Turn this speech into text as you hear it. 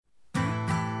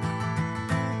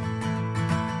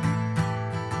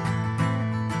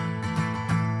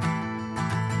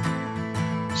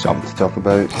something to talk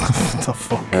about. The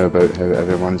fuck? How about how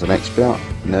everyone's an expert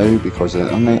now because of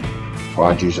the internet?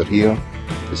 Quadus are here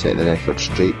to set the record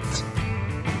straight.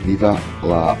 Viva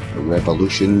la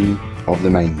revolution of the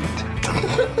mind.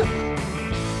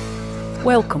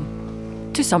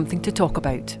 Welcome to Something to Talk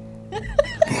About. What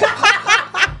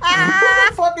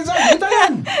the fuck is that you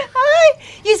doing?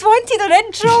 Hi, you wanted an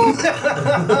intro.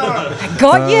 I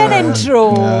got you an intro.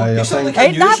 You sound like a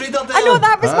Ain't that- newsreader there. I know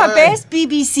that was my best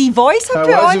BBC voice I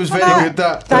put on It was for very that. good,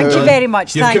 that. Thank you very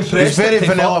much. You've Thank you. It's compressed very it to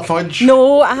vanilla fuck. fudge.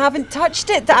 No, I haven't touched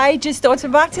it. I just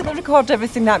automatically record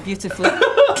everything that beautifully.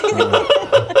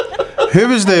 Who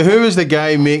was the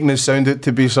guy making it sound it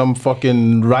to be some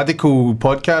fucking radical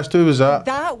podcast? Who was that?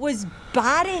 That was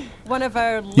Barry, one of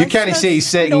our listeners. You can't say his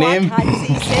second name. No, I can't say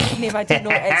his second name. I don't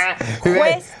know.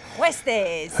 It's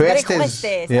Huestes.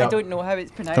 Huestes, yeah. I don't know how it's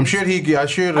pronounced. I'm sure Hello,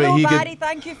 he Barry. get.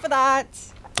 Thank you for that.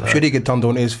 I'm sure he get turned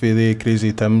on to us for the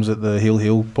Crazy Tims at the Hail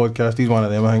Hail podcast. He's one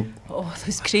of them, I think. Oh,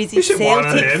 those crazy You said one of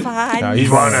Celtic them. fans. Yeah, He's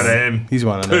one of them. He's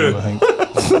one of them, I think.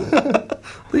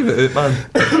 Leave it out, man.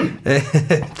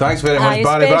 Thanks very much, Aye, Barry.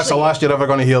 But that's the especially- last you're ever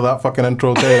going to hear that fucking intro.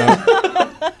 I'll tell you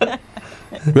that.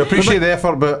 We appreciate the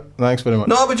effort, but thanks very much.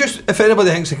 No, but just if anybody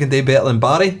thinks they can do better than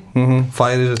Barry,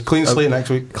 fire us a Clean slate next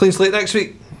week. Clean slate next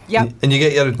week. Yep. And you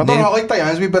get your I don't know, I like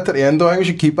Diane's wee bit at the end though. I think we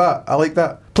should keep that. I like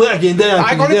that. Play it again, Dan. I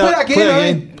Can gotta you do play it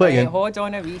again, aye. Play Right, again. hold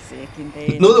on a wee second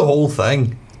then. Know the whole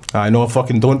thing. I know,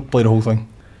 fucking don't play the whole thing.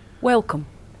 Welcome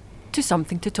to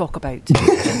Something to Talk About.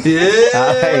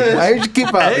 Yeah. I should keep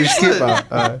that. We should keep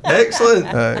that.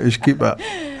 Excellent. We should keep that.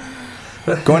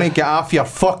 Go on and get off your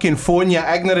fucking phone, you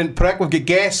ignorant prick. We've got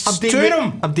guests. Two of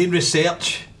them. I'm doing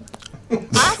research.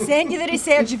 I sent you the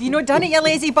research. Have you not done it, you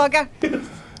lazy bugger?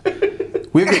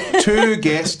 We've got two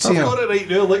guests I've here. got it right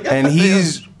now. Look at And it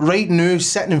he's right now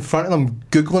sitting in front of them,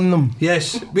 Googling them.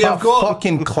 Yes, we That have got.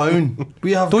 fucking clown.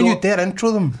 We have Don't you got- dare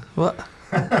intro them. What?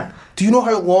 Do you know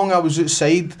how long I was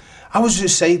outside? I was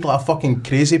outside like a fucking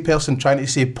crazy person trying to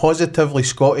say positively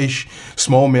Scottish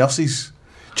small mercies.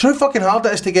 Do you know how fucking hard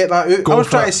it is to get that out? Go I was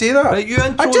for trying it. to say that. Right, you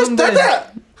intro I just them did then. it.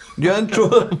 You intro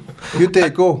them. You do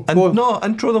it, go. Go. No,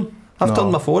 intro them. I've No.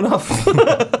 turned my phone off.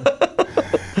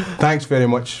 Thanks very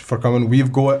much for coming.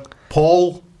 We've got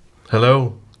Paul.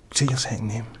 Hello, Say your second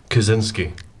name.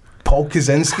 Kaczynski. Paul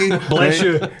Kaczynski. Bless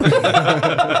you.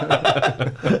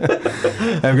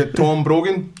 And we've got Tom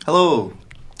Brogan. Hello.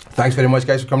 Thanks very much,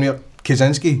 guys, for coming here.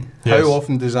 Kaczynski. Yes. How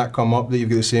often does that come up that you've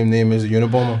got the same name as the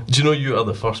Unabomber? Do you know you are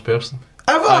the first person?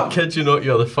 Ever? I kid you not,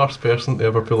 you are the first person to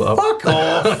ever pull it up. Fuck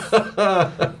off.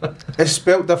 It's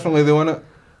spelt differently though, isn't it?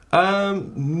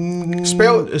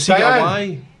 Spell Has he got a Diane.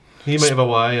 Y? He might have a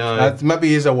Y, aye. Maybe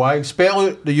he's a Y. Spell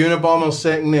out the Unabomber's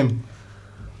second name.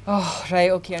 Oh,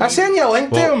 right, okay. I sent you a link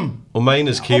to Well, him. well, mine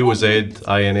is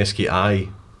KOZINSKI,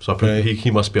 so I put, Right. he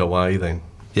must be a Y then.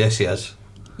 Yes, he is.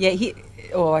 Yeah, he...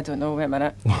 Oh, I don't know. Wait a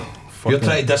minute. You're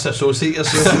trying to disassociate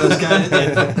yourself from this guy.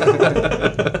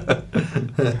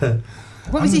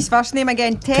 What was his first name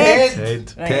again? Ted?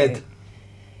 Ted. Right. Ted.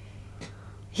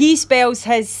 He spells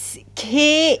his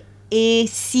KACZYNSKI.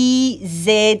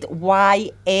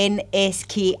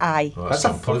 Oh, That's that's a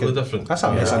completely fucking different. That's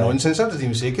a mess of nonsense. That doesn't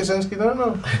even say Kaczynski, don't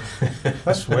know.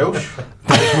 That's Welsh.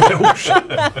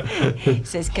 It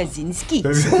says Kaczynski.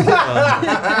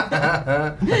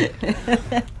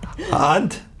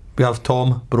 And we have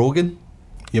Tom Brogan.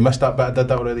 You missed that bit. I did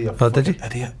that already. You Oh, did you? fucking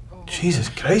Idiot. Jesus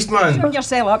Christ, man. Turn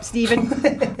yourself up, Stephen.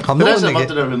 I'm There not is a going to get...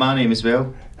 murderer with my name as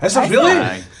well. Is it really?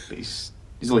 Aye, but he's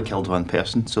only killed one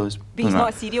person, so it's But he's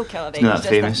not a serial killer then. He's not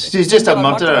famous. He's just a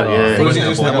murderer, yeah. Was he Wasn't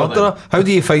just a a murderer. murderer? How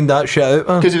do you find that shit out,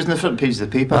 man? Because it was in the front page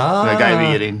of the paper. Ah. The guy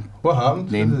wearing What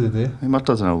happened? name. What did they do? He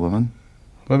murdered an old woman.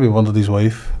 Maybe he wanted his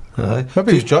wife. Aye.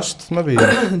 Maybe he's just. Maybe.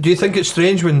 Do you think it's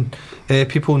strange when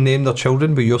people name their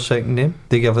children by your second name?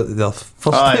 They give it their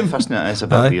first Aye, name. first name is a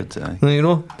bit Aye. weird. Aye. You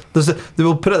know, they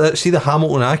will put it. See the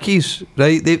Hamilton Ackies,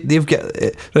 right? They've got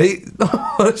right.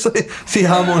 Honestly, see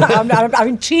Hamilton. I'm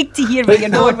intrigued to hear where you're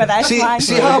going with this, man.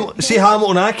 see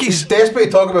Hamilton He's Ackies. desperate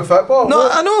to talk about football. No,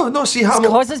 What? I know. No, see It's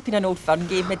Hamilton. because it's been an old fun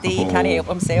game today. He can't help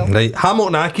himself. Right,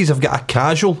 Hamilton Ackies have got a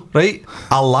casual, right?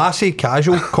 A lassie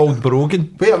casual called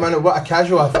Brogan. Wait a minute. What, a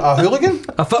casual, a hooligan?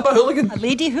 A football hooligan. A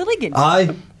lady hooligan.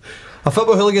 Aye. A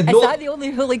football hooligan. Is No, that the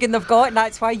only hooligan they've got, and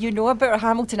that's why you know about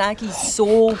Hamilton Ackies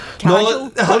so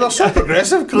casual? Oh, they're so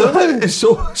progressive, no, clearly. it's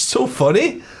so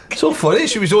funny. So funny.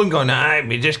 She was on going, aye,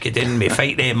 we just get in, we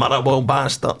fight them Motherwell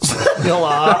bastards. You know,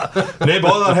 like that. No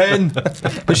bother hen.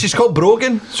 But she's called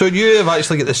Brogan, so you have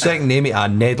actually got the second name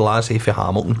of Ned Lassie for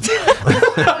Hamilton.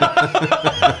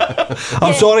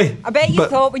 I'm sorry. I bet you but-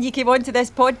 thought when you came onto this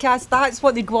podcast that's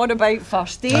what they'd go on about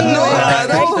first. I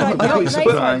know.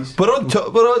 Nice.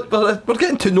 We're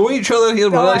getting to know each other here.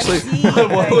 Oh, We're I actually see,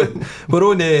 we're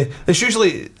on. It's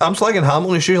usually I'm slagging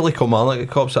Hamilton. It's usually Kilmarnock that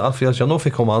cops it off. You're not for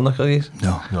Kilmarnock, are you?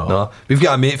 No. We've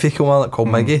got a mate for Kilmarnock called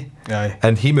Miggy, Aye.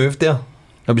 and he moved there.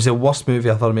 It was the worst movie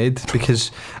I've ever made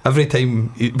because every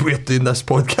time we're doing this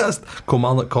podcast,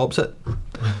 Kilmarnock cops it.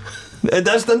 It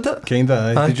does, doesn't it?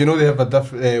 Kinda. Aye. Aye. Did you know they have a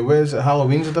different? What is it?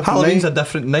 Halloween's a different Halloween's night. a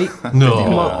different night.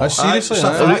 No. Seriously, It's a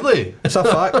aye. fact. It's a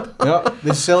fact. Yeah,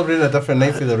 they celebrate a different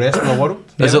night for the rest of the world.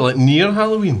 Is it like near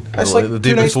Halloween? It's Or like the 2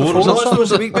 day nights before? before. Or No, something? it was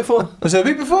the week before. Was it a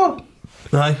week before?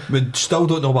 Aye, we still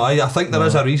don't know why. I think there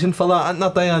is a reason for that, isn't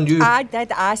there, Diane? You? I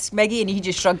did ask Miggy and he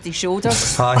just shrugged his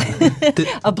shoulders.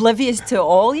 Aye. Oblivious to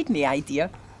all, he'd no idea.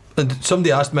 And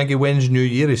somebody asked Miggy when's New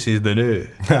Year. He says the new.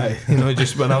 Aye. You know,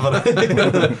 just whenever.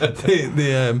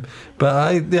 But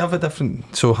aye, they have a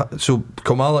different. So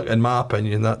Kilmarnock, in my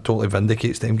opinion, that totally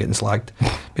vindicates them getting slagged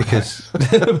because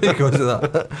because of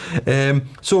that.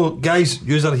 So guys,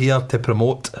 you are here to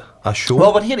promote a show.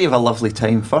 Well, we're here to have a lovely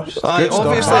time first. Aye, good stuff.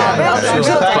 obviously.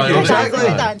 Aye,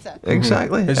 Exactly.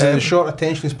 Exactly. Is it the short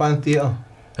attention span theatre?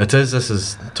 It is. This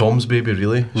is Tom's baby,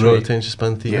 really. Short Right. attention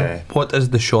span theatre. Yeah. What is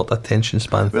the short attention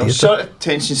span Well, theatre? short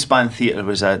attention span theatre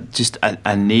was just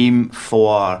a name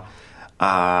for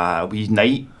a wee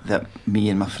night that me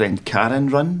and my friend Karen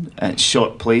run. It's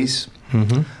short plays,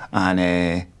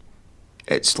 and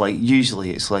it's like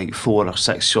usually it's like 4 or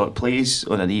 6 short plays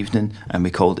on an evening, and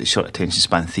we called it short attention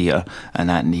span theatre. And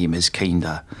that name is kind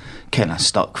of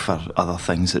stuck for other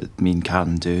things that me and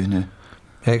Karen do now.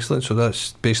 Excellent. So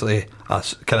that's basically a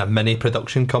kind of mini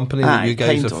production company that Aye, you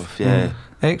guys kind have. of, yeah.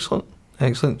 Excellent.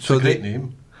 Excellent. It's So a great they,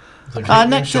 name. It's a great I name,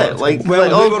 nicked short it, like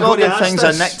well, all, we were all going to the ask things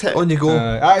I this. nicked it. On you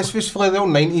go. It's basically the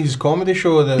old 90s comedy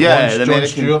show that Yeah, launched the Jon American.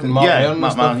 Stewart and Mark yeah, Maron and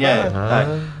Mark stuff. Maron,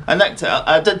 yeah. I nicked it.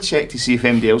 I did check to see if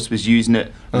anybody else was using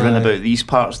it around about these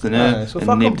parts of the now, So and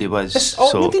fuck 'em. nobody was.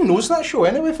 Nobody knows that show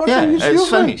anyway. Fucking Yeah, use it's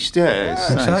yours, man. finished. Yeah, it's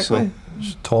Exactly. so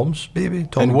It's Tom's baby.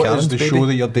 Tom And what is Karen's the baby. show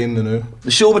that you're doing now?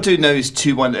 the show we're doing now is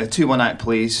two one-act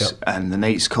plays, Yep. and the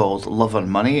night's called Love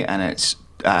and Money, and it's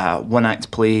a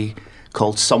one-act play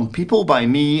called Some People by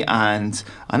me, and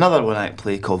another one-act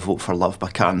play called Vote for Love by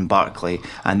Karen Barclay,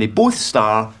 and they both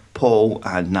star Paul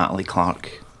and Natalie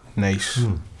Clark. Nice.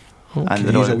 And Can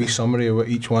they're you use a on- wee summary of what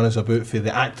each one is about for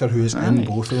the actor who is in Aye.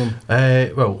 both of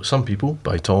them? Well, Some People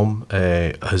by Tom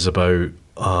is about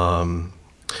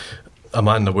a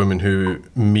man and a woman who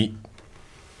meet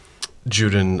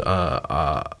during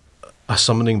a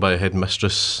summoning by a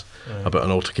headmistress about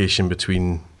an altercation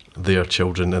between their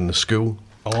children in the school.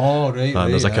 Oh, right.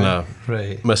 And there's a kind of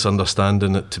Right.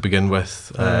 misunderstanding to begin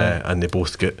with, and they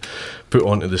both get put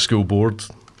onto the school board.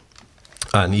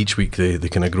 And each week they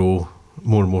kind of grow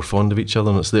more and more fond of each other,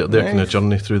 and it's their kind of Nice.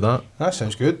 journey through that. That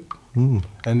sounds good. And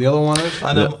the other one is?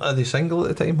 And are they single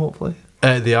at the time, hopefully?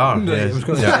 They are. Right, I yes. was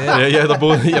gonna say, yeah, they're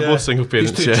both both single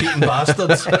These parents. two Yeah. cheating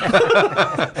bastards.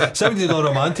 Somebody's not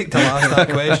romantic to ask that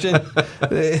question.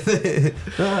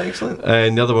 Excellent.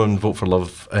 And the other one, Vote for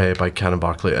Love by Karen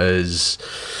Barclay, is,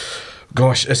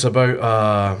 gosh, it's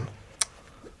about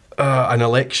an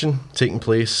election taking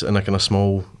place in a kind of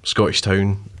small Scottish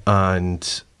town,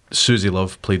 and Susie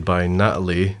Love, played by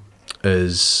Natalie,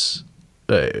 is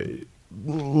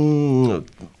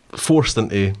forced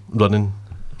into running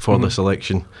for this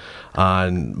election,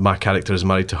 and my character is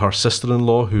married to her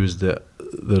sister-in-law, who's the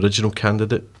original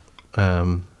candidate.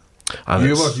 And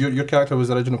Your character was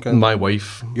the original candidate? my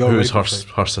wife, Your who is wife,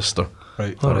 her sister.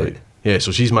 Right. All right. Yeah,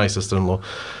 so she's my sister-in-law,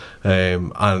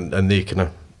 and they kind of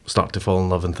start to fall in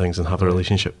love and things and have a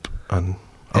relationship and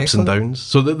ups Excellent. and downs.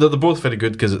 So they're both very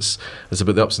good because it's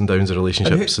about the ups and downs of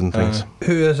relationships and things.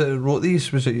 Who is it that wrote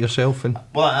these? Was it yourself? And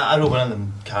Well, I wrote one of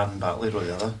them. Karen Bartley wrote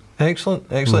the other. excellent.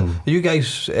 Are you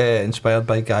guys inspired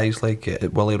by guys like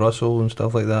Willie Russell and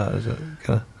stuff like that? Is it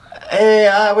kind of?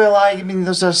 I mean,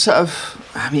 there's a sort of,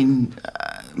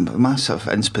 my sort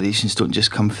of inspirations don't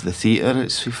just come for the theatre,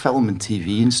 it's for film and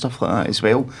TV and stuff like that as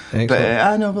well. Excellent. But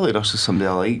I know Willie Russell's somebody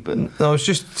I like, but No, it's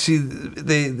just see I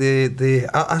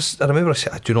remember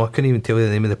I couldn't even tell you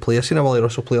the name of the play. I seen a Willie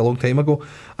Russell play a long time ago,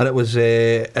 and it was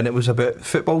about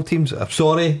football teams. I'm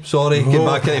sorry, get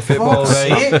back into football, fuck's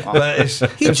right? sake. But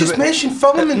He just mentioned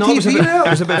film and no, it was TV about, now. it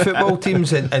was about football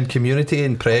teams and community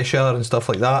and pressure and stuff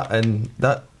like that, and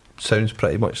that sounds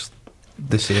pretty much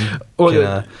the same. Well,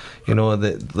 Kinda,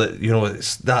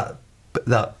 it's that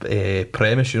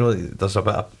premise. There's a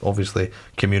bit of obviously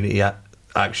community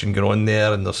action going on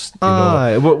there, and there's you know.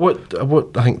 Aye,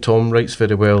 what I think Tom writes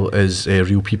very well is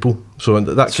real people. So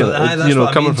that So, kind aye, of, that's what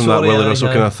I coming mean, from sorry, that Willie aye, Russell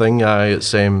aye. kind of thing. Aye,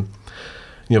 it's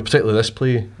particularly this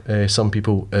play. Some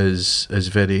people is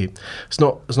very. It's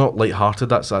not light-hearted.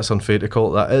 That's unfair to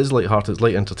call it that. It is light-hearted. It's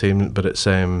light entertainment, but it's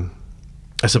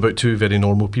about two very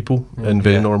normal people in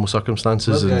very normal circumstances.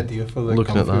 What's the and idea for the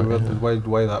looking Kung at Fu? that.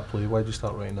 Why that play? Why did you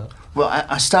start writing that? Well,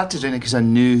 I started writing it because I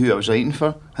knew who I was writing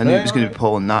for. I knew it was going to be Right.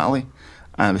 Paul and Natalie,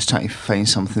 and I was trying to find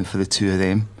something for the two of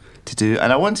them to do.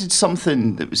 And I wanted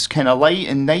something that was kind of light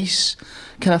and nice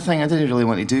kind of thing. I didn't really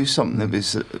want to do something that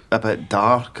was a bit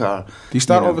dark or... Do you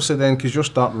start know. obviously then because you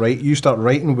start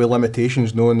writing with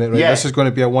limitations, knowing that Yeah. this is going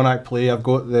to be a one-act play. I've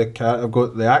got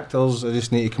the actors. I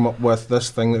just need to come up with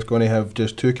this thing that's going to have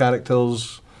just two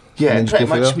characters. Yeah, and then pretty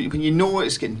just go much. from there. When you know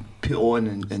it's getting put on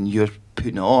and you're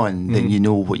putting it on, then you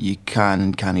know what you can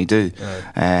and can't do.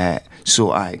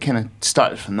 So I kind of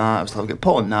started from that. I was like, I've got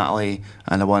Paul and Natalie,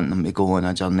 and I want them to go on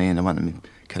a journey, and I want them to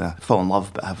kind of fall in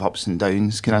love but have ups and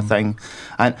downs kind of thing.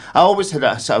 And I always had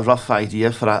a sort of rough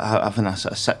idea for having a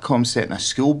sort of sitcom set in a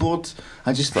school board.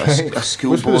 I just thought a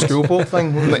school What's with board. the school board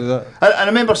thing? What was that? I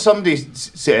remember somebody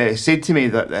said to me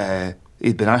that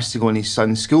he'd been asked to go on his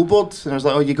son's school board, and I was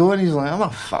like, "Oh, you going?" He's like, "Oh,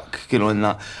 fuck, get on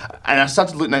that." And I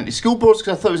started looking into school boards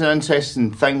because I thought it was an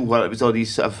interesting thing where it was all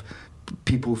these sort of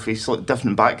people from slightly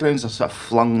different backgrounds are sort of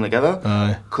flung together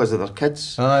Aye. because of their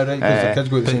kids. Aye, right, because the kids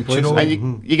go to the same do you place. know-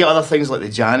 And you get other things like the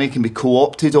Janny can be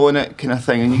co-opted on it kind of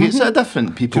thing, and you get sort of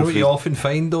different Do you people. know what you often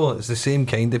find though? It's the same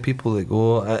kind of people that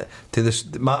go to this.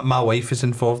 My wife is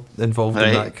involved in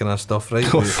Right. that kind of stuff, right?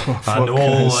 Oh, I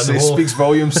know. It speaks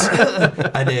volumes.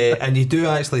 and you do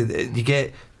actually you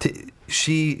get to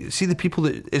see the people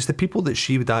that it's the people that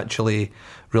she would actually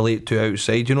relate to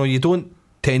outside. You know, you don't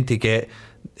tend to get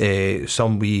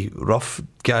some wee rough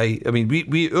guy. I mean,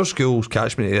 we our school's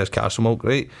catchment area is Castlemilk,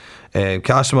 right?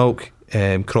 Castlemilk,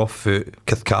 Croftfoot,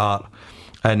 Cathcart,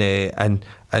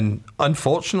 and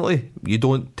unfortunately, you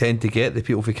don't tend to get the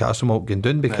people from Castlemilk going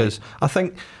down because I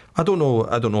think. I don't know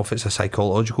if it's a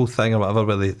psychological thing or whatever,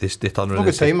 where they turn around Not and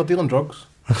good say, time. We're dealing drugs.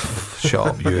 shut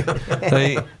up, you.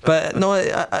 Right, but no,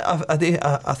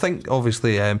 I think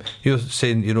obviously you're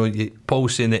saying, you know,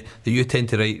 Paul's saying that you tend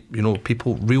to write, you know,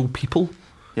 real people.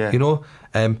 Yeah. You know,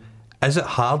 is it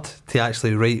hard to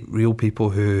actually write real people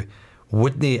who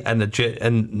wouldn't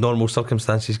in normal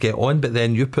circumstances get on, but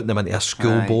then you're putting them into a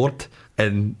school Aye. board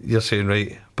and you're saying,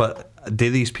 right, but do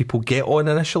these people get on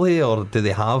initially, or do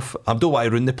they have? I don't want to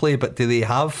ruin the play, but do they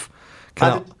have?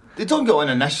 They don't get on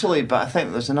initially, but I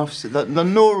think there's enough. They're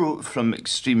no from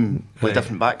extreme Right.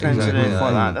 different backgrounds Exactly, and anything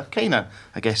like yeah. that. They're kind of,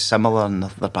 I guess, similar in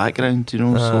their background, you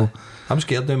know. So I'm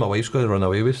scared now my wife's going to run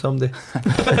away with somebody.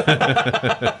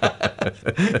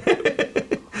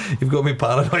 You've got me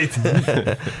paranoid.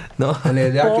 No. And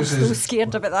the Bob's actress so is.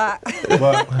 scared about that.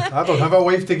 Well, I don't have a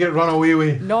wife to get run away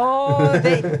with. No,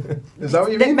 Is that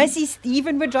what you that mean? Mrs.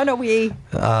 Stephen would run away.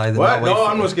 Aye, What? my No, wife-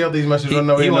 I'm not scared these missus He,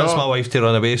 running away. he wants no. my wife to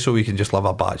run away so we can just live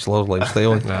a bachelor's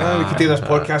lifestyle. We could do this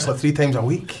podcast like 3 times a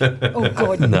week. Oh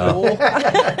God, No.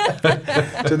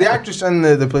 So the actress in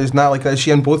the plays Natalie, is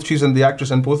she in both? She's in the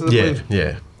actress in both of the Yeah, plays.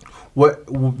 yeah. What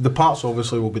the parts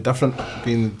obviously will be different,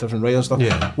 being different writers and stuff.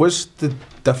 Yeah. What's the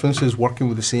differences working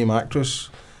with the same actress?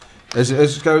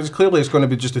 It's clearly it's going to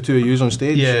be just the two of you on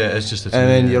stage. Yeah, it's just a And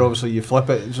then yeah. you flip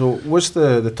it. So what's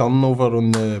the turnover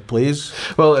on the plays?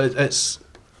 Well, it's.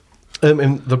 I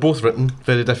mean, they're both written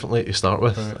very differently to start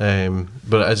with,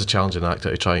 but it is a challenging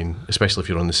actor to try and, especially if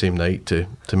you're on the same night, to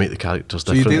make the characters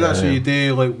So you different. do that. So you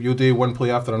do you'll do one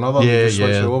play after another. Yeah, you just switch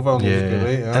yeah, it over. And yeah. you just go,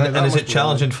 right, And that is must it be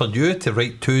challenging for you to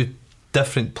write 2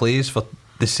 different plays for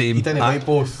the same? You didn't write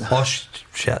both. Oh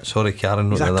shit! Sorry,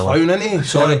 Karen. He's not a the other one. clown, isn't he?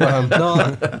 Sorry, Sorry.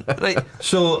 no. Right.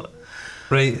 So,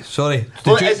 right. Sorry.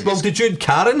 Well, Did you and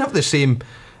Karen have the same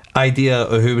idea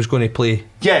of who was going to play?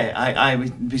 yeah,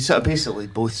 we sort of basically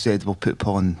both said we'll put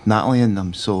Paul and Natalie in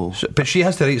them. So But she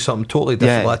has to write something totally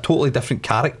different, Yeah. like a totally different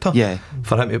character. Yeah.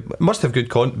 For him, to, must have great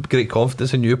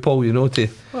confidence in you, Paul. You know, to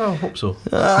Well, I hope so.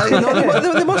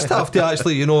 they must have to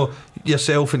actually, you know,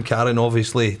 yourself and Karen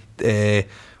obviously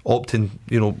opting,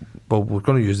 you know, well, we're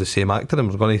going to use the same actor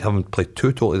and we're going to have him play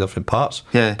 2 totally different parts.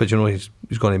 Yeah. But you know, he's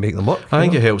going to make them work. I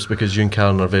think you it know? helps because you and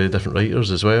Karen are very different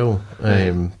writers as well.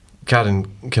 Karen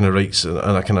kind of writes in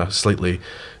a kind of slightly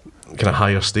kind of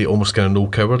higher state, almost kind of no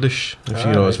cowardish. If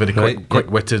you know, it's very Right.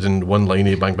 quick-witted and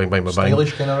one-liney, bang, bang, bang, bang, bang.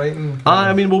 Stylish kind of writing.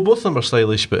 I mean, well, both of them are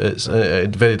stylish, but it's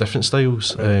very different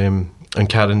styles. And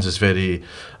Karen's is very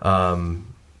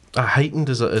heightened,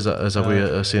 is a way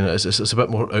of saying it. It's a bit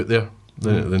more out there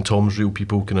than Tom's real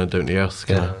people, kind of down to earth.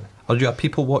 Yeah. Are you a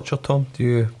people watcher, Tom? Do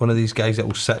you one of these guys that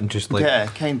will sit and just like? Yeah,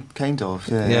 kind of.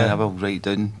 Yeah, I will write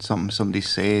down something somebody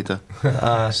said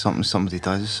or something somebody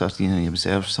does, or you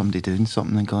observe somebody doing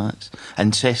something and go, "That's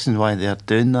interesting why they're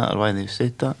doing that or why they've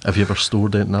said that." Have you ever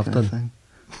stored anything I've done?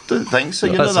 Don't think so.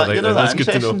 No, You're that's not all right that. You're then, not that's that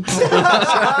good to know. interesting.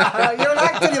 You're an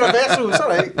actor, you're a vessel, it's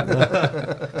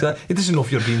alright. He doesn't know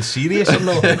if you're being serious or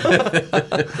not.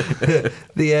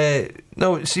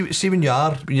 No, see when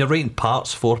you're writing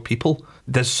parts for people,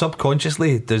 does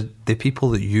the people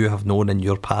that you have known in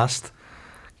your past,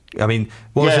 I mean,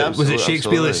 was it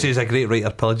Shakespeare that says a great writer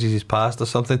pillages his past or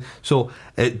something? So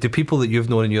the people that you've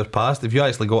known in your past, have you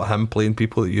actually got him playing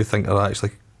people that you think are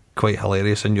actually quite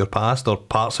hilarious in your past, or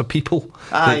parts of people?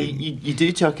 You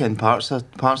do chuck in parts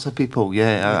of people.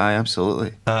 Yeah, I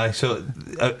absolutely. So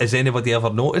has anybody ever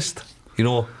noticed? You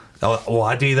know,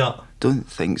 I do that. Don't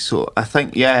think so. I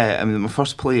think I mean, my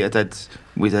first play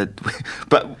we did,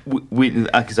 but we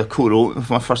because I co-wrote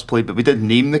my first play, but we did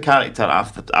name the character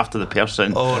after the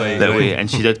person. Oh, right, that right. way, and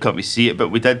she did come to see it, but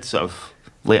we did sort of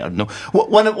let her know.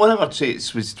 One of our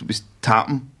traits was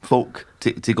tapping folk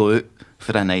to go out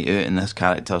for a night out, and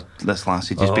this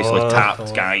lassie just basically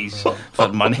tapped guys for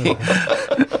money.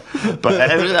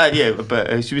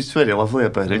 But she was very lovely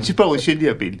about it, and she probably shouldn't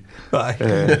have been.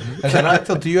 As an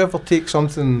actor, do you ever take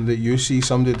something that you see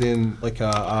somebody doing, like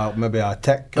maybe a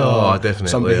tick or definitely,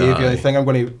 some behaviour, and aye. you think, I'm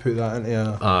going to put that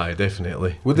into Aye,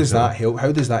 definitely. What does that help?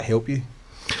 How does that help you?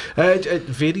 It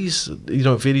varies, it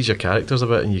varies your characters a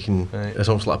bit, and you can. Right. It's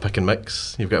almost like a pick and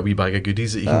mix. You've got a wee bag of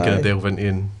goodies that you can kind Aye. of delve into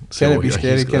and see Can it what be your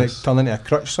scary? he's Can got. it turn into a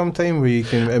crutch sometime where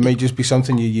it might just be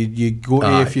something you go to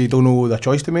Aye. if you don't know the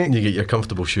choice to make? You get your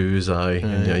comfortable shoes,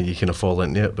 and you kind of fall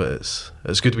into it. But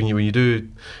it's good when you do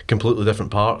completely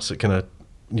different parts. It kind of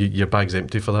your bag's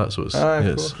empty for that, so it's Of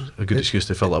it's course. a good excuse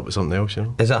to fill it up with something else.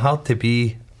 Is it hard to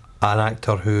be an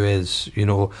actor who is,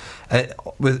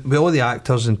 with all the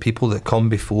actors and people that come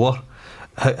before?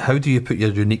 How do you put your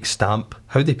unique stamp?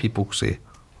 How do people say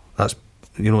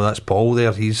that's Paul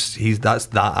there? That's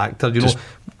that actor.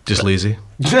 Just lazy.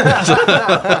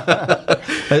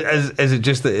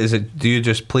 Is it? Do you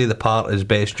just play the part as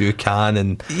best you can?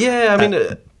 And Yeah, I mean,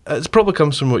 it probably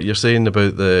comes from what you're saying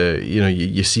about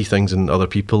you see things in other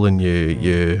people, and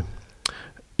you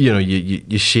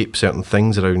shape certain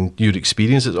things around your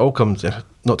experience. It all comes,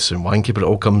 not to sound wanky, but it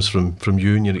all comes from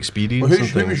you and your experience. Well, and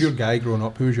who was things. your guy growing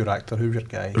up? Who was your actor? Who was your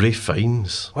guy? Ralph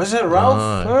Fiennes. Was it Ralph?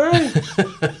 Aye.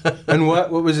 And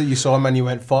what was it you saw him and you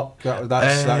went, fuck,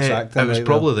 that's acting? It was right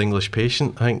probably The English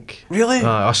Patient, I think. Really?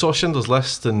 I saw Schindler's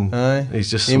List, and Aye. he's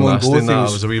just so Eamon nasty in that. I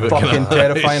Goldfield was a wee bit fucking kinda,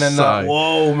 terrifying in that. Aye.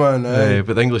 Whoa, man. Aye.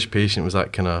 But The English Patient was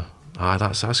that kind of.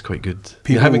 That's quite good.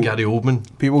 People- Him and Gary Oldman.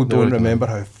 People they were don't good. remember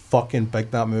how fucking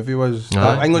big that movie was.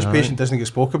 Aye, That English aye. Patient doesn't get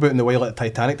spoke about in the way like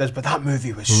Titanic does, but that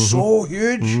movie was so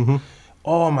huge.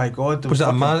 Oh my god. was it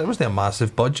wasn't it a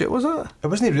massive budget? Was it? It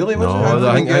wasn't really, was No, it?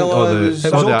 I think It all the- was,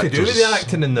 It was all the all to do with actors- the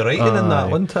acting and the writing and that,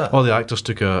 wasn't it? All the actors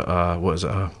took what is it?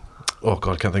 Oh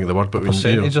God, I can't think of the word. But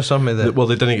Percentage or something. That well,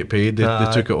 they didn't get paid. They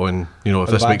Aye. took it on. If the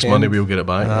this back makes money, end. we'll get it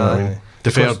back. You know what I mean?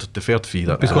 Deferred fee.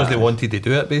 That because they wanted to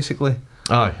do it, basically.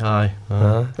 Aye.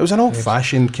 It was an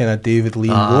old-fashioned kind of David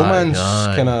Lean Aye, romance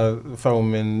aye. kind of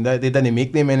film, and they didn't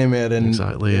make them anymore. And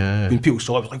Exactly, yeah. when people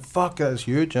saw it, it was like, fuck, that's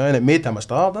huge, and it made him a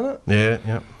star, didn't it?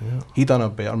 Yeah. He done a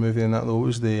better movie than that though. It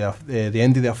was the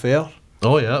end of the affair.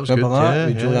 Oh yeah, that was Remember good. that Yeah,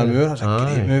 with Julianne Moore? It's a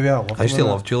Aye. great movie. I used to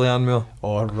love Julianne Moore.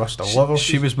 Or Rust of Love.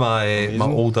 She was my amazing.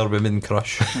 older women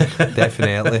crush,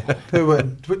 definitely.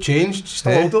 What changed? She's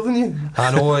still Eh? older than you.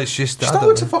 I know, it's just She I still don't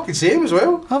looks the know. fucking same as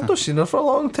well. I've not seen her for a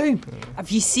long time.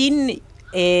 Have you seen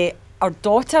our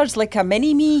daughters, like a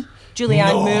mini-me?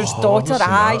 Julianne Moore's daughter.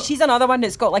 Aye, she's another one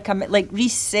that's got like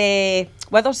Reese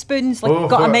Witherspoon's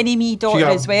got a mini-me daughter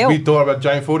as well. Wee daughter with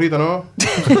giant forehead, I know.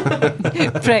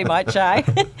 Pretty much, aye.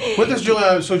 What does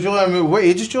Julianne Moore, what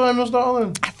age is Julianne Moore's daughter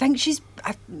then? I think she's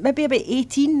maybe about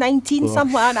 18, 19,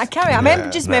 something like that. I can't remember.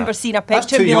 I remember seeing a That's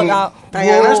picture too and young. being like that.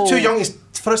 Diane, that's Whoa. too young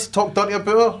for us to talk dirty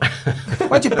about her.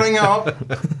 Why'd you bring it up?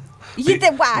 You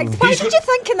did, why did you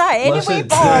think of that anyway, Listen,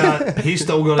 Bob? he's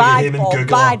still going to Bad get him and Bob,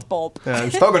 Google bad her. Bob. Yeah,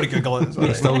 I'm still going to Google it.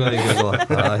 He's still going to Google her.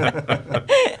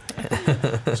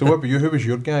 Aye. So what about you? Who was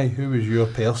your guy? Who was your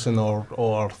person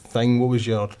or thing? What was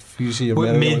your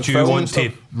What made you want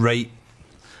to write?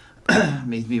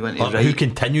 Made me want to Or write. who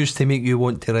continues to make you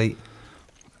want to write?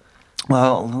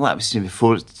 Well, like I was saying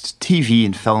before, it's TV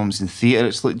and films and theatre.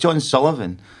 It's like John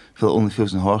Sullivan for The Only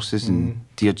Fools and Horses and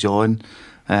Dear John.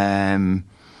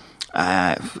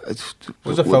 What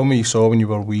was a film that you saw when you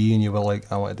were wee and you were like,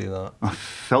 I want to do that? A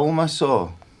film I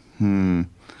saw?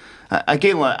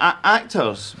 Again, like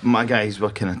actors, my guys were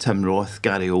kind of Tim Roth,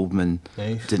 Gary Oldman,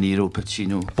 Nice. De Niro,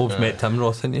 Pacino. Both met Tim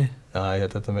Roth, didn't you? Aye, I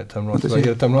did meet Tim Roth. does Do I he-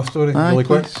 hear a Tim Roth story Aye, really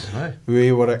quick? please. Aye.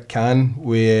 We were at Cannes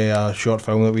with a short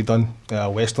film that we done, a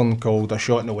western called A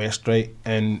Shot in the West, right?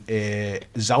 And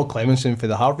Zal Clemenson for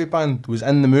the Harvey Band was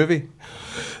in the movie,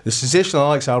 the sensational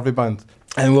Alex Harvey Band.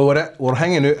 And we were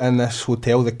hanging out in this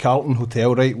hotel, the Carlton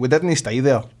Hotel, right? We didn't stay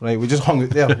there, right? We just hung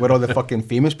out there where all the fucking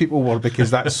famous people were, because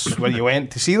that's where you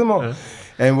went to see them all.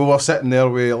 And we were sitting there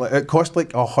with, it cost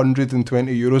like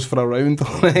 €120 for a round,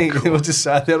 right? We just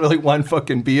sat there with like one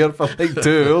fucking beer for like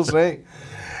 2 hours, right?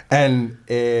 And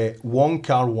Wong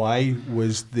Kar-wai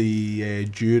was the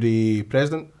jury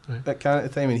president at Cannes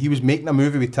at the time, and he was making a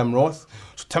movie with Tim Roth.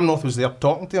 So Tim Roth was there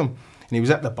talking to him, and he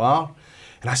was at the bar.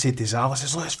 And I said to Zal, I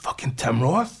says, look, it's fucking Tim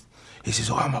Roth. He says,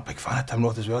 oh, I'm a big fan of Tim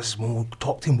Roth as well. I says, well, we'll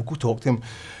talk to him, we'll go talk to him.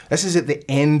 This is at the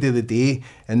end of the day,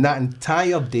 and that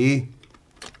entire day,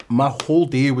 my whole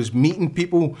day was meeting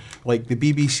people, like the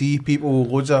BBC people,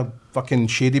 loads of fucking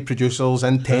shady producers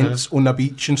in tents on the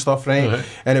beach and stuff, right?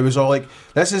 And it was all like,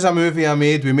 this is a movie I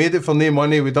made, we made it for no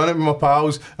money, we done it with my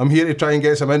pals, I'm here to try and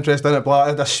get some interest in it, blah, I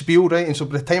had a spiel, right? And so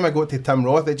by the time I got to Tim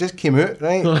Roth, it just came out,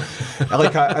 right?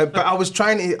 But I was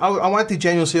trying to, I wanted to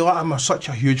genuinely say, like, I'm such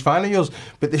a huge fan of yours,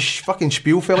 but the fucking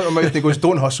spiel fell out of my mouth. He goes,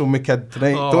 don't hustle me, kid,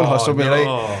 right? Don't hustle me,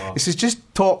 right? He says, just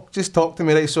talk to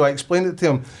me, right? So I explained it to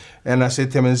him. And I said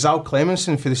to him, and Zal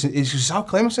Clemenson for this. He says, Zal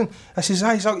Clemenson? I says,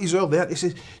 aye, he's all there. He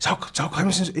says, Zal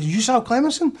Clemenson, is you Zal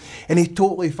Clemenson? And he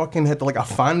totally fucking had like a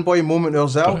fanboy moment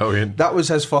with Zal. Brilliant. That was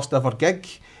his first ever gig.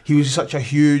 He was such a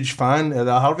huge fan of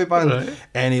the Harvey Band, Right.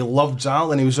 and he loved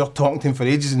Zal, and he was there talking to him for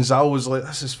ages, and Zal was like,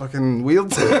 this is fucking weird.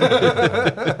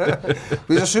 But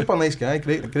he's a super nice guy,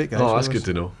 great guy. Oh, that's good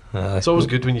to know. It's always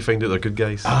good when you find out they're good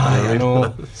guys. I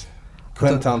know.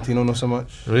 Quentin Tarantino, not so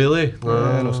much. Really?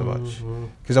 Yeah, not so much.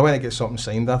 Because I went to get something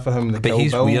signed off for him. The But Kill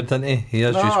he's Bill. weird, isn't he? He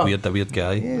is just No. weird, a weird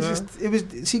guy. Yeah, it was.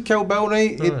 See, Kill Bill,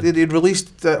 right? They'd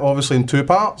released it obviously in 2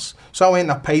 parts. So I went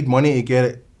and I paid money to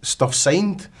get stuff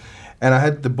signed, and I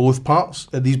had the both parts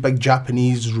of these big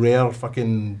Japanese rare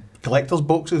fucking collector's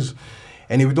boxes.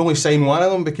 And he would only sign one of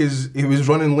them because he was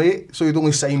running late, so he'd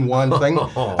only sign one thing.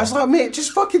 I was like, mate,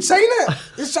 just fucking sign it.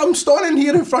 I'm standing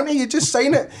here in front of you, just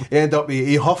sign it. He ended up,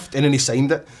 he huffed and then he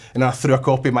signed it. And I threw a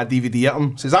copy of my DVD at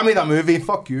him. Says, I made a movie,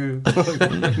 fuck you.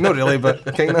 Not really,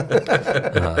 but kind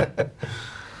of.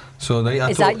 So right,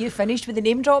 Is that you finished with the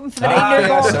name dropping for the night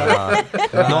now,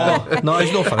 Bob? no,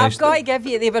 he's not I've finished. got to give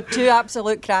you, they were 2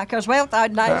 absolute crackers. Well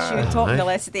done, that's you top of the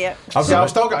list there. I've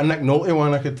still got a Nick Nolte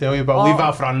one I could tell you, but I'll leave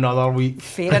that for another week.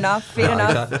 Fair enough, fair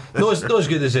enough. No, it's not as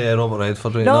good as Robert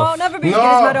Redford, right No, enough. never been as No. good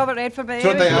as my Robert Redford, but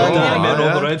Sure anyway. they are. There we I go. met yeah.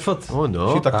 Robert Redford. Oh no.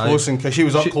 She had a close because she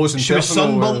was up close and She was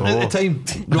personal sunburnt with- at the time.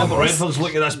 Robert Redford's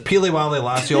looking at this peely-wally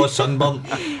lassie, all sunburnt.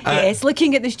 Yes,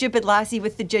 looking at the stupid lassie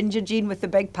with the ginger jean with the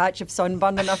big patch of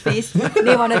sunburn on her face.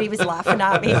 No wonder he was laughing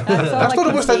at me. That's all That's I not the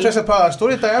can most say. interesting part of the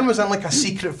story. Diane was in like a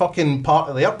secret fucking part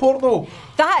of the airport though.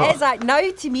 That is now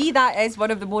to me that is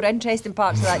one of the more interesting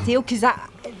parts of that tale, because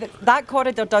that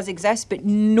corridor does exist, but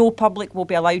no public will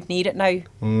be allowed near it now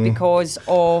because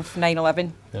of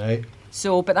 9/11. Right.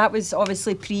 So, but that was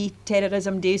obviously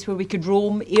pre-terrorism days where we could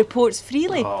roam airports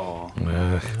freely.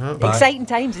 Exciting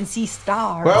times and see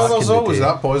stars. Well, Back there's in the always day.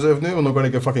 that positive now. We're not going to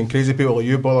get fucking crazy people like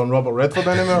you bothering Robert Redford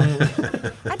anymore.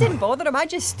 I didn't bother him. I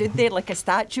just stood there like a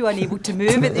statue, unable to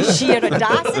move at the sheer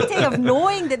audacity of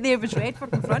knowing that there was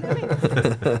Redford in front of me.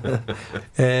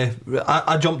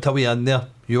 I jumped away in there.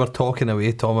 You were talking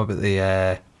away, Tom, about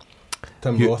the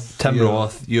Tim Roth. Tim yeah.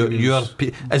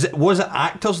 Roth. Was it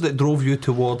actors that drove you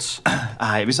towards?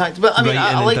 Aye, it was acting. But I mean,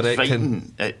 Writing I and liked directing.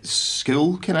 writing at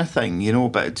school kind of thing, you know,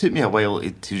 but it took me a while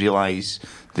to realise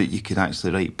that you could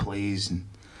actually write plays and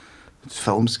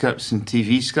film scripts and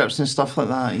TV scripts and stuff like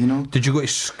that, you know. Did you go to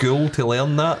school to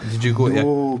learn that? Did you go to?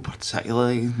 No,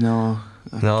 particularly, no.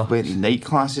 No. I went to night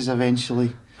classes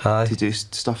eventually Aye. to do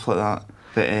stuff like that.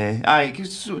 But aye, it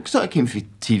sort of came through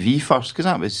TV first, because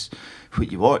that was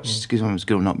what you watched. Because when I was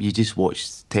growing up, you just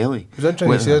watched telly. It was interesting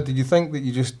Well, you said, did you think that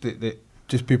you just that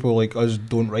just people like us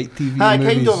don't write TV Aye,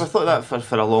 movies? kind of. I thought that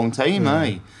for a long time,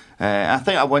 aye. I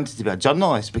think I wanted to be a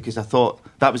journalist because I thought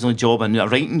that was the only job I knew, a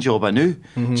writing job I knew.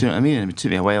 Do you know what I mean? And it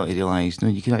took me a while to realise, no,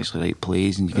 you can actually write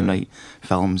plays and you can write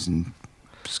films and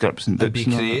scripts and And books.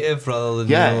 be and all that. creative rather than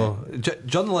Yeah.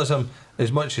 journalism.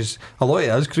 As much as a lot of it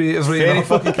is creative, right? Very enough.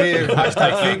 fucking creative.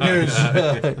 Hashtag fake news.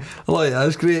 A lot of it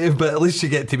is creative, but at least you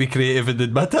get to be creative and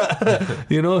admit it.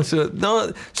 You know. So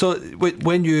no. So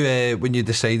when you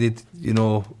decided, you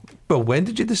know, well, when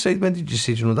did you decide? When did you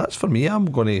say, you know, that's for me? I'm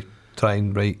going to try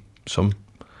and write some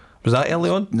Was that early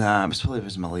on? Nah, it was probably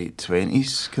in my late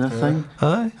 20s kind of thing.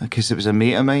 Aye. Because it was a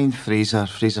mate of mine, Fraser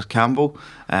Campbell.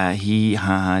 He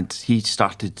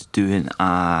started doing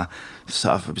a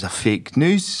sort of, it was a fake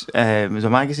news. It was a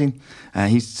magazine.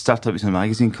 He started with a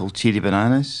magazine called Cheery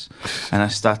Bananas, and I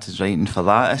started writing for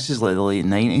that. This is like the late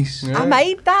 90s. I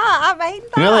mind that.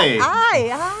 Really?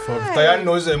 Aye. Diane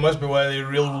knows it must be one of the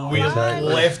real weird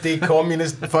lefty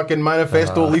communist fucking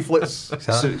manifesto leaflets.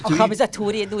 I was a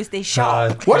Tory in those days.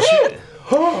 Shut up. What?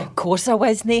 Of course I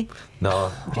wasn't.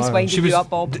 No. Just winding you up,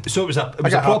 Bob. So it was a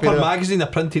got happy proper there. magazine, a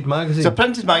printed magazine. It's a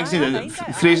printed magazine I that mind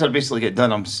it, Fraser basically got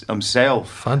done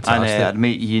himself. Fantastic. And I'd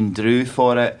met Ian Drew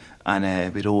for it,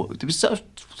 and we wrote, it was sort of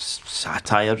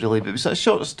satire really, but it was sort of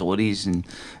short stories and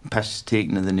piss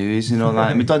taking of the news and all that.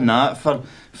 And we'd done that for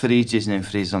ages, and then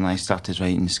Fraser and I started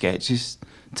writing sketches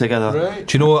together. Right.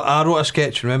 Do you know what? I wrote a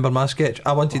sketch. Remember my sketch?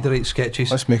 I wanted to write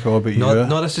sketches. Let's make it all about you.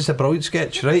 No, this is a brilliant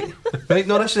sketch, right? Right,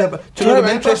 no, this is a... Do you know how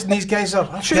interesting these guys are?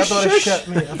 I've heard all this shit,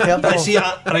 mate. I've heard Right, all. see,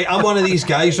 I'm one of these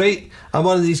guys, right? I'm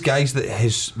one of these guys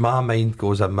that my mind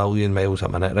goes a million miles a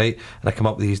minute, right? And I come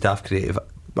up with these daft creative,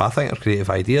 I think they're creative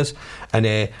ideas, and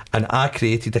I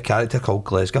created a character called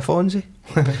Glasgow Fonzie,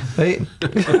 right?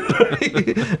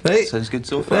 Right. Sounds good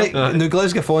so far. Right. Now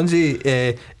Glasgow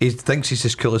Fonzie, he thinks he's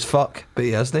as cool as fuck, but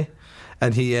he isn't.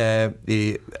 And he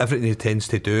everything he tends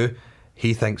to do,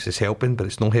 he thinks is helping, but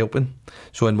it's not helping.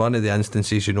 So in one of the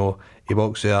instances, he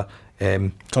walks there.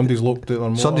 Somebody's looked at their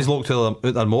motor. Somebody's looked out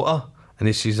their motor, and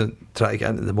he sees it try to get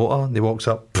into the motor, and he walks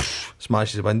up,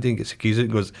 smashes the window and gets the keys out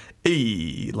and goes,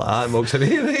 "Hey," like that, and walks in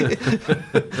here, right?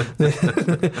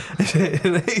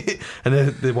 And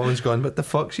the woman's going, "What the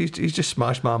fuck? He's just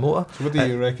smashed my motor." So what do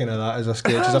you reckon of that as a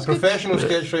sketch? As a professional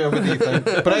sketch writer, what do you think?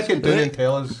 Break it down and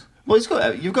tell us. Well,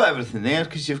 you've got everything there,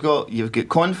 because you've got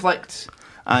conflict,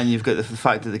 and you've got the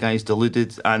fact that the guy's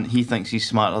deluded and he thinks he's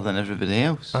smarter than everybody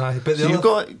else. Aye, but so you've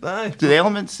got the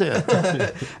elements there.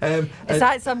 Is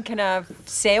that some kind of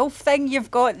self thing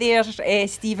you've got there,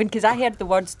 Stephen? Because I heard the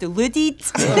words deluded.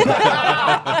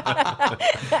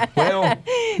 Well,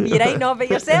 You writing all about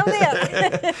yourself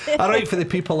there? I write for the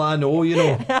people I know, you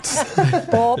know.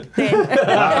 Bob, then.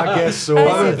 I guess so.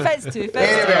 It fits too.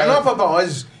 Anyway, enough about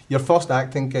us. Your first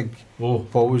acting gig. Oh,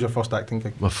 What was your first acting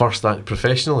gig? my first act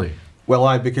professionally.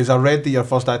 Well, because I read that your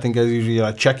first acting gig is usually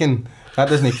a chicken. That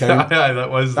doesn't count. Aye, that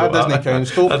was. That doesn't count.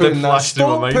 Stop That did putting that. flash through my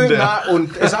Stop mind putting there. that on.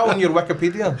 Is that on your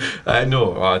Wikipedia?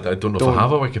 No, I don't know if I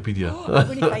have a Wikipedia. I'm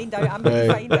going to find out. I'm going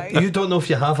to find out. You don't know if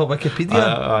you have a Wikipedia?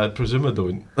 I presume I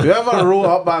don't. Whoever wrote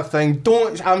up that thing,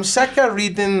 don't. I'm sick of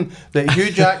reading that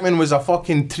Hugh Jackman was a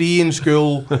fucking tree in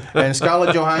school and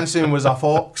Scarlett Johansson was a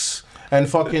fox and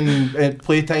fucking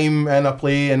playtime in a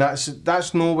play, and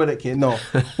that's not where it came. No.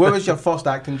 Where was your first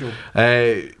acting job?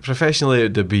 Professionally, it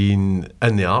would have been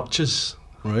in the Arches.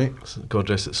 Right. God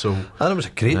rest its soul. That was a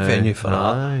great venue for that.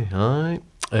 Aye.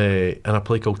 And a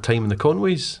play called Time in the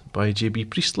Conways by J.B.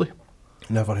 Priestley.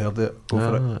 Never heard it. Go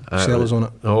for it. uh, Sell us on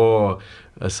it. Oh,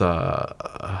 it's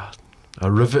a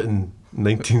riveting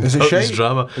 1930s Is it shite?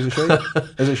 drama. Is it shite?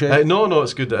 Is it shite? No,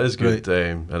 it's good. It is good.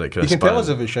 Right. And it You can tell us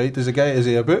if it's shite. Is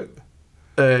he a boot?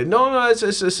 No, it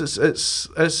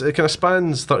kind of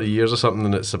spans 30 years or something,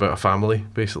 and it's about a family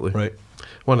basically. Right.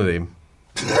 One of them.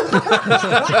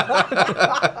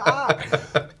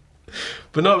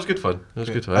 But no, it was good fun. It was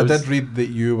good fun. I did read that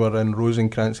you were in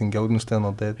Rosencrantz and Guildenstern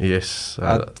are Dead. Yes,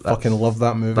 I fucking love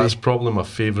that movie. That's probably my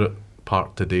favourite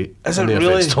part to date. Is it No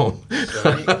really? offence, Tom.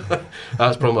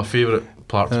 That's probably my favourite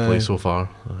part to play so far.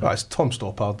 Well, it's Tom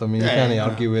Stoppard. I mean, you Yeah, can't yeah.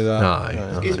 argue with that.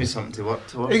 Aye. It gives me something to work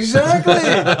towards. Exactly.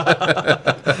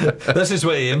 This is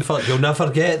what you aim for. You'll never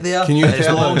get there. Can you as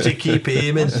tell long them- as you keep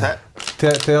aiming.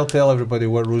 That's it. tell everybody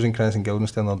what Rosencrantz and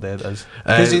Guildenstern are Dead is.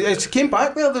 Because it came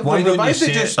back there. They Why don't you revised it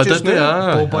say just I did it, now.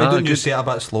 aye. Well, why don't you good. say it a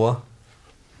bit slower?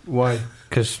 Why?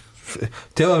 Because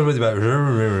tell everybody about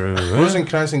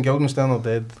Rosencrantz and Guildenstern are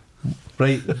Dead.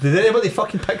 Right. Did anybody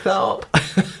fucking pick that up?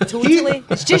 Totally.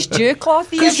 It's just Jew cloth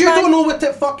here, Because you don't know what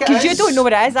the fuck it is. Because you don't know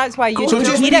what it is, that's why you So don't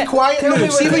just hear be it. quiet Tell me now.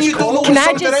 what See when it's you don't know called. what Can I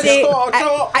something just is. say,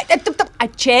 Stop. I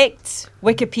checked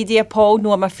Wikipedia, Paul.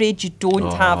 No, I'm afraid you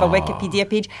don't have a Wikipedia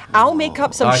page. I'll make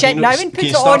up some Aye, shit can you- now and put can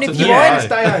it you on start if it you now? want.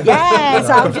 Diane. Yes,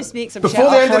 I'll just make some shit Before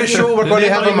the up end of for the you. show, we're going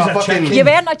to have him a fucking... You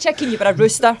weren't a chicken, you were a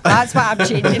rooster. That's what I'm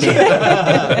changing.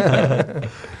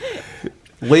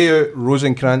 Layout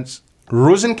Rosencrantz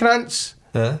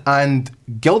Yeah. and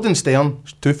Guildenstern,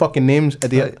 two fucking names,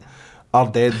 idiot, are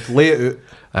dead. Lay it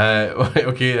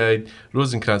out.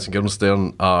 Rosencrantz and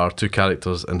Guildenstern are two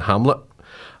characters in Hamlet,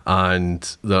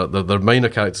 and their minor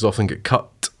characters often get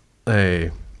cut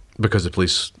because the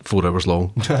play's 4 hours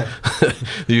long.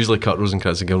 They usually cut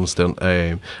Rosencrantz and Guildenstern.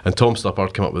 And Tom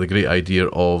Stoppard came up with a great idea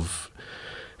of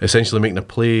essentially making a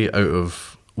play out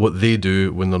of what they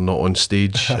do when they're not on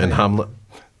stage in Hamlet.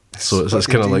 So it's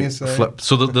kind of like flipped.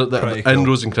 So the in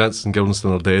Rosencrantz and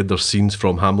Guildenstern Are Dead, there's scenes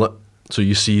from Hamlet. So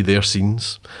you see their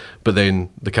scenes, but then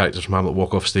the characters from Hamlet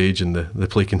walk off stage and the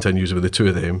play continues with the two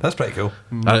of them. That's pretty cool.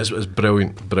 And it's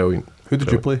brilliant. Who did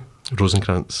you play?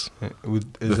 Rosencrantz.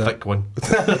 The thick one.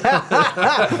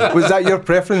 Was that your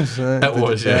preference? It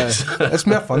was, yes. It's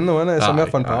more fun though, isn't it? It's a more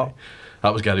fun part. Aye.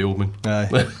 That was Gary Oldman. Aye.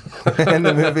 In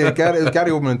the movie, it was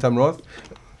Gary Oldman and Tim Roth.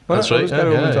 That's right.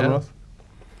 Gary Oldman and Tim Roth.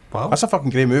 Wow. That's a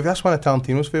fucking great movie. That's one of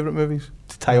Tarantino's favourite movies.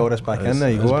 To tie all this back in,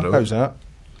 there you go. brilliant. How's that?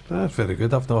 That's very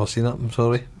good. I've never seen it. I'm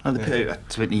sorry. And they put out a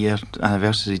 20-year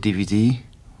anniversary DVD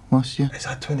last year. Is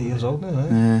that 20 years old now? Eh?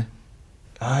 Yeah.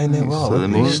 Aye, no, well, So the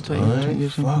most aye, 20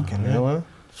 years ago. fucking hell, eh?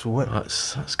 So what?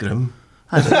 That's grim.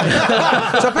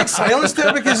 It's a big silence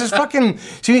there because it's fucking.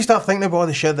 See, when you start thinking about all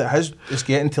the shit that it's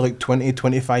getting to like 20,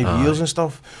 25 years and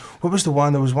stuff. What was the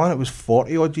one? There was one that was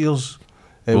 40 odd years.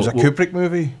 It was a Kubrick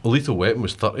movie. Lethal Weapon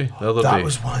was 30 the other day. That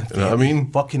was one. You know what I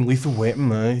mean? Fucking Lethal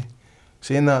Weapon, aye.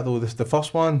 Saying that though, the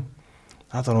first one,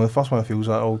 I don't know, the first one feels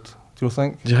that old. Do you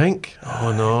think? Do you think?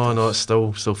 Oh no, it's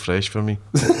still fresh for me.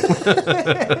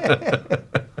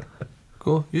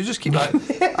 Go. You just keep that.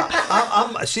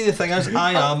 I'm. See, the thing is,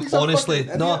 I am honestly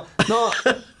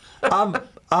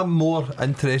I'm more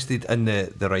interested in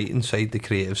the writing side, the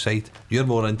creative side. You're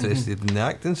more interested in the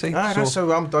acting side. Aye, that's how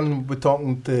I'm done with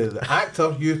talking to the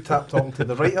actor. You talking to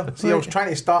the writer. See, I was trying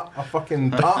to start a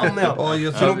fucking pattern there. Oh,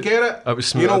 you don't get it? I was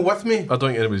smooth. You're not with me. I don't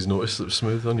think anybody's noticed it was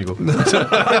smooth. On you go.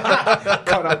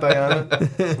 Cut that, Diana.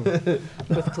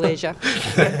 With pleasure.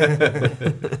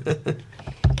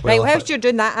 Right, whilst you're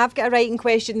doing that, I've got a writing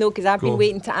question though, because I've been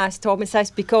waiting to ask Thomas this,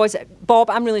 because Bob,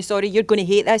 I'm really sorry, you're going to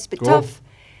hate this, but tough.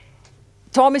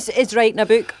 Thomas is writing a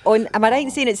book on, am I right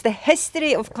in saying it's the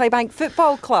history of Clydebank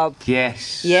Football Club?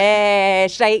 Yes.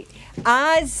 Yes, right.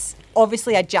 As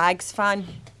obviously a Jags fan,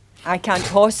 I can't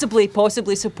possibly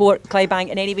support Clydebank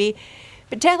in any way.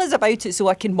 But tell us about it so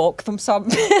I can mock them some.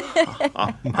 Is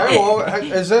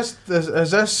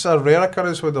this a rare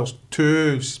occurrence where there's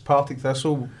two Partick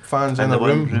Thistle fans in a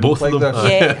room? Both like of them.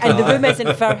 this? Yeah, and the room is in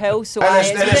Firhill, so And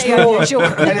it's pretty unusual.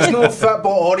 and it's no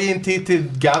football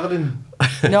orientated gathering.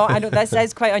 No, I know this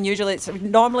is quite unusual. It's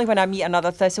normally when I meet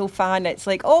another Thistle fan, it's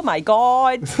like, oh my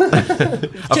god. I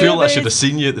feel like I should have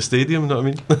seen you at the stadium. You know what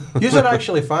I mean? You're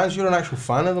actually fans. You're an actual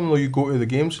fan of them, though. You go to the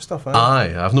games and stuff.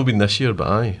 Aye, I've not been this year, but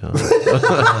aye.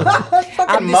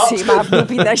 I'm the same. I've not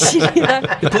been this year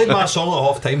either. You played my song at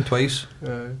half time twice.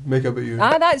 Make up at you.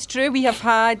 That's true. We have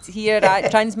had here at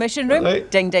Transmission Room,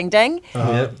 Right. ding ding ding.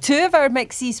 Yep. 2 of our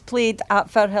mixes played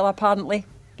at Firhill apparently.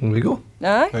 There we go.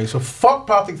 Aye. Right, so fuck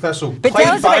Partick Thistle. But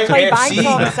tell us about Clydebank Clydebank, FC.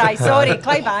 Thomas. Aye, sorry,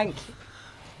 Clydebank.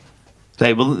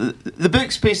 Right, well, the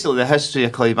book's basically the history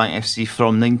of Clydebank FC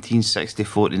from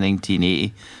 1964 to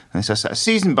 1980. And it's a sort of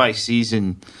season by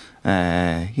season,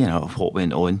 of what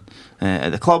went on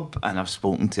at the club. And I've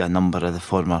spoken to a number of the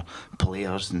former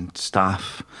players and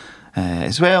staff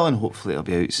as well. And hopefully it'll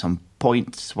be out some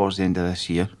point towards the end of this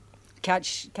year.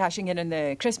 Cashing in on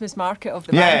the Christmas market of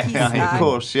the Yeah, Bankies. of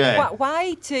course, yeah.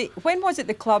 When was it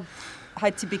the club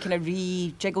had to be kind of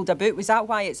rejigged about? Was that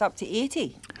why it's up to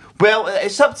 80? Well,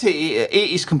 it's up to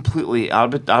 80 is completely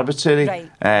arbitrary.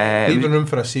 Right. Leaving room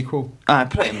for a sequel.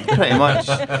 Pretty much.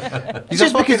 He's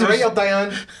Just a fucking because writer,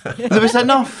 Diane. there was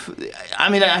enough. I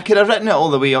mean, I could have written it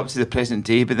all the way up to the present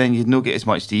day, but then you'd not get as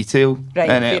much detail Right,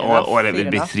 in it, fair enough, or it fair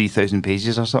would be enough. 3,000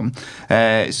 pages or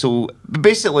something. So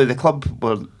basically, the club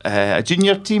were a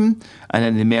junior team, and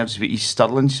then they merged with East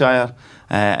Stirlingshire.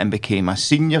 And became a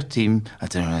senior team. I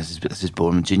don't know, this is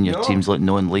boring. Junior teams like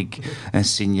non-league and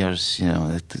seniors,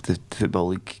 the football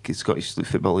league, Scottish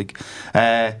Football League.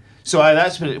 So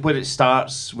that's where it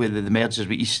starts with the mergers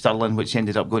with East Stirling, which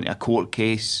ended up going to a court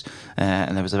case,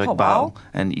 and there was a big battle.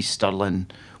 And East Stirling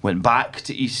went back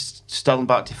to East Stirling,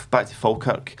 back to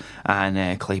Falkirk, and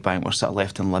Clydebank were sort of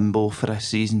left in limbo for a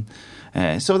season.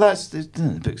 So that's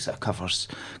the book that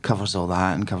covers all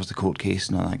that and covers the court case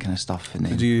and all that kind of stuff. And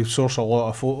Did you source a lot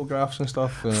of photographs and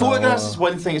stuff? Photographs is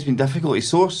one thing that's been difficult to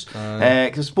source,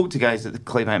 because I spoke to guys at the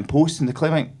Clydebank Post, and the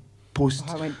Clydebank Post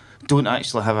don't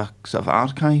actually have a sort of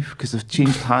archive because they've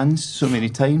changed hands so many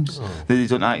times that they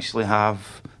don't actually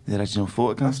have the original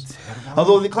photographs.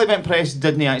 Although the Clydebank Press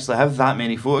didn't actually have that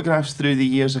many photographs through the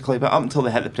years of Clydebank, up until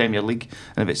they hit the Premier League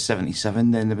in about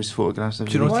 77, then there was photographs. Do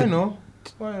you know why no?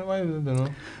 Why do they know?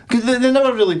 Because they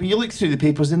never really, when you look through the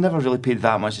papers, they never really paid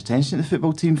that much attention to the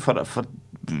football team for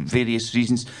various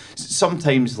reasons.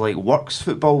 Sometimes, like, Works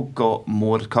football got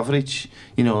more coverage.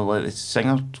 You know, like the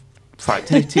Singer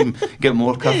Factory team get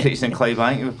more coverage than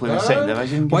Clydebank who were playing in the second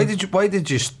division. Why did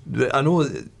you? I know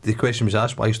the question was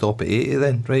asked, why stop at 80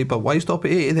 then, right? But why stop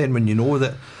at 80 then when you know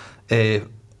that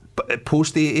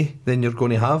post 80 then you're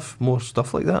going to have more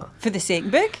stuff like that? For the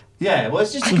second book? Yeah, well,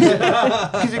 it's just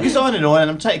because it goes on, and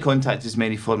I'm trying to contact as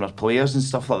many former players and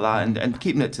stuff like that, and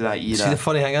keeping it to that era. See, the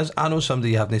funny thing is, I know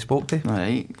somebody you haven't spoke to. All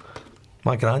right.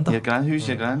 My granda. Your grand? Who's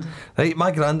your grand? Right,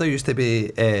 my granda used to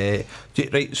be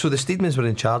right. So the Steedmans were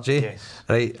in charge, Yes.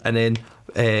 right, and then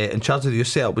in charge of the youth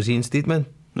setup was Ian Steedman,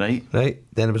 Right. right.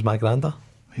 Then it was my granda.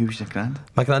 Who was your grand?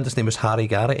 My granda's name was Harry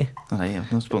Garrity. All right,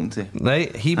 I've not spoken to.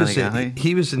 Right, he was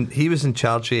he was in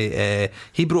charge of.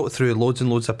 He brought through loads and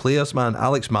loads of players, man.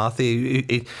 Alex Matthew.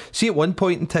 See, at one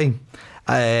point in time,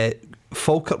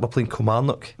 Falkirk were playing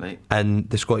Kilmarnock Right. in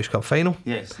the Scottish Cup final.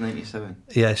 Yes, 97.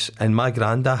 Yes, and my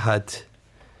granda had,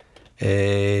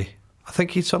 I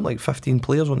think he'd something like 15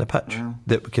 players on the pitch Wow.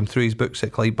 that came through his books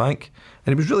at Clydebank,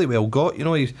 and he was really well got. You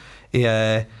know, he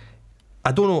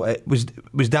I don't know.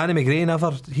 Was Danny McGrain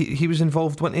ever? He was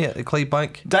involved, wasn't he, at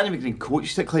Clydebank? Danny McGrain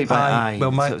coached at Clydebank. Aye, well,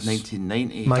 Well,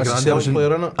 1990. My That's a granda sales was in, player,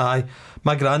 innit? Aye,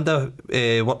 my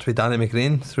granda worked with Danny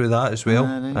McGrain through that as well,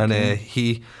 Right, and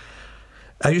okay.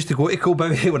 I used to go to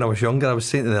Kilbowie when I was younger. I was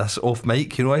saying to this off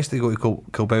mic, you know, I used to go to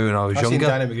Kilbowie when I was I seen younger.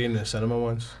 Danny McGrain in the cinema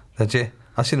once. Did you?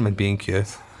 I seen him in B&Q.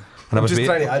 And I'm just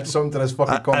trying to add something to this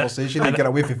fucking conversation to get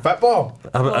away from football.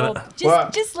 Well,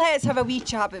 What? just let us have a wee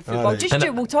chat about football. Alright.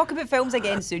 Just we'll talk about films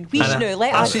again soon. We And should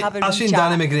let us have a I wee seen chat.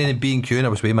 Danny McGrain in B&Q and I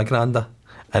was with my granda,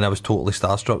 and I was totally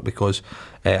starstruck because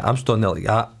I'm standing there like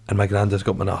that, and my granda's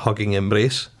got me in a hugging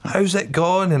embrace. How's it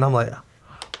going? And I'm like,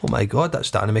 oh my God, that's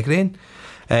Danny McGrain.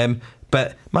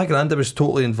 But my granda was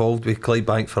totally involved with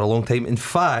Clydebank for a long time. In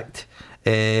fact,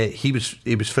 he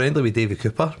was friendly with Davy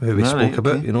Cooper, who we spoke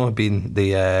about. Okay. You know, being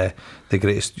the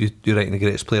greatest. You're right, the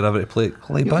greatest player ever to play at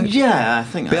Clydebank. Yeah, I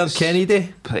think Bernard that's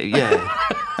Kennedy. pretty, yeah.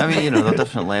 I mean, you know, there are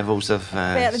different levels of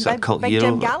Better sort than of cult Big hero.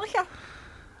 Jim Gallagher.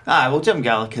 Well, Jim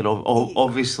Gallagher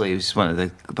obviously was one of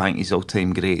the Banky's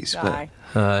all-time greats. Aye.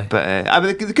 Aye. But I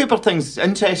mean, the Cooper thing's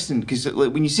interesting because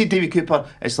like, when you see David Cooper,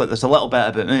 it's like there's a little bit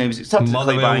about he was accepted at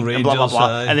Motherwell, Clydebank and blah blah Rangers, blah,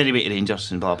 aye. and then he went to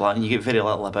Rangers and blah blah, and you get very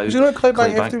little about. Was he not at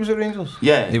Clydebank after he was at Rangers?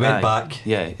 Yeah, He went aye. back.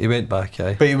 Yeah, He went back,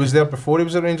 aye. But he was there before he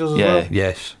was at Rangers as Yeah. well?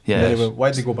 Yes. yeah. Then he went,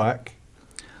 why'd he go back?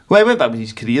 Well, he went back when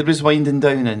his career was winding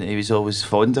down, and he was always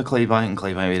fond of Clydebank, and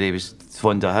Clydebank he was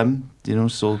fond of him. You know,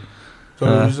 so So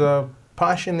it was a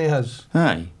passion he has.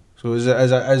 aye. So is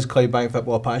Clydebank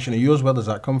football a passion of yours? Where does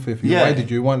that come from? Yeah. Why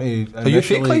did you want to Are you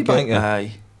fake initially Clydebank? get-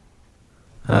 Aye.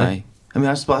 Aye. I mean,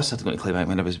 I started going to Clydebank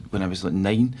when I was like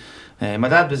 9. My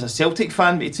dad was a Celtic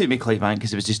fan, but he took me to Clydebank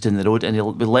because it was just in the road, and he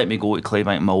would let me go to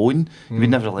Clydebank on my own. He would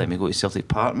never let me go to Celtic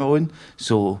Park on my own.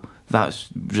 So that's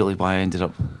really why I ended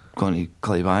up going to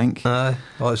Clydebank. Aye,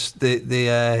 well, it's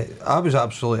I was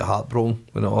absolutely heartbroken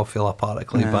when it all fell apart at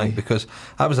Clydebank Aye. because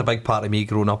that was a big part of me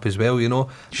growing up as well. You know,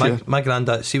 Sure. my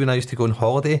granddad. See, when I used to go on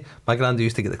holiday, my granddad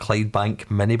used to get the Clydebank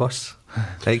minibus,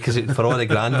 right? Because for all the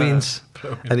grandweans,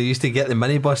 and he used to get the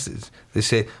minibus. They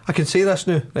say, I can say this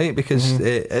now, right? Because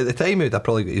at the time he'd have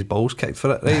probably got his balls kicked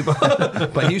for it, right?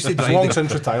 But he used to drive. long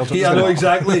since retired, so Yeah, I it's know not-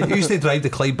 exactly. He used to drive the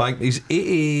Clydebank. He's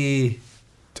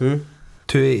 82,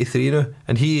 83 now,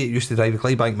 and he used to drive a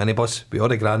Clydebank minibus with all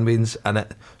the grandweans in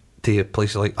it to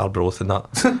places like Arbroath and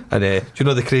that. And do you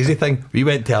know the crazy thing? We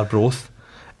went to Arbroath,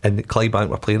 and Clydebank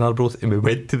were playing Arbroath, and we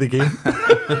went to the game.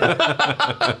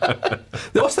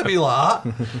 They must have been like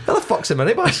that. Where the fuck's the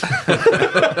minibus?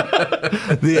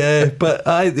 But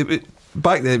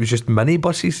back then it was just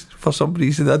minibuses for some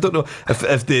reason. I don't know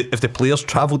if the players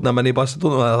travelled in a minibus. I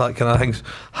don't know how that kind of thing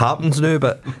happens now.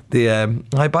 But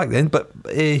back then. But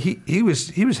he was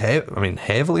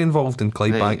heavily involved in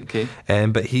Clydebank. Right, okay.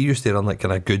 But he used to run like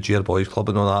kind of Goodyear Boys Club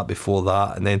and all that before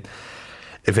that, and then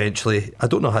eventually, I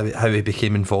don't know how he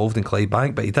became involved in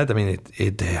Clydebank, but he did. I mean,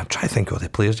 I'm trying to think of the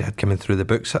players he had coming through the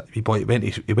books. He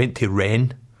went to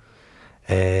Rennes.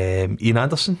 Ian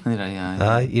Anderson.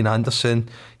 Aye. Ian Anderson.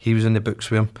 He was in the books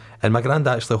with him. And my grand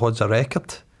actually holds a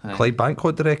record. Aye. Clydebank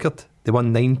had the record. They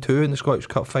won 9-2 in the Scottish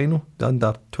Cup final. He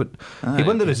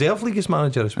won the reserve league as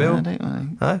manager as well.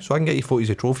 Aye. So I can get you photos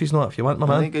of trophies now if you want, my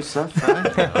man. Good stuff.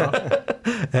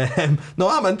 Aye. No,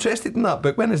 I'm interested in that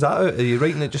book. When is that out? Are you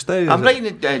writing it just now? I'm writing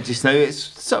it just now. It's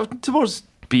sort of towards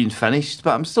being finished,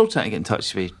 but I'm still trying to get in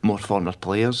touch with more former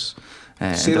players.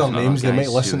 Say their different other names, they might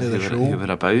guys listen to the who show. were, who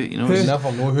were about, you know. You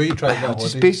never know who you try to get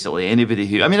Just hold basically anybody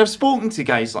who. I mean, I've spoken to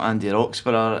guys like Andy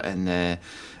Roxburgh and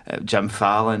Jim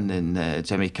Fallon and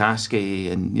Jimmy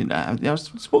Caskey, and you know, I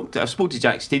spoke to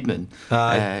Jack Steedman.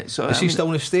 So, Is he still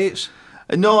in the States?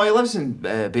 No, he lives in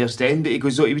Bearsden, but he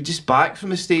goes. He was just back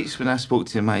from the States when I spoke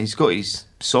to him. He's got his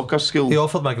soccer school. He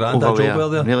offered my granddad a over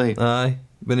job there. Really? Aye.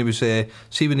 When he was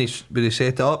see when he set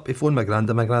it up, he phoned my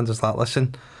granddad. My granddad's like,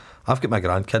 listen, I've got my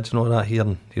grandkids and all that here,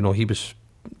 and you know,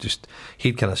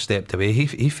 he'd kind of stepped away.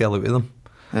 He fell out with them.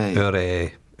 Right.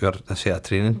 Our I say a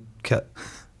training kit.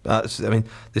 I mean,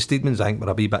 the Steedmans I think were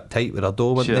a wee bit tight with their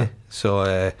dough, weren't they?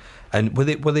 So and were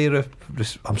they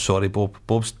I'm sorry, Bob.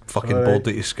 Bob's fucking Sorry. bald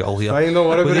out his skull here. I know,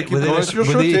 whatever, keep going, it's your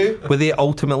show too. Were they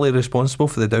ultimately responsible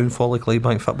for the downfall of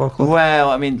Clydebank Football Club? Well,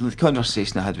 I mean, the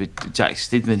conversation I had with Jack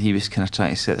Steedman, he was kind of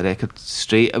trying to set the record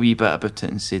straight a wee bit about it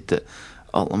and said that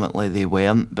ultimately they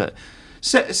weren't. But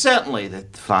certainly the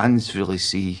fans really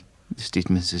see the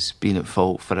Steedmans as being at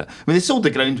fault for it. I mean, they sold the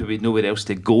ground but we had nowhere else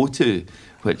to go to.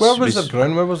 Where was their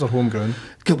ground? Where was their home ground?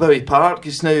 Kilbowie Park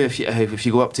is now, if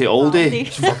you go up to Aldi.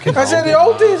 Is it the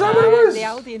Aldi? Is that what it was? The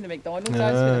Aldi and the McDonald's,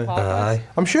 that's where the park was. Aye.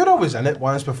 I'm sure I was in it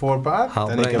once before, but I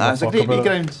didn't give a That's a fuck great about wee it.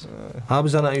 ground. I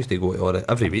was in it. I used to go to it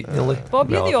every week nearly. Bob,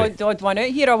 you're Well, the odd one out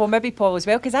here, or well, maybe Paul as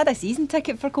well, because I had a season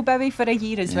ticket for Kilbowie for a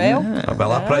year as well.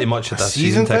 Well, I pretty much had a Season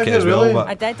season ticket ticket, as well. really? But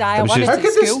I did, it I was won it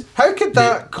just- at school. How could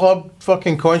that club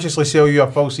fucking consciously sell you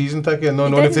a full season ticket and not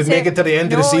knowing if they'd make it to the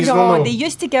end of the season or No, not? they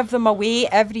used to give them away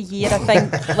every year, I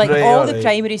think. Like Right, all alright. the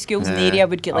primary schools in the area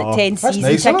would get like Oh, 10 that's season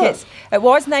nice, isn't it? tickets. It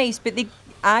was nice, but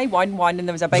I won one and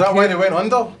there was a Is big that why hoot. they went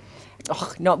under?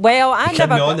 Ugh, no, well, I Kept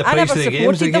never, me on the I price never of the games.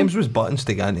 supported The them. games was buttons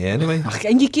to get into anyway.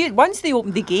 And once they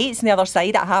opened the gates on the other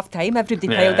side at half time, everybody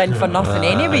piled in for nothing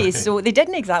anyway. So they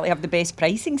didn't exactly have the best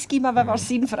pricing scheme I've ever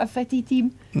seen for a fitty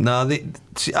team. Nah, do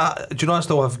you know, I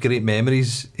still have great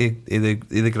memories of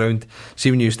the ground. See,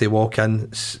 when you used to walk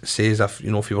in, say as if,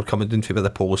 you know, if you were coming down to where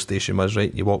the police station was,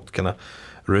 right, you walked kind of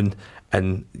round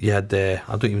and you had, I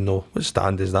don't even know, what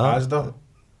stand is that? Asda.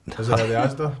 Is it the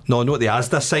Asda? No, not the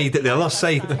Asda side, at the other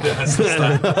side.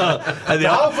 At The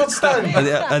Alfred stand.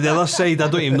 at the other side, I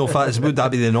don't even know if would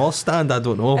that be the North Stand, I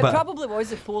don't know. It But probably was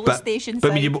the police station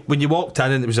but side. when you walked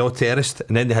in and it was all terraced,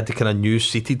 and then they had the kind of new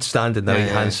seated stand on the right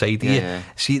hand side of you. yeah.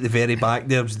 See at the very back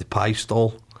there was the pie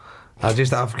stall. I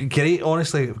just have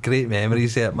great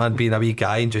memories there, man, being a wee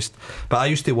guy and just. But I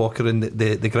used to walk around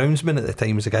the groundsman at the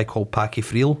time was a guy called Packy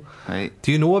Friel. Right.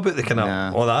 Do you know about the kind of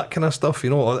No. all that kind of stuff?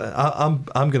 You know,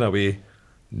 I'm going away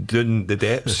doing the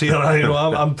depths here. You know,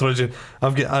 I'm trudging.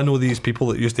 I know these people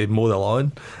that used to mow the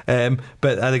lawn. But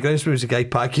the groundsman was a guy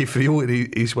Packy Friel,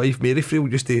 and his wife Mary Friel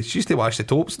she used to wash the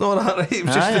tops and all that. Right? It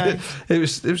was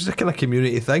just it was a kind of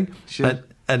community thing. Sure.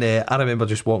 And I remember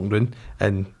just walking around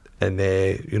and you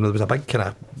know, there was a big kind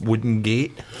of wooden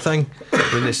gate thing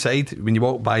on the side when you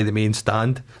walk by the main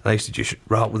stand, and I used to just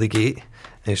rattle the gate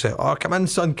and he'd say, "Oh, come in,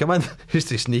 son, come in." I used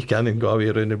to sneak in and go away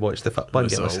around and watch the football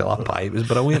and get myself a pie. It was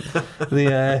brilliant.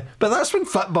 But that's when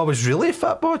football was really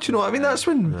football, do you know what I mean? That's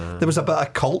when there was a bit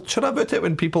of culture about it,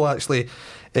 when people actually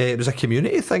it was a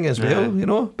community thing as well, you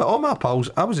know. But all my pals,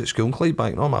 I was at school in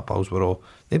Clydebank, and all my pals were all,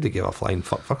 nobody gave a flying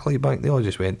fuck for Clydebank. They all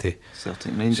just went to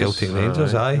Celtic Rangers. Celtic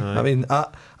Rangers, aye. I mean, I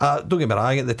don't get me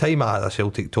wrong, at the time I had a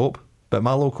Celtic top, but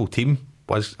my local team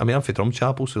was, I mean, I'm from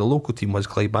Drumchapel, so the local team was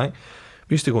Clydebank.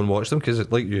 We used to go and watch them because,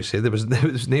 like you said, there was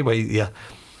no way,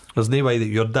 there's no way that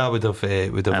your dad would have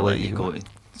Let you go to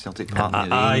Celtic Park in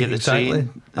the rain, Aye, get the exactly.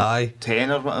 train, the Aye.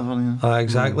 10 or whatever. You know. Aye,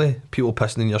 exactly. People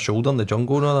pissing in your shoulder in the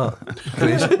jungle and all that.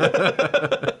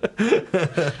 Crazy.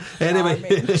 Anyway.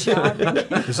 Is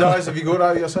that as if you go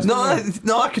to your sister?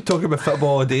 No, I could talk about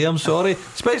football all day, I'm sorry.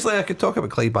 Especially I could talk about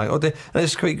Clydebank all day. And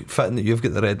it's quite fitting that you've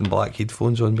got the red and black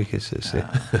headphones on because it's,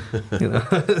 you know.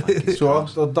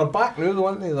 So they're back now, though,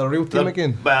 aren't they? They're a real team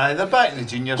again. But they're back in the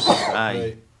juniors. Aye.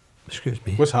 Right. Excuse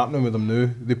me. What's happening with them now?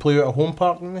 They play out at home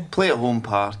park, don't they? Play at home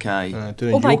park, aye.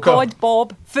 Doing Oh my yoga. God,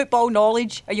 Bob! Football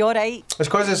knowledge. Are you all right? It's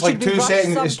because it's like Should we 2 rush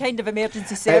seconds. some It's, kind of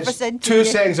emergency service it's into 2 you?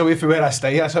 seconds away from where I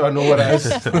stay. That's how I know where it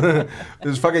is.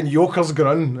 There's fucking Yoker's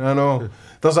Grun. I know.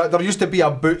 There used to be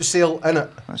a boot sale in it.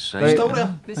 That's right. Right. Still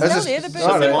there. It's Is still it- there, the boots.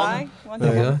 Alright. Why?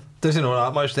 Wonderful. Yeah. Doesn't know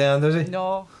that much then, does he?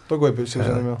 No. Don't go to boot sales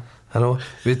anymore. I know.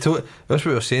 That's what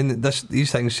we were saying.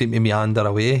 These things seem to meander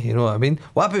away. You know what I mean?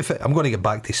 What about? I'm going to get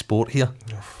back to sport here.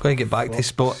 I'm going to get back to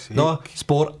sport. sake. No,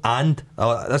 sport and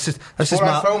this is Sport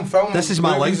my and film this is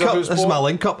my movies link up. about This is sport. my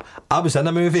link up. I was in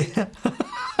a movie.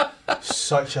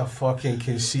 Such a fucking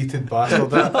conceited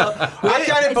bastard. I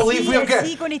can't believe we've got. Is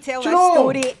he going to tell Do this you know-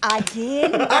 story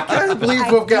again? I can't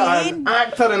believe we've got an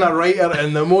actor and a writer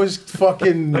and the most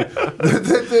fucking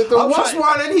the I'm worst trying-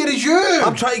 one in here is you.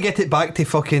 I'm trying to get it back to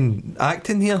fucking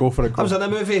acting here. Go for it, go. I was in a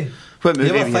movie. What movie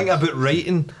You ever were think you- about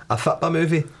writing a football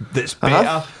movie that's I have.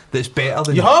 better? That's better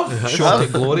than You have? Shot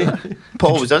at Glory.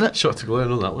 Paul was in it. Shot to glory, I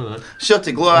know that one. Right? Shot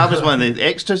to Glory. I was one of the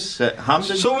extras at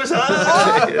Hampden. So was that.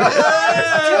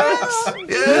 Yes.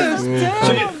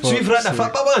 Yes. So you've written a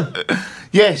football one.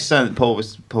 Yes, and Paul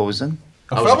was in.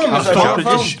 A film was a Paul short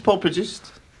film. produced. Paul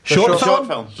produced. Short Short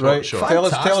film. film. Right, Short. tell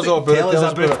us all about it. Tell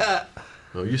us about it.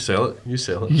 No, you sell it. You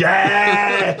sell it.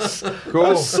 Yes! Go.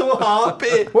 I'm so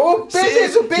happy. Well,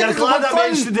 babies will be You're glad I fun.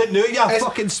 mentioned it now, you It's-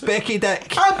 fucking specky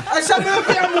dick. It's a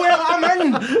movie I'm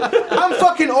in. I'm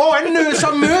fucking all in now. It's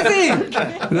a movie.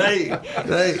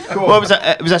 Right. Well,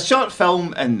 it was a short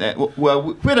film, and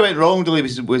well, where it went wrong really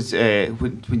was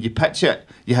when you pitch it,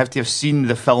 you have to have seen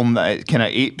the film that it kind of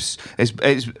apes. It's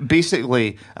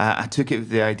basically I took it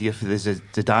the idea for the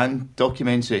Zidane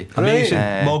documentary. Amazing.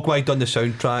 Uh, Mogwai done the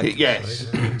soundtrack. Yes.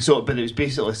 So, but it was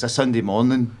basically it's a Sunday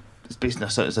morning. It's based on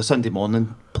it's a Sunday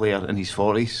morning player in his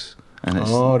 40s, and it's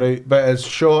Oh, right. But it's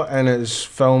shot and it's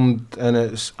filmed and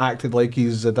it's acted like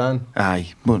he's Zidane.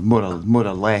 aye more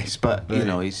or less. But you Right.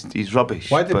 know he's rubbish.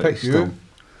 Why did they but pick it's you? still-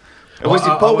 It was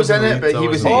Well, I Paul was was in the it, lead, but I he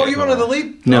was was. the Oh, lead. you were one of the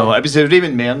lead? No, it was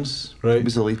Raymond Mearns. Right. He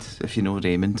was the lead, if you know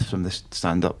Raymond from the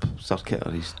stand-up circuit.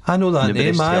 Or he's I know that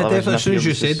numerous name, aye. television Definitely. As soon as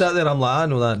you appearances. said that there, I'm like, I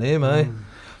know that name, aye.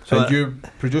 So And you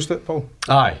produced it, Paul?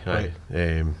 Aye.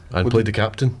 And played the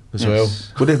captain as well.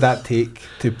 Yes. What did that take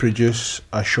to produce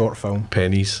a short film?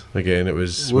 Pennies again. It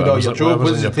was. What whatever's- your job? whatever's What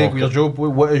in does your it take with your pocket.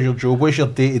 job? What is your job? What's your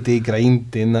day-to-day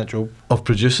grind doing that job? Of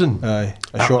producing. Aye,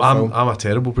 a short I'm film. a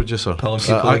terrible producer. Pulling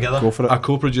people I- together. Go for it. I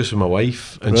co-produce with my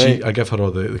wife, and Right. I give her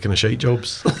all the kind of shite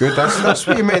jobs. Good. That's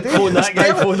what you meant. Phone that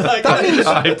guy, phone that That guy. means,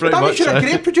 Aye, pretty that means much, you're a aye.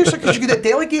 great producer because you're good at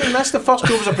delegating. That's the first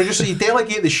job as a producer. You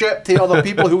delegate the shit to other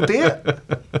people who'll do it.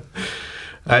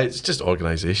 It's just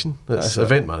organisation. It's That's it.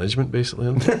 event management, basically.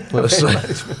 Isn't it?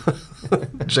 Let's-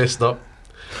 Dressed up.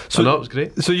 So no, it was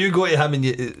great. So you go to him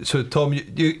and so Tom,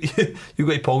 you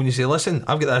go to Paul and you say, listen,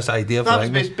 I've got this idea for That was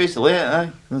England. basically it.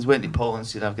 Aye. I just went to Paul and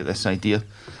said, "I've got this idea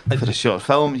for a short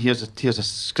film. Here's a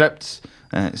script.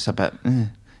 It's a bit, a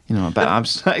bit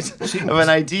abstract of an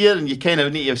idea, and you kind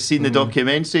of need to have seen the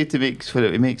documentary for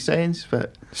it to make sense."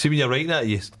 But See, when you're writing it,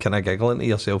 you kind of giggle into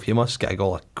yourself. You must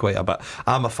giggle quite a bit.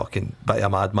 I'm a fucking bit of a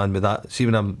madman with that. See,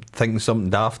 when I'm thinking something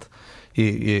daft,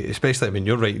 you especially when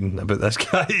you're writing about this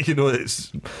guy,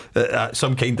 it's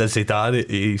some kind of Zidane at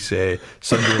his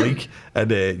Sunday League,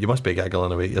 and you must be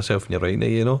giggling away at yourself when you're writing it,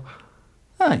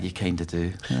 you kind of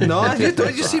do. No, you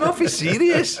don't. You seem awfully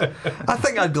serious. I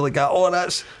think I'd be like,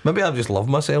 that's maybe I just love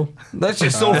myself. That's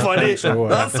just so funny. so,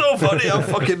 That's so funny. I'm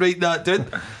fucking writing that, dude.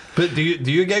 But do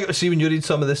you giggle? See when you read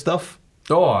some of this stuff?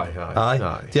 Oh, aye. Aye.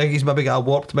 Do you think he's maybe got a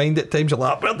warped mind at times? You're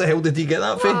like, where the hell did he get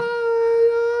that from?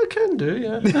 I can do,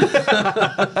 yeah.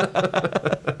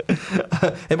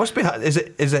 It must be. Is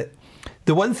it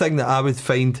the one thing that I would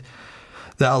find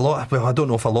that I don't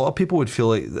know if a lot of people would feel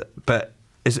like that, but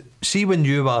see when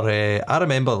you were, I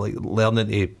remember like learning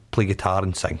to play guitar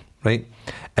and sing, right?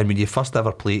 And when you first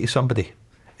ever play to somebody,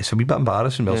 it's a wee bit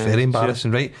embarrassing. Well, it's very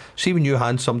embarrassing, right? See when you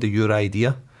hand somebody your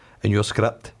idea and your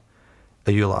script,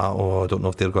 and you're like, I don't know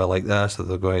if they're going to like this or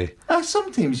they're going to...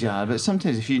 Sometimes you are, but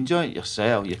sometimes if you enjoy it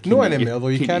yourself, you No can. anymore though.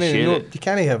 You can can't. share No, it. you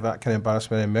can't have that kind of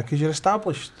embarrassment anymore because you're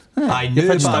established. I You've knew, had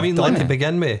but I stuff mean, done. like to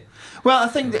begin with. Well, I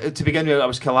think that to begin with, I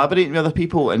was collaborating with other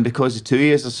people, and because the two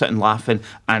of us are sitting laughing,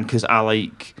 and because I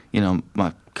like,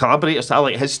 my collaborators, I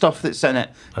like his stuff that's in it,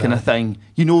 kind of thing.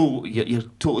 You're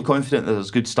totally confident that there's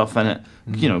good stuff in it,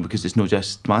 because it's not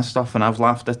just my stuff, and I've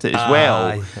laughed at it as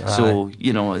well. So,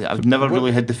 I've never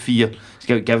really had the fear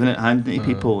of giving it, handing it to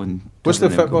people. And What's the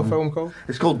giving them football going. film called?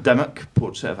 It's called Dimmock,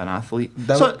 Portrait of an Athlete.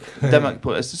 Dimmock? Dimmock,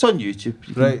 it's on YouTube.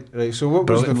 You can- Right. So what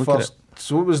was Brilliant, the look at first?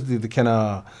 So what was the kind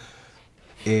of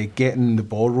getting the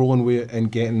ball rolling with it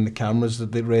and getting the cameras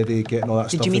ready, getting all that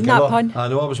Did stuff you mean together? that pun? I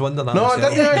know, I was wondering that No, I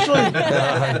myself. didn't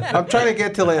actually. I'm trying to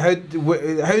get to like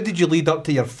how did you lead up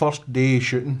to your first day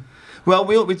shooting? Well,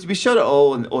 we shot it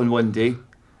all on one day.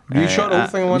 You shot the whole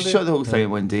thing in one we day? shot the whole thing in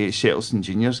one day at Shettleston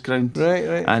Juniors ground. Right.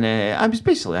 And I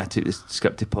took the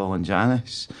script to Paul and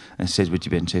Janice and said, "Would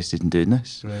you be interested in doing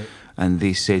this?" Right. And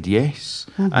they said yes.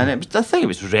 And I think it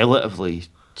was relatively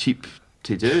cheap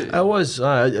to do. I was.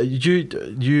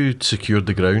 You secured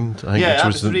the ground. I think Yeah, which that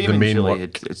was was the Raymond main really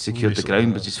work. had secured the basically, ground,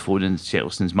 yeah. was just phoning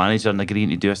Shettleston's manager and agreeing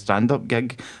to do a stand-up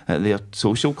gig at their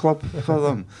social club for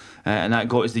them. And that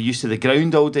got us the use of the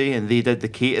ground all day, and they did the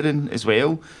catering as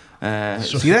well.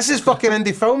 See, this is fucking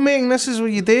indie filmmaking. This is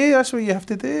what you do. That's what you have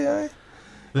to do. Aye.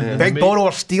 Big borrow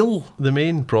or steal. The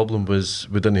main problem was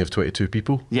we didn't have 22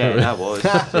 people. Yeah, that was.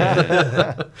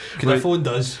 Yeah. The phone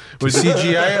does. With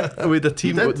CGI. With a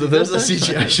team. Did There's a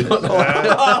CGI shot.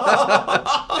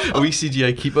 A wee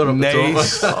CGI keeper up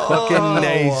Nice. the top. Fucking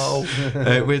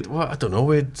nice. We had, what, I don't know,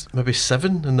 we had maybe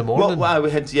 7 in the morning. Well,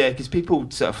 we had, because people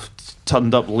sort of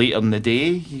turned up later in the day,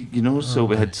 you know, so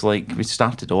we had we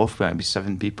started off with maybe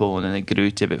 7 people and then it grew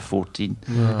to about 14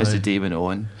 as the day went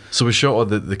on. So we shot all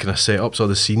the kind of setups, all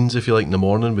the scenes, if you like, in the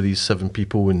morning with these 7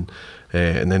 people, and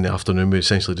then in the afternoon we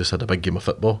essentially just had a big game of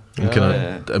football and kind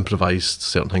of improvised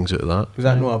certain things out of that. Was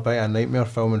that not a bit of a nightmare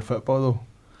filming football though?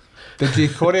 Did you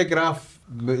choreograph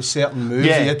certain moves?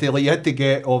 Yeah. You had to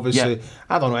get, obviously, Yeah.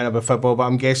 I don't know anything about football, but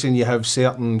I'm guessing you have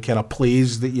certain kind of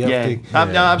plays that you have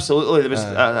to. No, absolutely. There was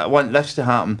I want this to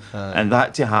happen and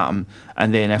that to happen,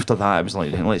 and then after that it was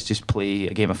like, let's just play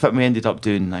a game of football. We ended up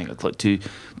doing like 2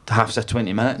 halves of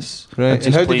 20 minutes. Right. Just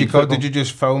And how did you playing call? football. Did you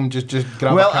just film? Just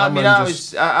grab Well, a camera? I mean,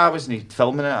 and I wasn't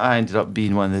filming it. I ended up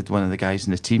being one of the guys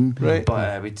in the team. Right.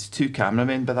 But we had 2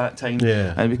 cameramen by that time.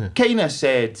 Yeah. And we kind of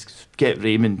said, get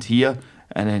Raymond here,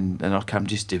 and then our cam,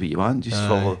 just do what you want, just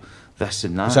follow this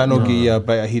and that. Does that not give you a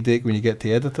bit of headache when you get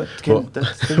to edit it?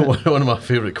 One of my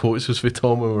favourite quotes was with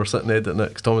Tom when we were sitting editing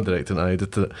it, 'cause Tom had directed and I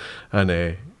edited it, and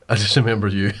I just remember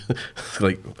you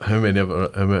like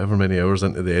however many hours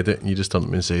into the edit, and you just turned to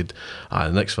me and said,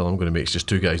 the next film I'm going to make is just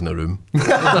 2 guys in a room.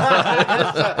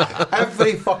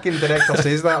 Every fucking director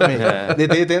says that, mate. Yeah. They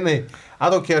do, don't they? I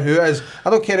don't care who it is.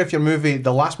 I don't care if your movie,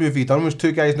 the last movie you done was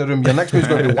 2 guys in a room. Your next movie's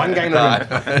going to be 1 guy in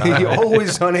a room. You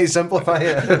always want to simplify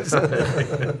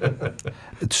it.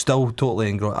 It's still totally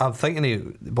engrossed. I'm thinking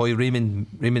of the boy Raymond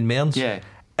Mearns. Yeah.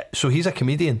 So he's a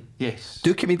comedian. Yes.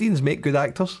 Do comedians make good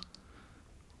actors?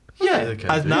 Yeah. Okay.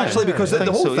 As naturally, because I the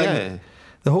think whole so, thing, yeah.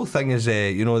 the whole thing is,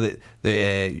 you know, that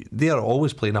they are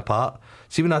always playing a part.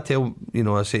 See, when I tell, you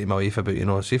know, I say to my wife about, you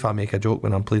know, see if I make a joke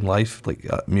when I'm playing live, like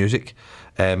music,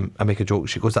 I make a joke,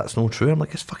 she goes, that's not true. I'm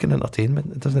like, it's fucking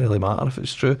entertainment. It doesn't really matter if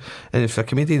it's true. And if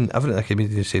everything a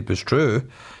comedian said was true,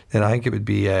 then I think it would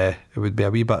be a wee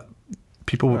bit.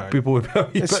 People would be a wee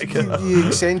bit. You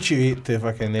accentuate to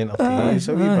fucking entertain. It's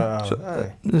a wee bit.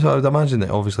 Aye. So I would imagine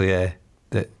that obviously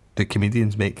that the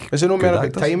comedians make. Is it no good matter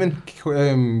about actors.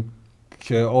 timing?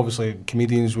 Obviously,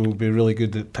 comedians will be really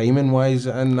good at timing wise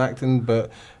in acting,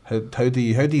 but how do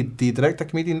you direct a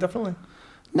comedian differently?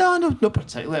 No, not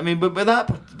particularly. I mean, but with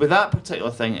that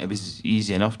particular thing, it was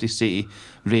easy enough to say to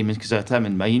Raymond, because I had him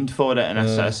in mind for it, and I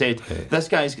sort of said, this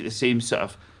guy's got the same sort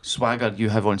of swagger you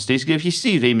have on stage. If you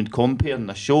see Raymond Compere in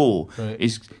the show,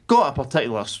 he's got a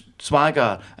particular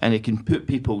swagger, and he can put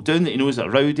people down that he knows are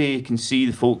rowdy. He can see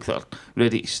the folk that are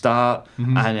ready to start,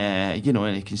 and you know,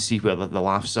 and he can see where the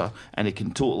laughs are, and he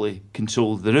can totally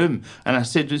control the room. And I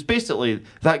said, it's basically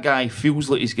that guy feels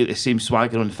like he's got the same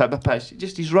swagger on the fibber pitch.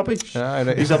 Just he's rubbish.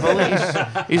 Right. His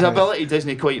ability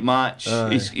doesn't quite match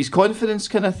his confidence,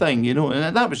 kind of thing, you know.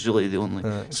 And that was really the only.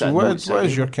 So what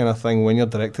is your kind of thing when you're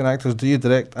directing actors? Do you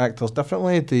direct actors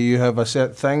differently? Do you have a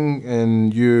set thing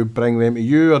and you bring them to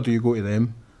you, or do you go to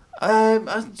them?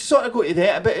 I sort of go to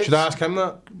that, but Should I ask him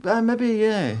that? maybe,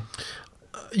 yeah.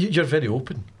 You're very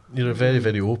open. You're a very,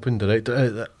 very open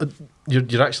director.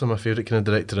 You're actually my favourite kind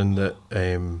of director in that.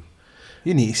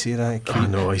 You need to say that. I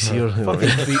know, he's here. Fucking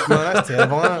creep, man. That's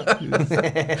terrible, isn't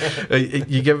it?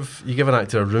 You give an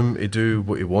actor a room to do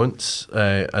what he wants,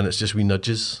 and it's just wee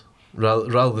nudges.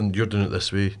 Rather than you're doing it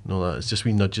this way, no, that it's just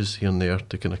wee nudges here and there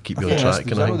to kind of keep you on track.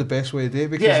 Is that the best way to do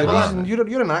it? Because Yeah, the well, reason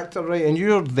you're an actor, right, and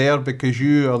you're there because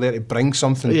you are there to bring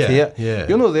something to it. Yeah.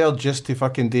 You're not there just to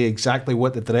fucking do exactly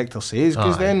what the director says,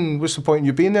 because then what's the point in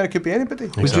you being there? It could be anybody.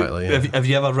 Exactly. Have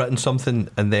you ever written something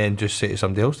and then just say to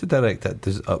somebody else to direct it?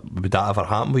 Would that ever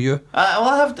happen with you? Well,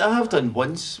 I have done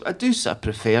once. I do sort of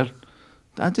prefer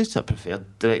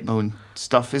direct my own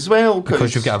stuff as well,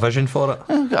 Because you've got a vision for it.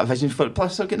 I've got a vision for it.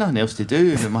 Plus, I've got nothing else to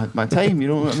do with my time. You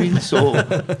know what I mean? So,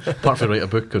 Apart from write a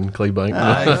book on Clydebank.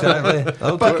 Exactly.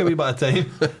 That'll take a wee bit of time.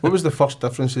 What was the first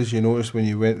differences you noticed when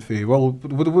you went through? Well,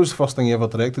 what was the first thing you ever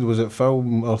directed? Was it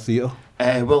film or theatre?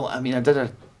 well, I mean, we did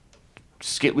a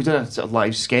sort of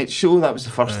live sketch show. That was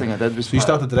the first thing I did. Was So you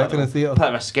started directing in theatre? Part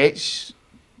of a sketch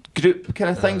group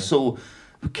kind of thing. So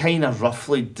we kind of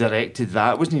roughly directed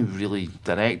that. It wasn't even really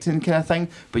directing kind of thing,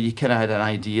 but you kind of had an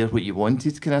idea what you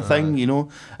wanted kind of thing, you know.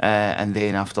 And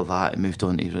then after that, it moved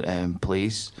on to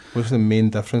plays. What's the main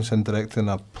difference in directing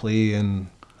a play and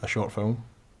a short film?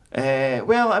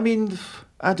 Well, I mean,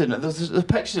 I don't know. There's a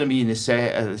picture of me in the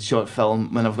set of the short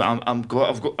film when I've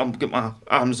got my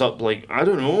arms up like I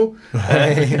don't know.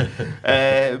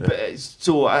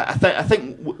 So I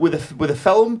think with the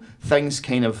film things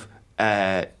kind of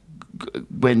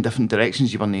went in different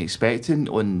directions you weren't expecting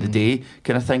on the day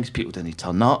kind of things. People didn't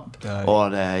turn up, or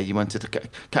you wanted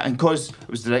to, and because it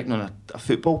was directing on a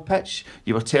football pitch,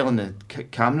 you were telling the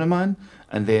cameraman.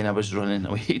 And then I was running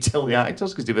away to tell the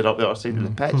actors because they were up the other side of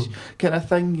the pitch, kind of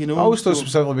thing, you know. I always thought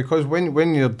specifically because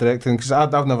when you're directing, because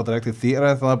I've never directed theatre or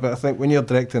anything like that, but I think when you're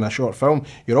directing a short film,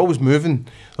 you're always moving.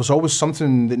 There's always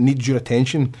something that needs your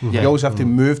attention. You always have to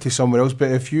move to somewhere else.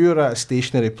 But if you're at a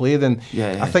stationary play, then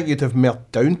I think you'd have more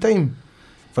downtime.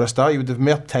 For a start, you would have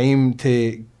more time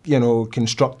to,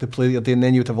 construct the play that you're doing,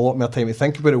 then you would have a lot more time to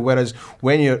think about it. Whereas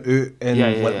when you're out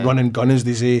and running gun, as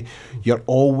they say, you're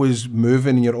always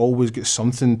moving and you're always got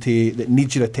something that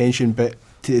needs your attention, but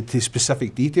to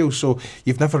specific details. So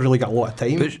you've never really got a lot of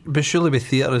time. But surely with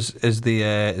theatre is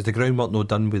the groundwork not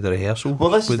done with the rehearsal? Well,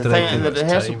 this is the thing. In the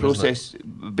rehearsal process,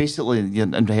 basically, you're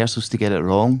in rehearsals to get it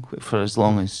wrong for as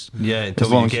long as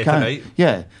until you get it right.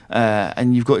 Yeah,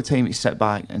 and you've got the time to sit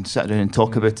back and sit around and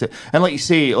talk about it. And like you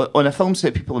say, on a film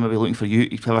set, people are maybe looking for you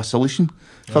to have a solution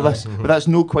for this, but that's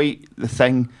not quite the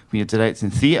thing when you're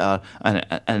directing theatre,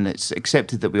 and it's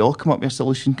accepted that we all come up with a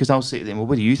solution. Because I'll say to them, well,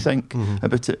 what do you think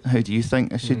about it? How do you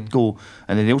think I should go?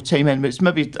 And then they'll chime in, but it's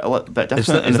maybe a little bit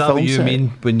different. Is that what you mean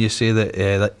when you say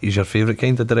that he's your favourite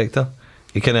kind of director?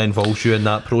 He kind of involves you in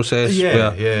that process. It's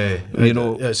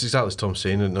exactly as Tom's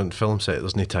saying. On film set,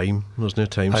 there's no time.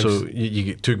 So you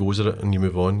get 2 goes at it and you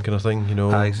move on, kind of thing.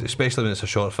 Especially when it's a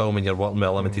short film and you're working with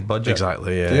a limited budget.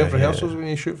 Exactly. Yeah. Do you have rehearsals when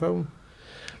you shoot film?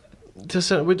 We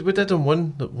did on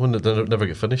one that never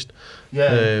got finished. We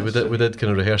did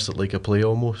kind of rehearse it like a play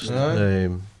almost.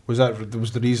 Was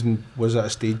the reason? Was that a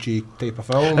stagey type of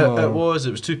film? It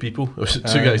was 2 people. It was 2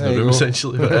 guys in the room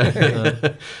essentially.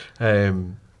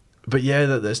 But yeah,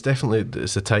 that's definitely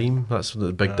it's the time. That's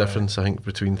the big difference I think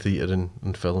between theatre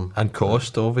and film and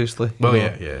cost, obviously. Well,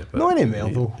 yeah. Not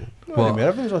anymore though.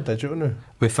 Everything's on digital now.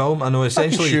 With film, I know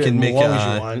essentially you can make it.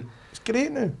 As you want. It's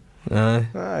great now.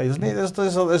 Isn't it?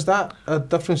 Is that a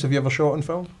difference? Have you ever shot in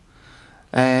film?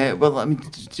 Well, I mean,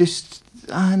 just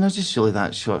really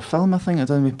that short film. I think I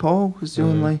done with Paul was the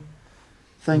only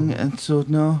thing, and so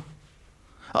no.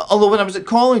 Although when I was at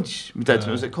college, we did. When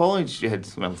I was at college, you had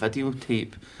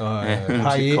videotape. When I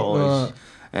was at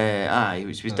college,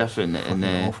 which was different.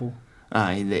 Awful.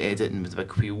 The editing with the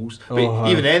big wheels. But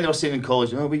even then, they were saying in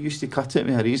college, we used to cut it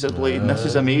with a razor blade, and this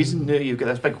is amazing. Now you've got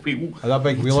this big wheel. That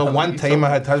big wheel. One time I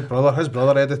had his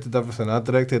brother edited everything I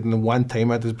directed, and then one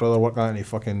time I had his brother work on it, and he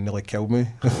fucking nearly killed me.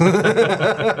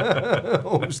 It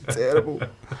was terrible.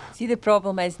 See, the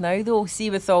problem is now, though,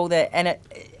 with all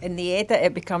in the edit,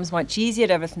 it becomes much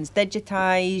easier. Everything's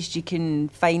digitised. You can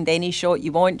find any shot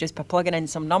you want just by plugging in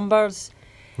some numbers.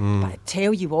 But I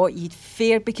tell you what, you'd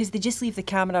fear because they just leave the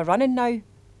camera running now.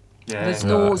 Yeah.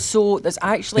 There's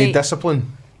actually the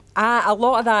discipline. A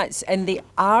lot of that's in the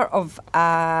art of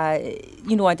a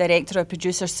director or a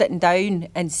producer sitting down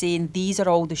and saying these are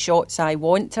all the shots I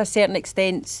want to a certain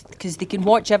extent, because they can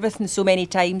watch everything so many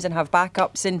times and have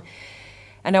backups, and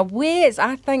in a way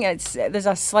I think there's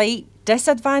a slight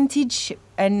disadvantage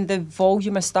in the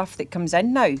volume of stuff that comes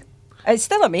in now. It's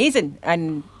still amazing,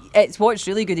 and what's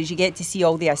really good is you get to see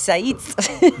all the asides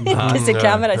because the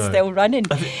camera's still running,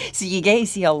 so you get to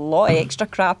see a lot of extra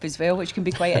crap as well, which can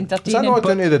be quite entertaining. Is that not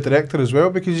down to the director as well?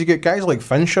 Because you get guys like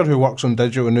Fincher who works on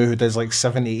digital now, who does like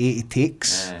 70-80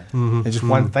 takes and just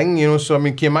one thing, so I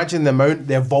mean, can you imagine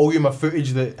the volume of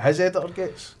footage that his editor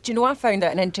gets? Do you know, I found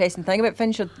out an interesting thing about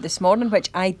Fincher this morning, which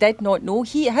I did not know.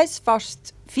 His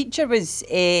first feature was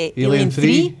Alien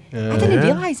 3. I didn't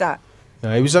realise that.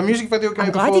 He was a music video guy.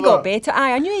 I'm glad he got better.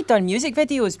 I knew he'd done music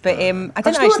videos, but I didn't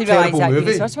actually realise that was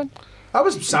his first one. I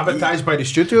was sabotaged by the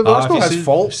studio though. That's not his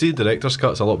fault. See, the director's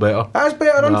cut's a lot better. That's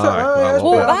better, isn't it?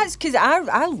 That's because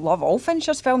I love all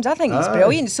Fincher's films. I think it's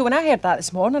brilliant. So when I heard that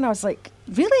this morning, I was like,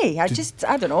 really? I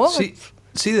don't know.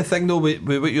 See the thing though with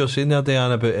what you're saying there,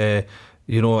 Diane, about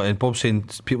and Bob's saying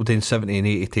people doing 70 and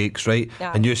 80 takes, right?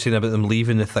 Yeah. And you're saying about them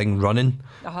leaving the thing running,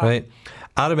 right?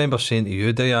 I remember saying to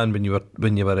you, Diane, when you were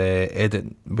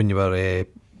editing, when you were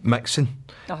mixing,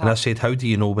 and I said, "How do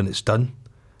you know when it's done?"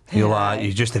 You're like,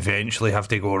 you just eventually have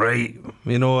to go right,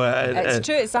 It's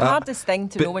true. It's the hardest thing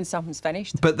to know when something's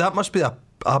finished. But that must be an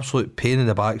absolute pain in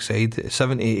the backside.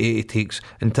 70, 80 takes,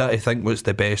 and to think what's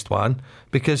the best one,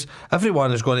 because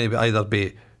everyone is going to either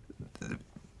be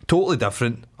totally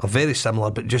different or very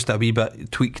similar, but just a wee bit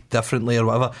tweaked differently or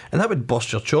whatever, and that would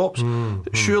bust your chops.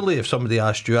 Surely if somebody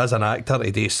asked you as an actor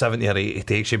to do 70 or 80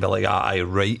 takes, you'd be like, aye,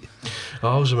 right. I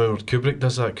always remember Kubrick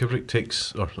does that. Kubrick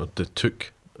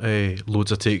took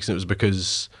loads of takes, and it was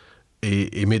because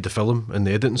he made the film in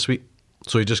the editing suite.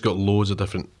 So he just got loads of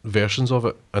different versions of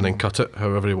it and then cut it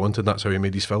however he wanted. That's how he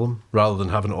made his film, rather than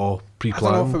having it all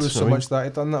pre-planned. I don't know if it was so much that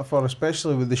he'd done that for,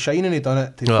 especially with The Shining, he'd done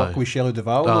it to fuck with Shelley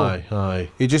Duvall. Aye.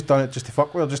 He just done it just to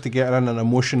fuck with her, just to get her in an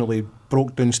emotionally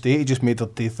broke down state. He just made her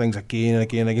do things again and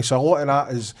again and again. So a lot of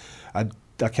that is a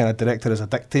kind of director as a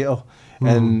dictator.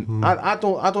 And I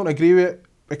don't agree with it,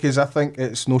 because I think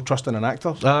it's no trust in an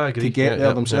actor to get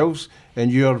there themselves.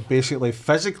 And you're basically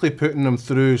physically putting them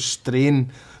through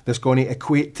strain that's going to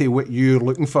equate to what you're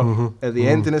looking for at the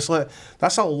end, and it's like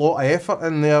that's a lot of effort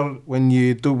in there when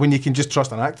you can just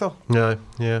trust an actor.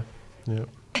 Yeah.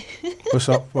 What's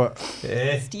up? What?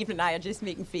 Steve and I are just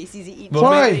making faces at each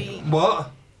Why? other.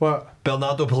 What?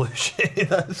 Bernardo Belushi.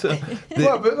 That's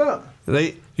What about that?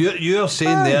 right. You're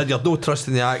saying there you're no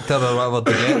trusting the actor or whatever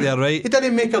to get there, right? He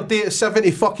didn't make her date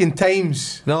 70 fucking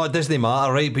times. No, it doesn't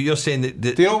matter, right? But you're saying that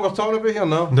Do you know what we're talking about here?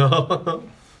 No. No.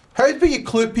 How do you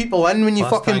clue people in when you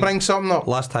Last fucking time- bring something up?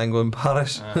 Last Tango in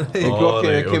Paris. He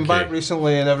right, came back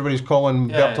recently and everybody's calling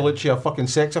Bertolucci a fucking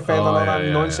sex offender and all that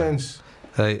nonsense.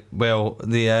 Right. Well,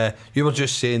 the you were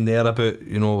just saying there about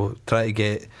trying to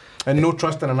get And no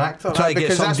trust in an actor. Try to get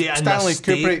because that's somebody in Stanley this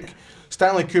state. Kubrick.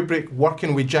 Stanley Kubrick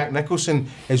working with Jack Nicholson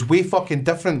is way fucking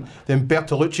different than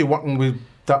Bertolucci working with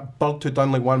that bird who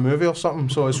done like one movie or something.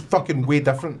 So it's fucking way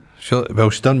different. Sure. Well,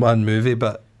 she's done one movie,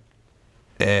 but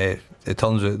it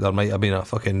turns out there might have been a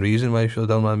fucking reason why she's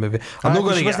done one movie. I'm not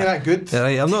going to get that good.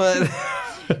 Right, I'm not.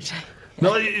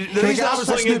 No, the we reason get I a was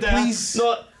switch looking at now, Diane. please?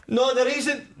 No,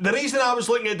 the reason I was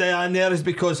looking at Diane there is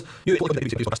because you.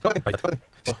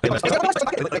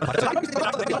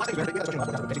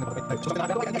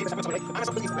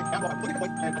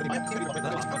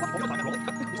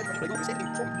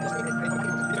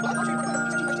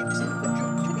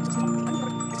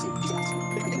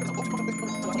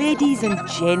 Ladies and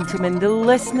gentlemen, the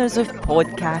listeners of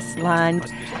Podcast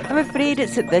Land, I'm afraid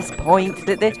it's at this point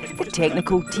that the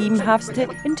technical team has to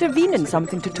intervene in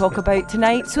something to talk about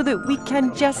tonight so that we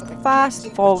can just fast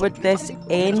forward this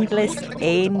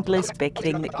endless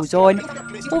bickering that goes on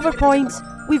over points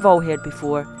we've all heard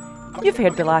before. You've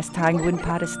heard the Last Tango in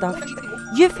Paris stuff.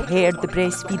 You've heard the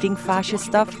breastfeeding fascist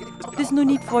stuff. There's no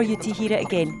need for you to hear it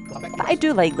again. But I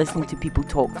do like listening to people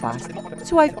talk fast,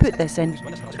 so I've put this in.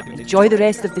 Enjoy the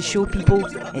rest of the show, people.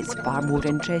 It's far more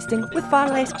interesting with far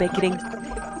less bickering.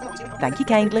 Thank you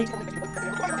kindly.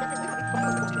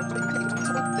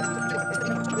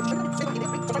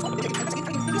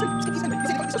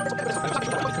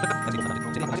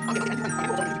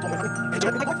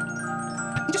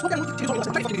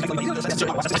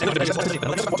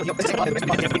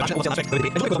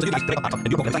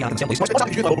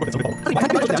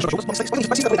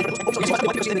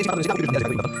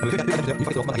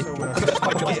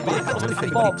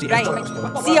 Bob,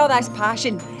 right, see all this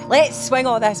passion. Let's swing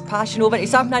all this passion over to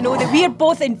something I know that we're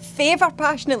both in favour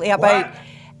passionately about.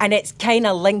 And it's kind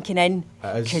of linking in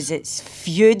because it's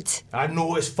Feud. I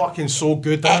know, it's fucking so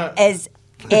good, It is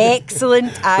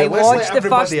excellent. I watched the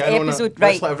first episode.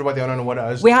 Right, Let's let everybody know what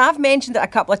it is. we have mentioned it a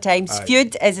couple of times. Aye.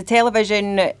 Feud is a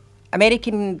television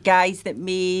American guys that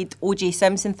made O.J.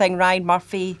 Simpson thing, Ryan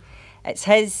Murphy. It's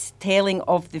his telling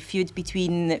of the feud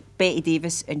between Betty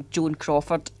Davis and Joan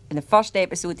Crawford. And the first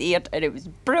episode aired and it was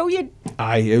brilliant.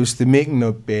 Aye, it was the making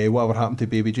of Whatever Happened to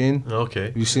Baby Jane. Okay.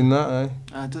 Have you seen that? Aye.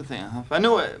 I don't think I have. I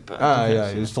know it, but I don't think I've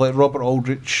Aye. seen It's like Robert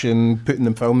Aldrich and putting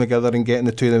the film together and getting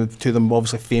the two of them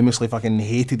obviously famously fucking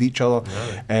hated each other.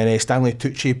 And Stanley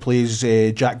Tucci plays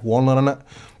Jack Warner in it.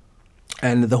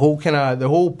 And the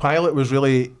whole pilot was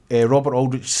really Robert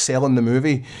Aldrich selling the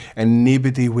movie, and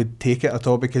nobody would take it at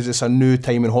all because it's a new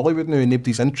time in Hollywood now, and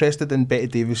nobody's interested in Betty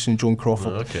Davis and Joan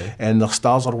Crawford. Okay. And their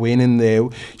stars are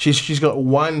waning. She's got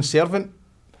one servant,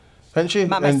 hasn't she?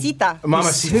 Mamacita. And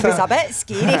Mamacita. Who was a bit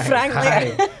scary,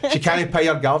 frankly. Aye. She can't pay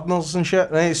her gardeners and shit,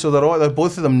 right? So they're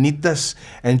both of them need this.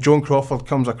 And Joan Crawford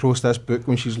comes across this book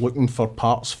when she's looking for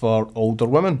parts for older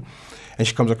women. And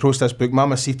she comes across this book,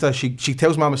 Mamacita. She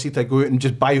tells Mamacita to go out and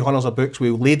just buy hundreds of books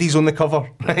with ladies on the cover,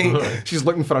 right? She's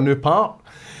looking for a new part.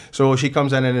 So she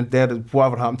comes in and there,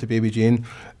 Whatever Happened to Baby Jane.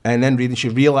 And then she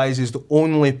realises the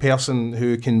only person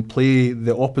who can play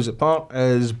the opposite part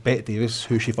is Bette Davis,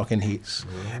 who she fucking hates.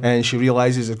 And she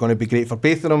realises it's going to be great for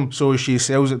both of them, so she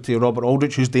sells it to Robert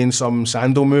Aldrich, who's doing some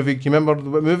Sandal movie. Can you remember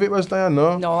what movie it was, Diane?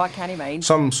 No? No, I can't mind.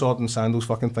 Some Sword and Sandals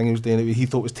fucking thing he was doing. He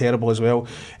thought was terrible as well.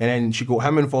 And then she got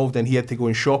him involved, and he had to go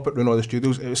and shop at Renault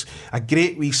Studios. It was a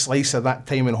great wee slice of that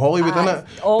time in Hollywood, innit?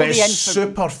 all But the it's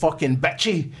info- super fucking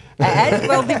bitchy. It is.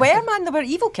 Well, they were, man. They were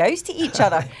evil cows to each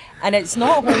other. And it's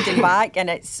not holding back. And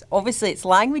it's obviously its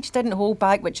language didn't hold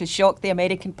back, which has shocked the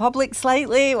American public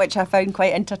slightly, which I found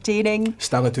quite entertaining.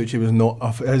 Stanley Tucci was not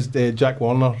Jack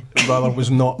Warner rather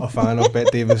was not a fan of Bette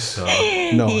Davis.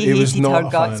 No, he was hated not her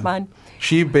a guts, fan. man.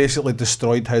 She basically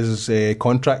destroyed his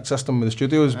contract system with the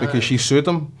studios because she sued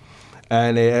him.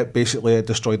 And it basically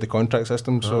destroyed the contract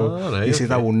system. So right, he said,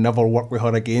 okay. I will never work with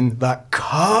her again. That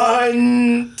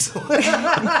cunt!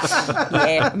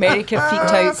 Yeah, America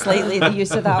freaked out slightly at the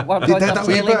use of that word They on did their a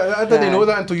wee telly. bit. I didn't know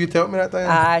that until you told me that, Diane.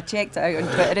 I checked it out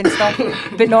on Twitter and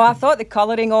stuff. But no, I thought the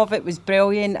colouring of it was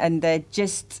brilliant, and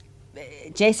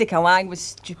Jessica Lange was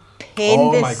stupendous.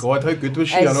 Oh my God, how good was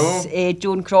she? I know. As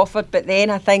Joan Crawford, but then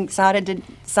I think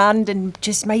Sarandon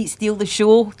just might steal the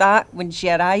show. That when she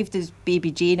arrived as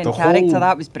Baby Jane in The character, whole-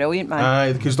 that was brilliant, man.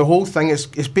 Aye, because the whole thing is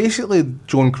it's basically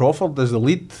Joan Crawford as the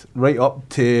lead right up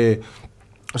to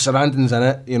Sarandon's in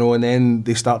it, you know, and then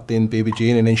they start doing Baby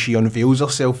Jane, and then she unveils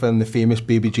herself in the famous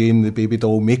Baby Jane, the baby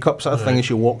doll makeup sort of thing, and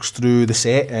she walks through the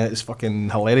set, and it's fucking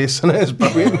hilarious, and it's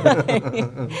brilliant.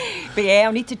 But yeah,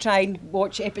 I'll need to try and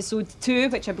watch episode 2,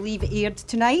 which I believe aired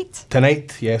tonight.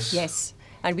 Tonight, yes. Yes.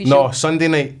 And we No, shall- Sunday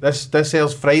night. This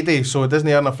airs Friday, so it doesn't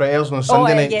air on a Friday, it airs on a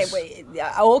Sunday night.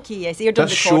 yeah, okay, yes, aired on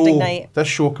recording night. This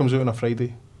show comes out on a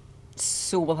Friday.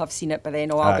 So we'll have seen it by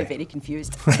then, or I'll Aye. be very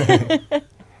confused.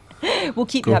 We'll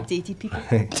keep Go. you updated, people.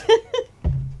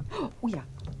 Oh yeah.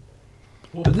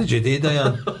 What did you do,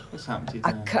 Diane? What's happened to you?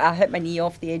 I hit my knee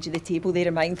off the edge of the table there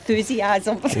in my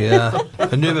enthusiasm. Yeah.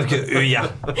 And now we've got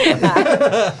Ouya.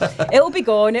 It'll be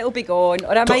gone,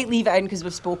 or I might leave it in because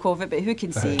we've spoke of it, but who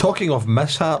can say? Talking of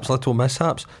mishaps, little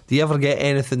mishaps, do you ever get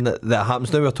anything that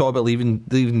happens? Now we're talking about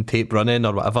leaving tape running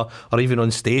or whatever, or even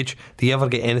on stage. Do you ever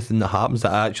get anything that happens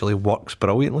that actually works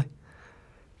brilliantly?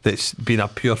 That's been a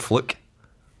pure fluke?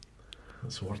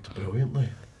 That's worked brilliantly.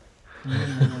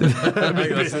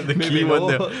 That's the key one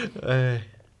there.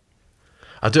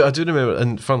 I do remember,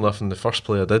 and fun enough, in the first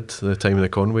play I did, The Time of the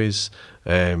Conways,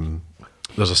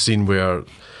 there's a scene where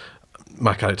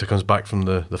my character comes back from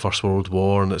the First World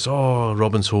War, and it's, oh,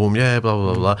 Robin's home, yeah, blah,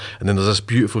 blah, blah, blah. And then there's this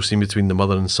beautiful scene between the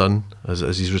mother and son as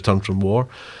he's returned from war.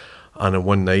 And then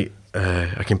one night,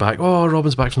 I came back, oh,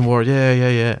 Robin's back from the war,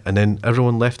 yeah. And then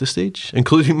everyone left the stage,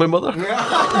 including my mother.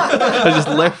 I just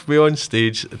left me on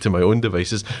stage to my own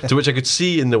devices, to which I could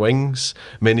see in the wings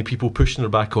many people pushing her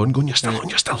back on, going, you're still on.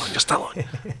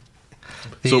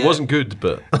 So it wasn't good,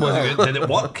 but... Did it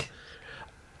work?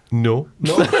 No.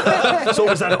 So it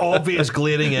was an obvious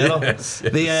glaring error. Yes.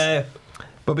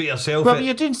 But about yourself, Well, but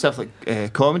you're doing stuff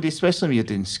like comedy, especially when you're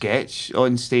doing sketch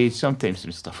on stage. Sometimes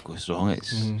when stuff goes wrong,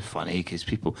 it's funny because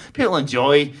people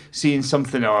enjoy seeing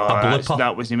something. Oh, blooper.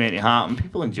 that wasn't meant to happen.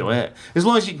 People enjoy it as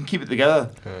long as you can keep it together,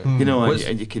 you know,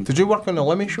 and you can. Did you work on the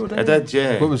Lemmy show? I did,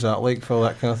 yeah. What was that like for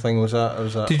that kind of thing? Was that?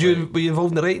 were you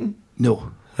involved in the writing?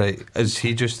 No, Right. Is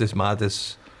he just as mad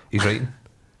as he's writing?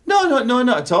 no,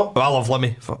 not at all. Well, I love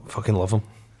Lemmy. Fucking love him.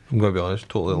 I'm going to be honest.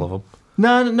 Totally love him.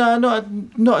 No,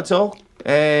 not at all.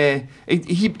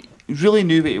 He really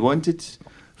knew what he wanted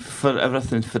for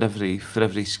everything, for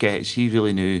every sketch. He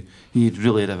really knew. He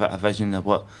really had a vision of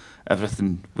what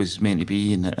everything was meant to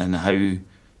be, and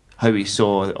how he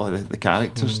saw all the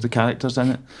characters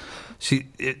in it.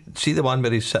 See the one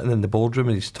where he's sitting in the boardroom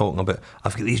and he's talking about,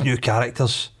 I've got these new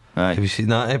characters. Aye. Have you seen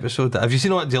that episode? Have you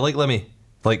seen what? Do you like Lemmy?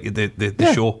 Like the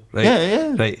Yeah. show, right?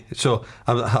 Yeah. Right. So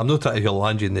I'm not trying to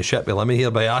land you in the ship with Lemmy here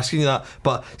by asking you that,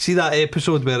 but see that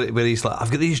episode where he's like,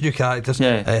 I've got these new characters.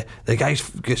 Yeah. The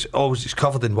guy's always he's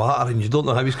covered in water, and you don't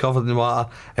know how he's covered in water.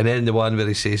 And then the one where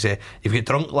he says, "You've got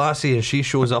drunk lassie," and she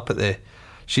shows up at the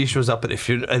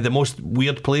funeral in the most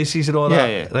weird places and all that,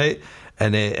 Yeah. right?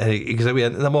 And he goes away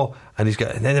into them all, and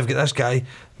then they've got this guy.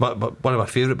 But one of my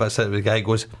favourite bits is the guy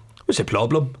goes, "What's the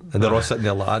problem?" And they're all sitting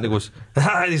there laughing. He goes,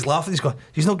 and he's laughing. He's going,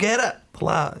 "He's not get it."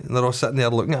 And they're all sitting there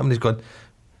looking at him, and he's going,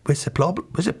 "What's the problem?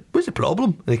 What's the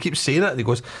problem?" And he keeps saying it, and he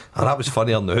goes, "Oh, that was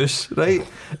funnier than this, right?"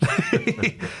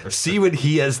 See when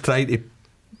he is trying to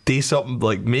do something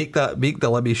like make the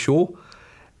Lemmy show.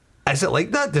 Is it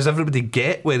like that? Does everybody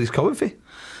get where he's coming from?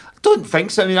 Don't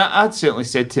think so. I mean, I'd certainly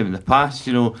said to him in the past,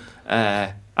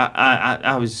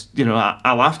 I was,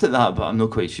 I laughed at that, but I'm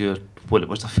not quite sure what it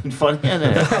was funny in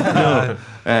it.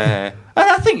 And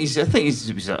I think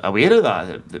he was aware of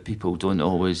that people don't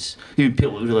always,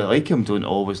 people who really like him don't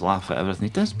always laugh at everything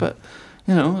he does, but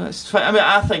it's fine. I mean,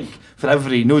 I think for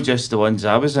every, not just the ones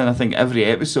I was in, I think every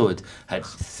episode had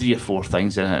 3 or 4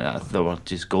 things in it that were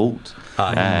just gold.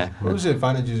 What was the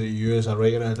advantages of you as a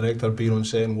writer and a director being on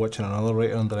set and watching another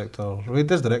writer and director? Well, he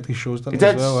does direct his shows, doesn't he?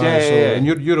 He does, yeah. And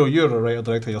you're a writer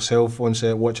director yourself on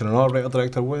set watching another writer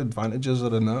director. What advantages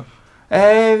are in that?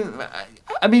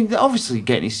 I mean, obviously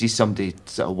getting to see somebody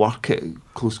sort of work at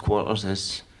close quarters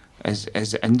is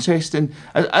interesting.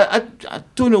 I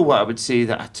don't know what I would say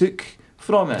that I took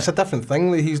from it. It's a different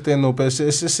thing that he's doing though, but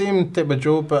it's the same type of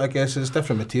job, but I guess it's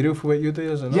different material for what you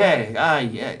do, isn't it?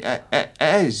 Yeah, it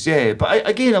is, yeah. But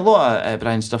again, a lot of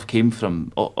Brian's stuff came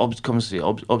from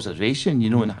observation,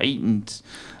 and heightened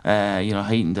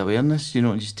awareness,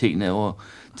 and just taking it all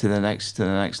to the next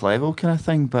level kind of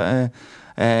thing. But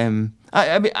I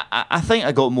mean, I think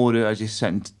I got more out of just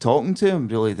sitting talking to him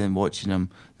really than watching him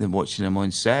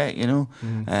on set.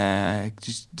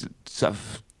 Just sort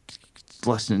of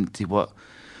listening to what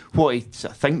he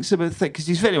sort of thinks about it, because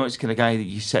he's very much the kind of guy that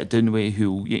you sit down with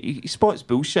who he spots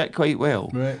bullshit quite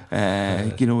well, right?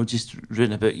 Just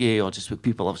reading about or just what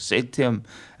people have said to him,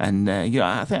 and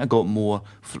I think I got more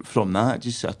from that,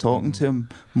 just sort of talking to him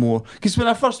more, because when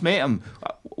I first met him,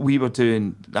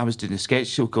 I was doing a sketch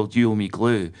show called You Owe Me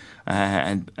Glue,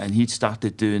 and he'd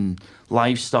started doing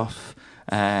live stuff.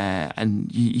 And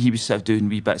he was sort of doing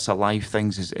wee bits of live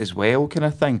things as well, kind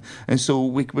of thing. And so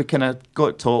we kind of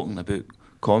got talking about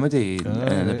comedy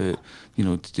and about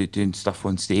doing stuff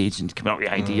on stage and coming up with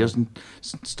ideas and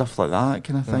stuff like that,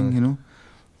 kind of thing.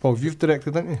 Paul, you've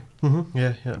directed, didn't you? Mm-hmm.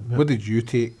 Yeah. What did you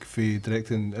take for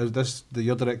directing? Is this that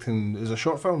you're directing? Is a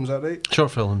short film? Is that right?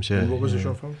 Short films, yeah. And what was the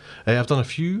short film? I've done a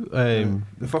few.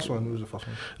 The first one. What was the first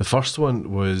one? The first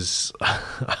one was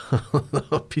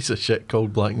a piece of shit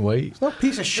called Black and White. It's not a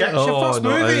piece of shit. It's your first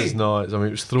movie. It is not. I mean,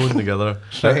 it was thrown together.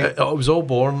 It was all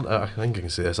born. I think I can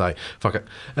say this. Fuck it.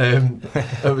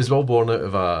 It was all born out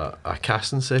of a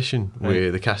casting session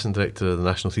with the casting director of the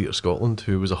National Theatre Scotland,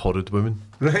 who was a horrid woman.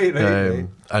 Right.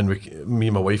 And me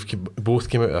and my wife both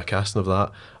came out of a casting of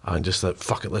that and just thought,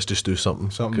 fuck it, let's just do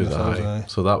something. So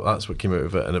that's what came out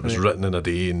of it, and it was written in a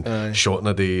day and shot in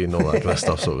a day and all that kind of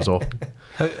stuff, so it was awful.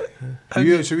 I'm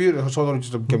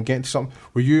getting to something.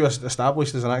 Were you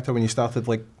established as an actor when you started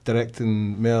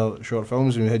directing more short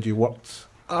films, and had you worked?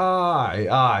 Aye,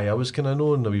 I was kind of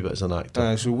known a wee bit as an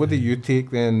actor. So what do you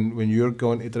take then when you're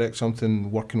going to direct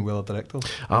something, working with a director?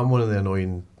 I'm one of the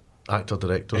annoying actor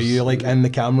directors. Are you in the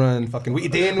camera and fucking what you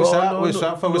doing?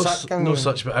 No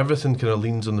such, but everything kind of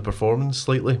leans on the performance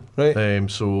slightly. Right.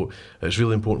 So it's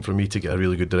really important for me to get a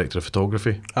really good director of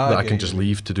photography that I can just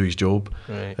leave to do his job.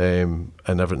 Right. And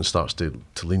everything starts to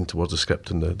lean towards the script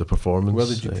and the performance. Where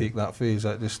did you take that for? Is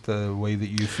that just the way that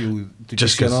you feel? Did you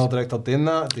see another director doing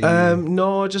that?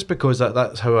 No, just because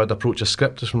that's how I'd approach a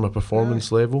script, is from a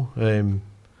performance level.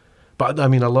 But I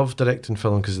mean, I love directing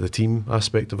film because of the team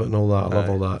aspect of it and all that. I love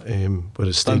all that.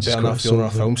 Whereas stage is enough on a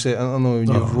film set. I don't know. When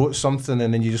you wrote something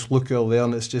and then you just look out there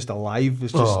and it's just alive.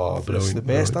 It's just it's the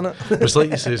best, isn't it? It's like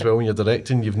you say as well, when you're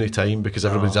directing, you've no time because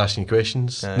everybody's asking you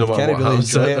questions. No matter you can't what really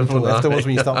enjoy it afterwards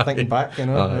when you start Aye. thinking back.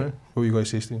 What were you going to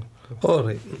say, Steve? All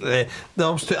right.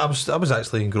 No, I was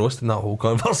actually engrossed in that whole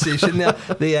conversation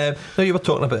there. No, you were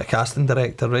talking about a casting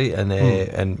director, right?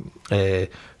 And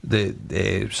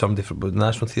the somebody from the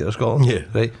National Theatre Scotland,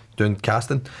 right, doing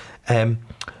casting.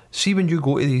 See, when you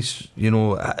go to these,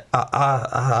 I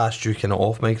asked you kind of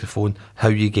off microphone how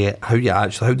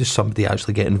does somebody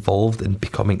actually get involved in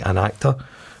becoming an actor,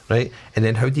 right? And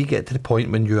then how do you get to the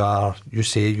point when you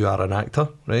say you are an actor,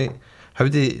 right?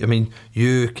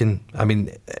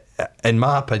 In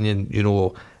my opinion,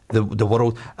 the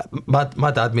world.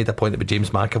 My dad made a point about James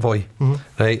McAvoy,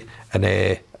 right?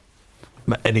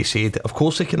 And he said, of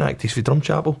course he can act, he's for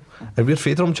Drumchapel. And we're for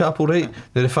Drumchapel, right?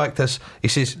 Now the fact is, he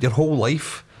says, your whole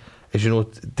life is,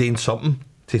 doing something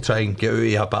to try and get out of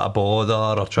a bit of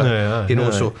bother or try,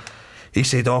 so he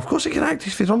said, of course he can act,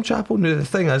 he's for Drumchapel. Now the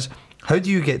thing is, how do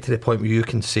you get to the point where you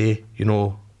can say,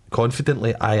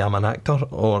 confidently, I am an actor,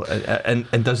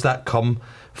 and does that come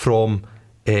from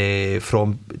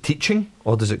teaching,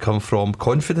 or does it come from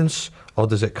confidence, or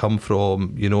does it come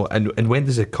from and when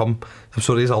does it come? I'm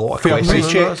sorry, there's a lot of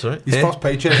questions. His first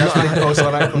paycheck.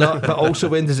 No, but also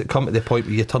when does it come to the point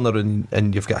where you turn around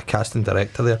and you've got a casting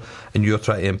director there and you're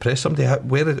trying to impress somebody? How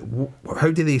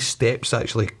do these steps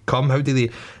actually come? How do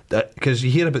because you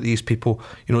hear about these people,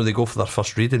 you know, they go for their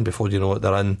first reading before you know it,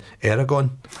 they're in Eragon.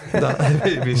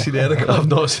 Have you seen Eragon? I've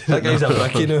not seen that guy's a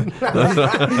bricky now.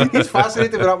 He's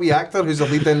fascinated with that wee actor who's the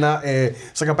lead in that.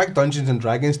 It's like a big Dungeons and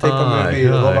Dragons type of movie.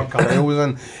 Robert Carlyle was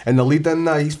in, and the lead in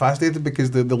that, he's fascinated because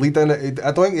the lead in it,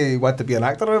 I don't think he wanted to be an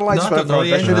actor in life. Can you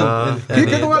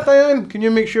Google that, Diane? Can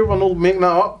you make sure we're not making that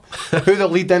up? Who the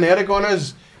lead in Eragon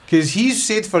is? Because he's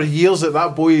said for years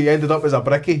that boy ended up as a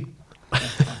bricky.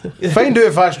 Find out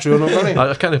if that's true or not, money.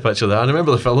 I can't picture that. I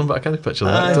remember the film, but I can't picture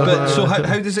that. But so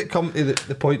how does it come to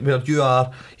the point where you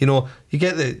are, you know, you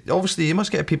get obviously you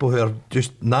must get people who are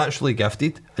just naturally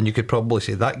gifted, and you could probably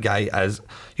say that guy is,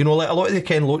 you know, like a lot of the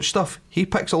Ken Loach stuff, he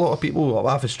picks a lot of people up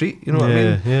off the street, you know what I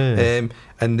mean? Yeah.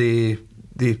 And they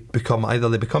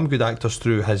become good actors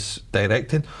through his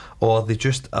directing, or they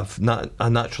just have a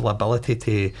natural ability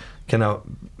to kind of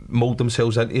mould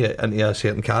themselves into a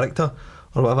certain character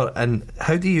or whatever. And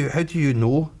how do you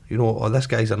know, oh, this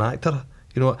guy's an actor?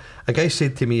 You know, a guy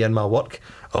said to me in my work,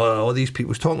 all these people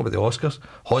was talking about the Oscars,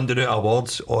 handing out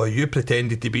awards. Oh, you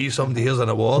pretended to be somebody, here's an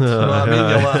award. You know what I mean?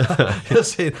 You're like, you're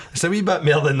saying it's a wee bit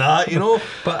more than that, you know.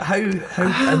 But how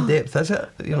in depth is it?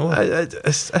 You know,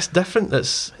 it's different.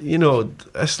 It's, you know,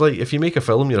 it's like if you make a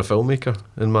film, you're a filmmaker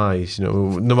in my eyes. You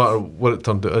know, no matter what it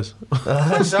turned out as.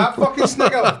 What's that fucking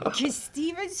snigger? Because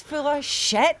Stephen's full of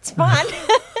shit, man.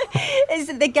 Is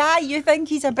it the guy you think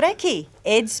he's a bricky?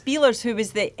 Ed Spielers, who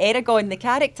was the Eragon, the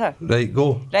character. Right,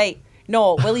 go. Right.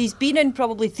 No, well, he's been in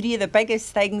probably 3 of the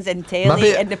biggest things in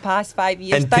telly in the past 5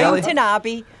 years. Downton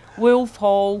Abbey, Wolf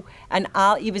Hall, and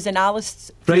he was in Alice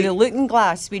Through the Looking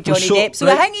Glass with Johnny Depp. So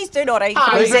I think he's doing all right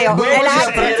for himself. And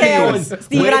actor tells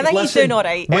Stephen, I think he's doing all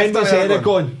right. When was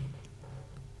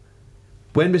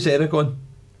Eragon?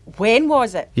 When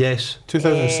was it? Yes.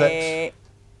 2006.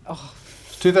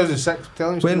 2006,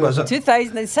 telling you. When was it?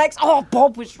 2006. Oh,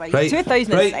 Bob was right.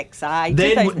 2006, aye.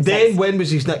 Then when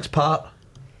was his next part?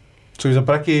 So he was a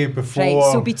bricky before. Right,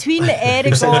 so between the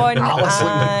Eragon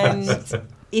and...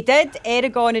 He did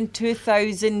Eragon in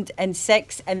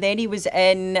 2006, and then he was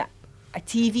in a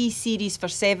TV series for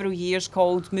several years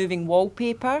called Moving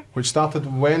Wallpaper. Which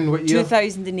started when? What year?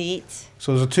 2008.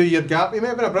 So there's a 2-year gap. You might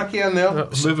have been a bricky in there.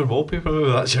 Moving Wallpaper,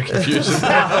 maybe that's your confusion.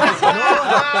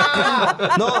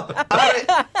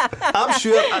 I'm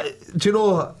sure. Do you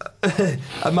know,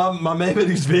 my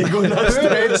memory's vague on this.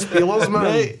 Ed Spielers,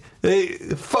 man.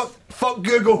 Right, fuck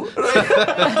Google.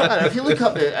 Right. If you look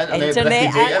up the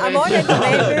internet database, I'm on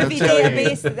internet movie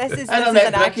database. This is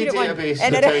an accurate one. Database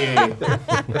to tell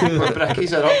you what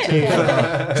brickies are up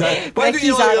to. Why don't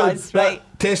you Brickies are us, right?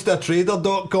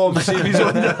 Testatrader.com, see if he's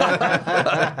on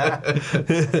there.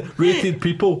 Rated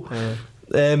people.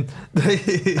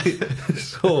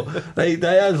 So, right,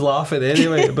 Diane's laughing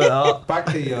anyway about that. Back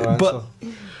to your answer.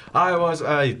 I was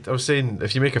saying,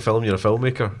 if you make a film, you're a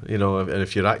filmmaker, you know, and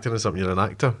if you're acting in something, you're an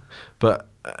actor. But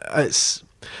it's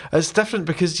different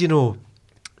because, you know,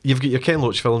 you've got your Ken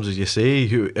Loach films, as you say,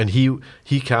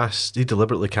 he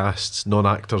deliberately casts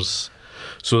non-actors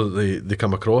so that they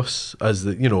come across as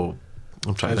the, you know,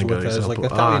 I'm trying to think of an example.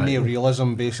 Like the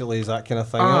neo-realism, basically, is that kind of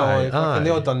thing. And they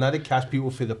all done that. They cast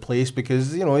people for the place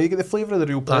because, you know, you get the flavour of the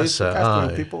real place. That's it, cast the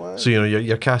real people. So, you know,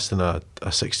 you're casting a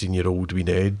 16-year-old wee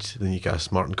Ned, then you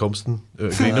cast Martin Compston out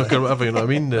of Greenock or whatever, you know what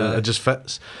I mean? It just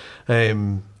fits.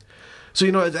 So,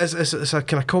 you know, it's a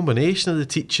kind of combination of the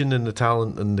teaching and the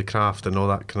talent and the craft and all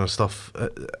that kind of stuff.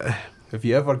 Have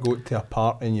you ever got to a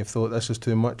part and you've thought, this is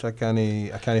too much, I can't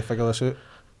figure this out?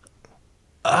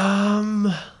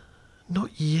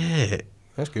 Not yet.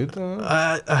 That's good.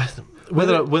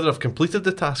 Whether I've completed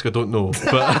the task, I don't know.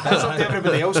 But that's up to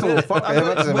everybody else. Though. Fuck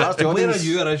where are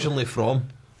you originally from?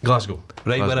 Glasgow.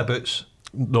 Right, Glasgow. Whereabouts?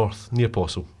 North, near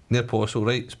Postle. Near Postle,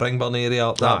 right? Springburn area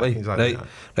up that way. Exactly, right.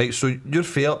 Right, so you're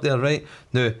fair up there, right?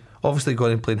 Now, obviously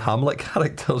going and playing Hamlet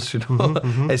characters, you know,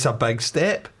 it's a big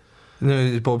step. You know,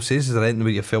 as Bob says, is there anything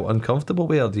where you felt uncomfortable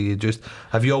with, or do you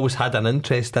have you always had an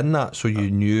interest in that, so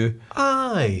you knew?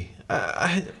 Aye.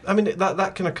 I mean,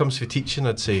 that kind of comes for teaching,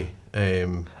 I'd say.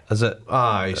 Is it?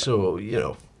 Aye, so, you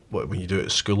know, when you do it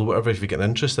at school or whatever, if you get an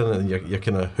interest in it and you're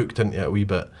kind of hooked into it a wee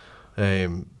bit.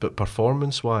 But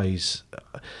performance-wise,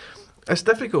 it's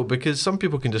difficult because some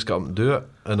people can just get up and do it,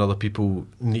 and other people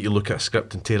need to look at a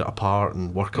script and tear it apart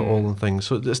and work it all and things.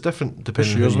 So it's different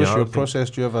depending on who you What's are. your process?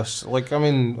 Do you have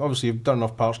obviously you've done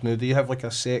enough parts now. Do you have like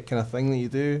a set kind of thing that you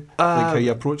do? Like how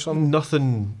you approach something?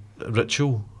 Nothing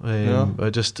ritual.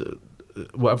 I just,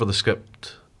 whatever the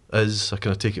script is, I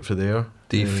kind of take it from there.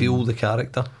 Do you feel the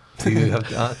character? Do you have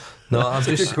to, no, I'm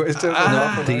just.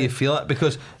 Do you feel it?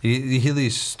 Because you hear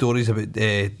these stories about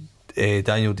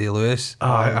Daniel Day-Lewis.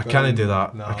 I can't do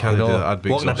that. No. I can't do that. I'd be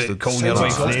Walking about exhausted. calling your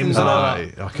wife's Sounds names and all that.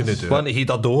 Aye, I couldn't do Want it. to heat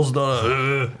their doors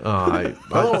down. Aye.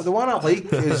 Well, the one I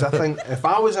like is, I think, if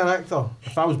I was an actor,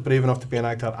 if I was brave enough to be an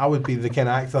actor, I would be the kind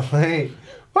of actor. Hey,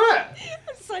 what?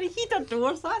 Sorry, heater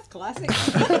doors, that's classic.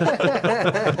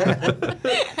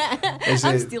 Is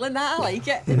I'm it stealing that, I like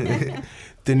it.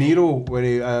 De Niro,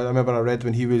 when I remember I read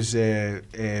when he was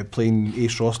playing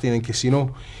Ace Rothstein in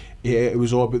Casino, it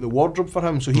was all about the wardrobe for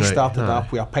him. So he Right, started aye.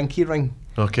 off with a pinky ring.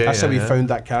 Okay. That's how he yeah. found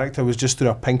that character, was just through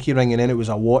a pinky ring, and then it was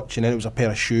a watch, and then it was a pair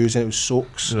of shoes, and it was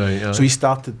socks. Right, aye. So he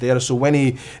started there. So when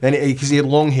because he had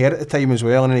long hair at the time as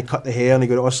well, and then he cut the hair and he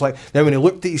got it all slick. Then when he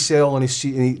looked at his cell and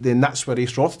then that's where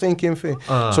Ace Rothstein came from.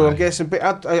 So I'm Aye. guessing, but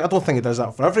I don't think he does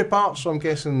that for every part. So I'm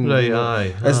guessing. Right, you know,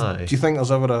 aye, aye. Do you think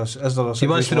there's ever is there a He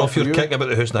wants to situation know like if you're for you? kicking about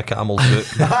the house in a camel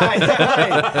suit.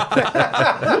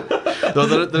 No,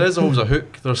 there is always a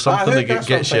hook. There's something hook, that that's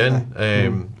gets what you I'm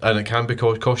in, and it can be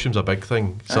costume's a big thing.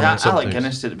 Alec Sometimes.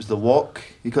 Guinness said it was the walk.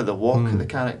 You got the walk of the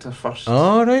character first,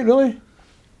 Oh right, really?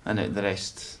 and the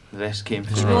rest came You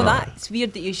through. know, that's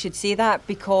weird that you should say that,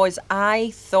 because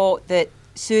I thought that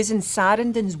Susan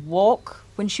Sarandon's walk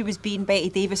when she was being Betty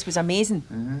Davis was amazing.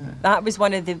 That was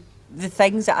one of the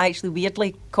things that actually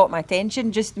weirdly caught my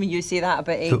attention, just when you say that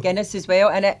about Guinness as well.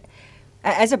 And it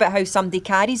is about how somebody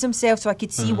carries himself, so I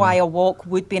could see why a walk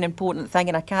would be an important thing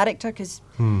in a character, because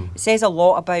it says a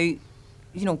lot about,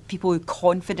 you know, people who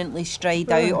confidently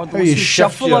stride out, or How those you who shift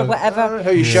shuffle your, or whatever. how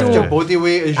you shift So your body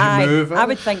weight as you move. I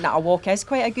would think that a walk is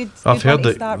quite a good. I've good one heard to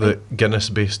that, start with. that Guinness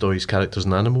based all his characters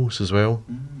and animals as well.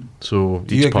 So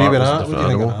Do you each agree part with is a that? What do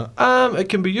different you think animal. of It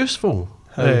can be useful.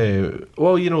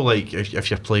 Well, you know, like if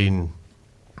you're playing,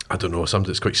 I don't know, something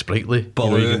that's quite sprightly.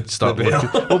 Baloo, you can start the bear.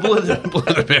 looking. Well, Baloo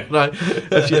the bear, right.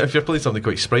 If you're playing something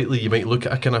quite sprightly, you might look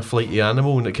at a kind of flighty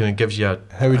animal, and it kind of gives you a.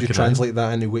 How would you kinda- translate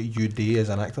that into what you do as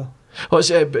an actor? Well,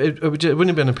 it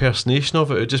wouldn't be an impersonation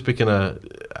of it. It would just be kind of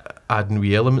adding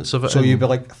wee elements of it. So in. you'd be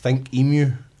like, think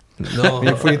emu. No.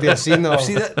 Before you do a scene, or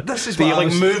See, this is do you what I like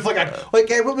was- move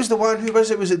like what was the one? Who was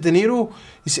it? Was it De Niro?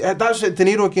 You see, that's it. De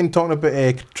Niro again talking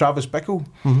about Travis Bickle.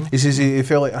 He says he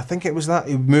felt like, I think it was that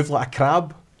he moved like a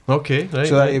crab. Okay, right.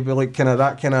 So that right. he'd be like kind of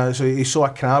that kind of. So he saw a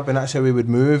crab and that's how he would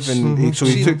move, and so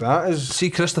he See- took that as. See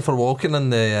Christopher Walken in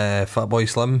the Fatboy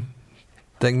Slim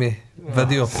Dingy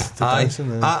video.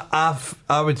 dancing,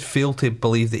 I would fail to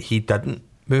believe that he didn't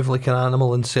move like an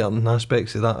animal in certain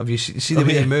aspects of that. Have you see the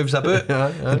way he moves about?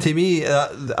 And to me,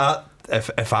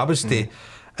 if I was to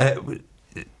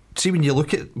see when you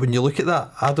look at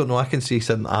that, I don't know. I can see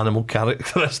certain animal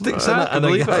characteristics in it. I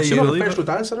believe it, He's you not a believe professional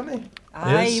dancer, isn't he?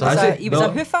 Aye, Yes, he was, is a, he? he was No. a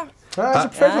hoofer. He's a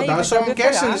professional Aye, dancer. he was a I'm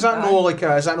guessing hoofer, is that aye. no like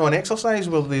is that no an exercise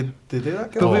where they do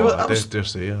that? But we Oh, were- I I was- dare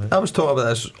say, yeah. I was talking about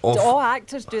this off. All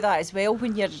actors do that as well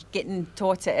when you're getting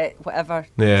taught it at whatever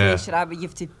Yeah. place you're at, but you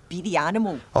have to be the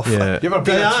animal. off Yeah. You ever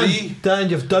been a tree? Dan,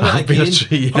 you've done it I've been a again.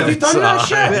 tree. Have you done that Aye,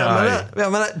 shit? Wait a aye. minute, wait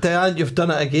a minute, Diane, you've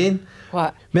done it again.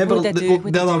 What? Remember what did I do? What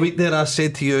the did I other do? week there I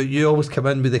said to you, you always come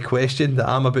in with the question that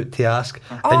I'm about to ask.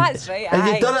 Oh, that's right, And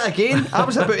aye. you've done it again. I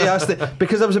was about to ask it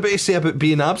because I was about to say about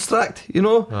being abstract, you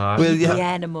know? Aye. Where you- The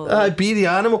animal. Be the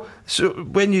animal. So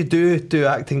when you do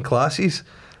acting classes,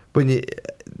 when you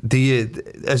do you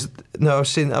is no I was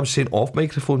saying off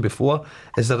microphone before,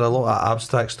 is there a lot of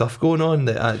abstract stuff going on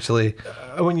that actually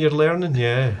When you're learning,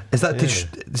 yeah. is that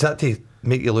Yeah. to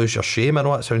make you lose your shame? I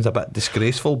know it sounds a bit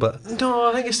disgraceful, but No,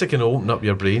 I think it's to kind of open up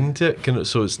your brain to it, kind of,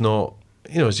 so it's not,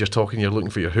 you know, as you're talking, you're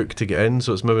looking for your hook to get in,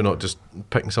 so it's maybe not just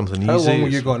picking something How easy. long were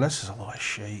you It's- going? This is a lot of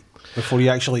shit. Before you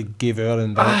actually gave her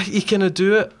and You kind of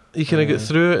do it, you kind of get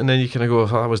through it, and then you kind of go, oh,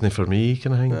 that wasn't for me,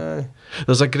 kind of thing. Aye.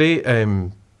 There's a great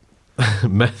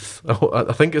myth,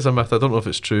 I think it's a myth, I don't know if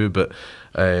it's true, but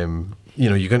you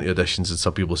know, you go into auditions and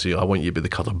some people say, I want you to be the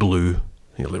colour blue.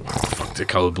 And you're like, what the fuck, the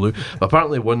colour blue? But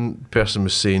apparently one person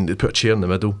was saying, they'd put a chair in the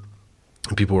middle,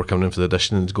 and people were coming in for the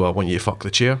audition and they'd go, I want you to fuck the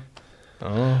chair.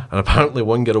 Oh. And apparently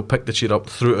one girl picked the chair up,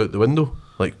 threw it out the window,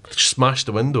 like smashed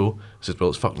the window, said, well,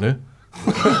 it's fuck now.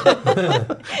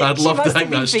 I'd She love to must think have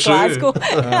been that's from true.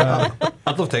 Glasgow.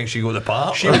 I'd love to think she go the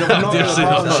part. She would have not. Dare say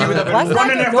that. She would have been Let's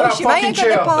running not after go. that She might fucking have got the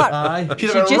chair. part. Aye. She'd She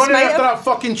have been just running might after have. that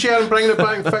fucking chair and bringing it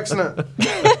back and fixing it.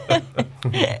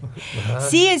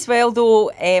 See as well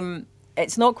though,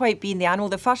 it's not quite being the animal.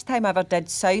 The first time I ever did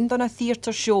sound on a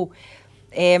theatre show,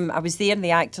 I was there and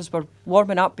the actors were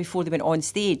warming up before they went on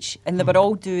stage, and they were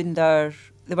all doing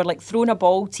they were like throwing a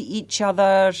ball to each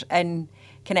other and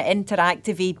kind of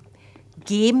interactive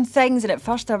game things, and at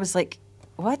first I was like,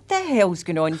 what the hell's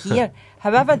going on here?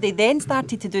 However, they then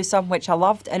started to do something which I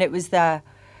loved, and it was to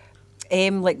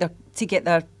get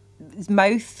their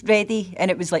mouth ready,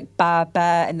 and it was like ba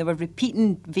ba, and they were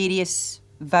repeating various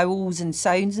vowels and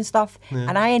sounds and stuff.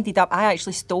 And I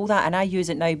actually stole that and I use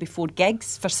it now before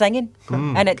gigs for singing.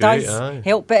 And it great, does aye.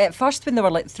 help. But at first when they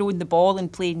were like throwing the ball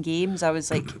and playing games, I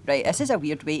was like, right, this is a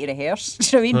weird way to rehearse.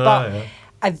 Do you know what I mean? But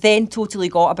I then totally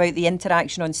got about the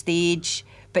interaction on stage,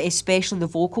 but especially the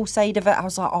vocal side of it. I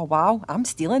was like, oh wow, I'm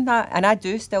stealing that. And I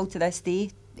do still to this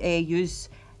day use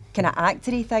kind of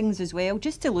actory things as well,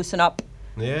 just to loosen up.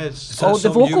 Yeah, Is that Oh, the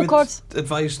something you vocal would cords.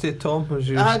 advise to Tom? Was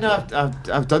you No,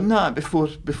 I've done that before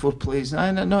plays.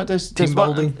 No, it does. Team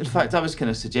building. In fact, I was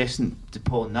kind of suggesting to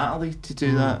Paul and Natalie to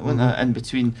do that when in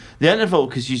between the interval,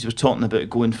 because you were talking about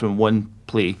going from one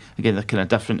play again, they're kind of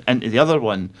different, into the other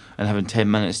one and having 10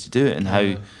 minutes to do it, and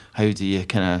how do you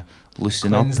kind of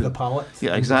loosen Cleanse up? the palate.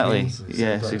 Yeah, exactly.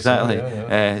 Yes,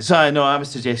 exactly. So I know I was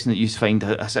suggesting that you find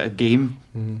a sort of game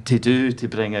to do to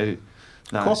bring out.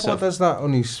 That Coppola sort of- does that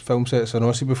on his film sets, and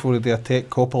also before they do a take,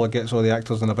 Coppola gets all the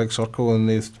actors in a big circle and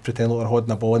they pretend like they're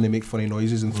holding a ball and they make funny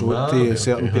noises and throw it to a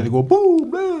certain people. They go boom,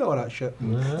 boom, all that shit.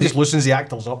 Just loosens the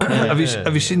actors up. have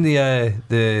you seen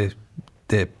the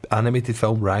animated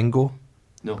film Rango?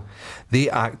 No. They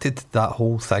acted that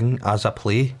whole thing as a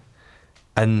play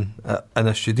in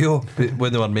a studio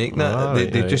when they were making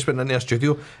it. They just went into a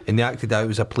studio and they acted out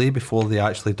as a play before they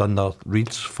actually done their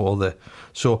reads for the.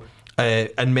 So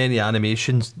in many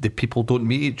animations, the people don't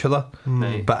meet each other,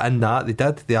 but in that they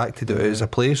did. They acted it out as a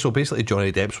play. So basically,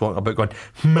 Johnny Depp's walking about going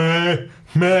meh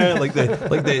meh like the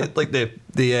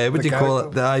what do you call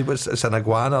it? It's an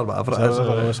iguana or whatever it is.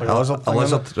 It's like a lizard A thing,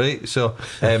 lizard, right? So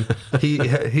he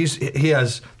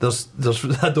has there's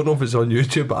I don't know if it's on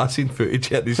YouTube, but I've seen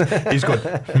footage yet. He's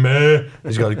got meh.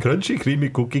 He's got crunchy, creamy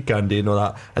cookie candy and all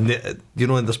that. And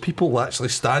and there's people actually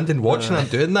standing watching him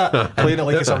doing that, Playing it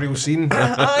like it's a real scene.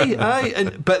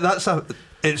 Aye, but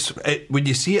when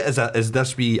you see it as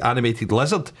this wee animated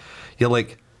lizard, you're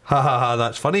like, ha ha ha,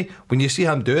 that's funny. When you see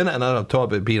him doing it, and I'm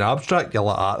talking about being abstract, you're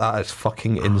like, that is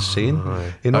fucking insane.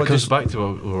 That comes back to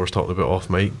what we were talking about off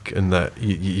mic, in that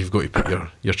you've got to put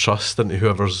your trust into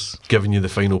whoever's giving you the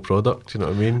final product. You know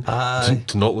what I mean?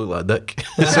 To not look like a dick,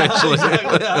 essentially.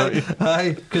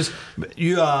 Aye, because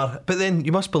you are. But then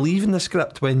you must believe in the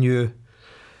script when you.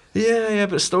 Yeah,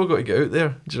 but it's still got to get out there.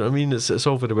 Do you know what I mean? It's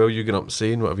all very well you getting up and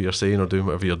saying whatever you're saying or doing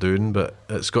whatever you're doing, but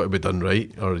it's got to be done right,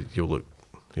 or you'll look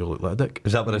like a dick.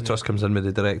 Is that where the trust comes in with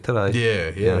the director? Aye?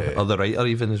 Yeah. Or the writer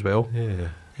even as well.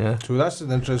 Yeah. So that's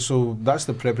the interest. So that's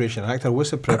the preparation of an actor.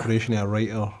 What's the preparation of a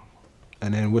writer,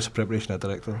 and then what's the preparation of a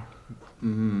director?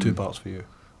 2 parts for you.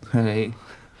 Right.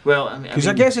 Well, I mean, Because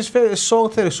I guess it's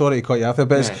solitary. Sorry to cut you off there,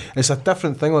 but it's a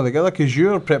different thing altogether. Because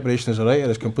your preparation as a writer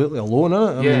is completely alone, isn't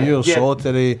it? I mean, you're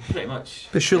solitary. pretty much.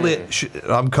 But surely,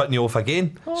 I'm cutting you off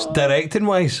again. Directing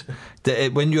wise,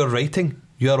 when you're writing,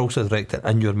 you're also directing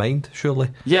in your mind, surely.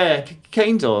 Yeah,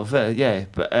 kind of. Yeah,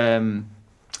 but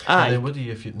aye. What do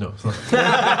you if you no?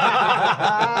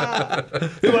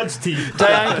 Who wants tea?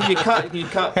 Diane, can you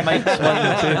cut mics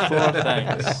 1, 2, 4?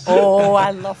 Thanks. Oh,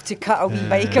 I love to cut a wee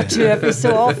mic or two every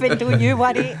so often, don't you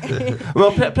worry.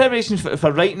 Well, preparation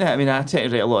for writing it, I mean, I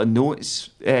tend to write a lot of notes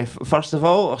first of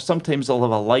all, or sometimes I'll have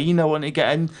a line I want to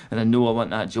get in, and I know I want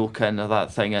that joke in or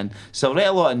that thing in. So I'll write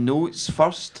a lot of notes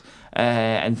first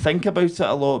and think about it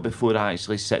a lot before I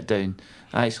actually sit down.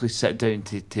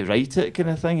 To write it, kind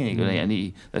of thing. And you go,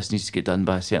 right, this needs to get done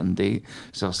by a certain date.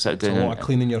 So I'll sit down. It's a lot of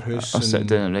cleaning your house. I'll sit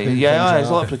down and write. Yeah, there's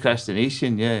a lot of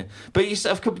procrastination. Yeah, but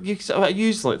I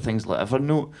use like things like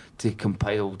Evernote to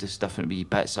compile just different wee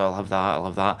bits. So I'll have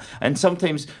that, and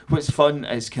sometimes what's fun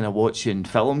is kind of watching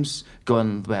films,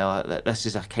 going, well, this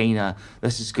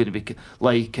is going to be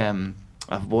like.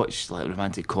 I've watched like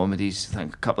romantic comedies. I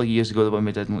think a couple of years ago, the one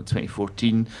we did in like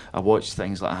 2014. I watched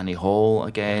things like Annie Hall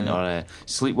again, or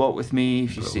Sleepwalk with Me.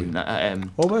 If you've seen that.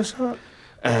 What was that?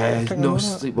 No,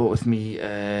 Sleepwalk with Me.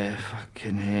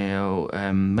 Fucking hell.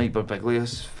 Mike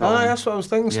Birbiglia's film. That's what I was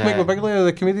thinking. Yeah. Mike Birbiglia,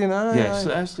 the comedian.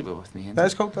 Sleepwalk with Me.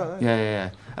 That's called that.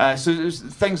 Yeah. So it was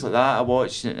things like that I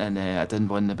watched, and I did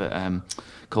one about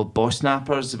called Boss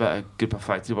Snappers, about a group of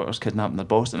factory workers kidnapping their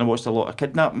boss, and I watched a lot of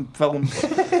kidnapping films.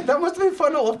 That must have been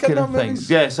fun. I love kind kidnapping of movies. things.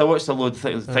 Yeah, so I watched a load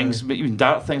of things, but even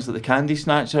dark things like The Candy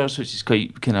Snatchers, which is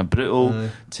quite kind of brutal,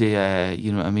 to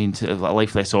you know what I mean, to A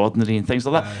Life Less Ordinary and things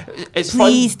like that. It's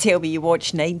Please fun. tell me you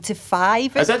watched 9 to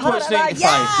 5. I did watch 9 to 5,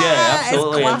 yeah,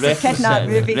 absolutely. It's classic kidnap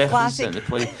movie, classic. To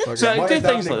play. So I do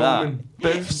things like that.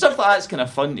 But stuff like that's kind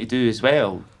of fun to do as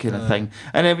well, kind of thing.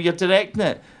 And then when you're directing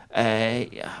it, I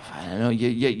don't know,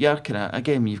 you're kind of,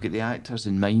 again, you've got the actors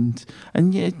in mind,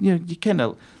 and you kind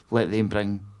of let them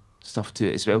bring stuff to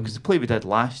it as well, because the play we did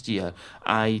last year,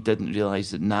 I didn't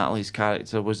realise that Natalie's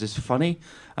character was as funny.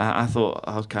 I thought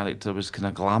her character was kind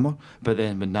of glamour, but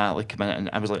then when Natalie came in, and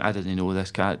I was like, I didn't know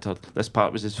this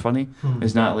part was as funny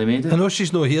as Natalie made it. I know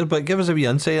she's not here, but give us a wee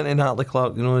insight into Natalie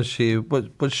Clark. You know, is she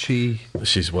what's she?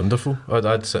 She's wonderful.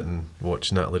 I'd sit and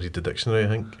watch Natalie read the dictionary. I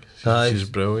think she's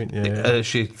brilliant. Yeah. Is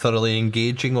she thoroughly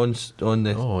engaging on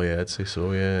the? Oh yeah, I'd say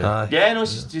so. Yeah. Yeah, no,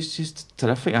 she's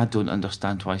terrific. I don't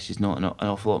understand why she's not an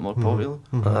awful lot more popular.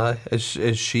 Aye.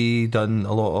 Is she done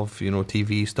a lot of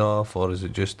TV stuff, or is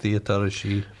it just theatre? Is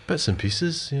she bits and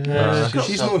pieces? Yeah. Yeah,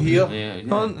 She's not here. Yeah.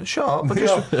 Oh, shut up!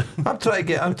 I'm trying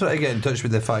to get in touch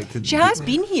with the fact that She has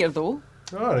been here though.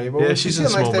 All right, well, Yeah, she's she's in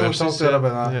here next Small time we'll talk Mercies, to her yeah.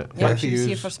 about that. Yeah. Yeah, Thank she was you.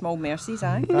 here for Small Mercies,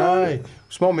 aye. Aye,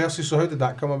 Small Mercy. So how did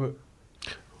that come about?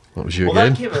 That was you Well,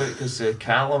 again. that came out because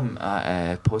Callum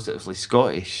at Positively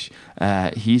Scottish,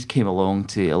 he came along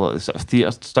to a lot of the sort of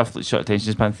theatre stuff, like short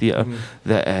attention span theatre,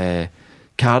 that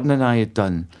Karen and I had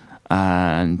done.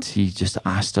 And he just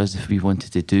asked us if we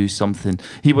wanted to do something.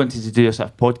 He wanted to do a sort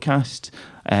of podcast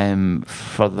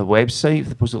for the website,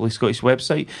 the Positively Scottish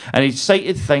website, and he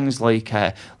cited things like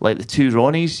the two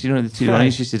Ronnies. You know, the two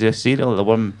Ronnies used to do a serial, the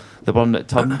one that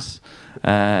turns.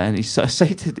 And he sort of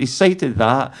cited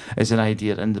that as an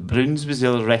idea, and the Bruins was the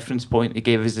other reference point he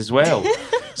gave us as well.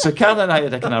 So Karen and I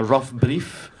had a kind of rough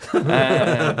brief kind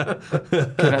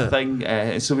of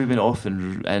thing. So we went off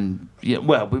and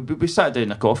we sat down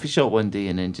in a coffee shop one day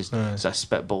and then just sort of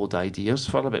spitballed ideas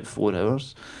for about 4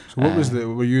 hours. So what was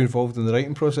were you involved in the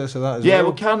writing process of that as Yeah, well?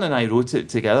 well, Karen and I wrote it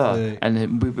together, Right. and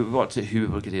then we worked out who we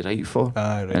were going to write for.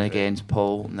 Aye, right, And again,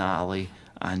 Paul, Natalie,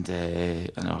 and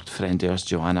our friend ours,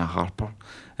 Joanna Harper,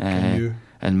 And you.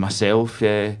 and myself.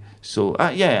 So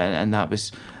and that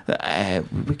was we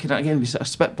sort of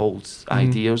spitballed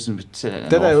ideas and we'd sit in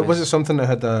an office. Was it something that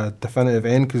had a definitive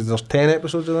end? Because there's 10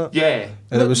 episodes of that. Yeah,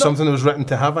 And it was something that was written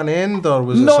to have an end, or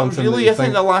was it not something really. that you I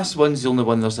think the last one's the only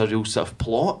one there's a real sort of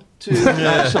plot to.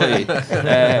 Actually,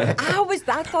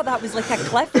 I thought that was like a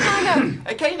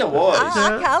cliffhanger. it kind of was.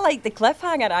 I like the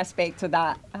cliffhanger aspect of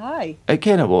that. Aye. It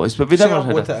kind of was, but we Say never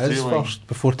had what a it is through-line. first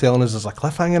before telling us there's a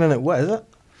cliffhanger in it. What is it?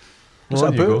 What's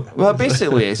On it you about? go. Well,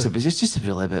 basically, it's just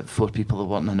really about 4 people that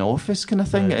work in an office kind of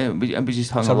thing, Right. and we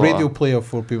just hung It's a lot radio of- play of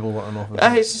 4 people working off.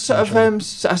 It's sort of a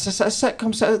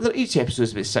sitcom. Each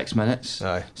episode's about 6 minutes,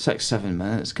 Aye. 6-7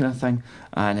 minutes kind of thing,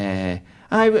 and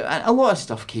a lot of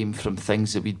stuff came from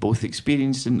things that we'd both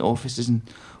experienced in offices and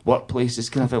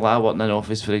workplaces, kind of thing. Like I worked in an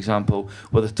office, for example,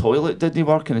 where the toilet didn't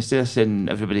work, and instead of sending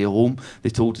everybody home, they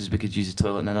told us we could use the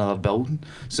toilet in another building.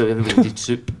 So everybody did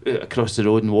soup across the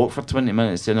road and walk for 20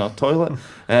 minutes to another toilet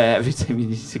every time you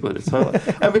needed to go to the toilet.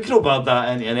 And we crowbarred that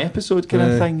into an episode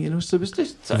kind of thing, you know. So it was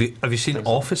just. Have you seen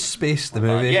Office Space, the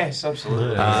movie? Yes,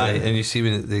 absolutely. Aye, and you see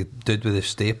when they did with the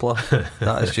stapler,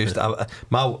 that is just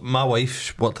my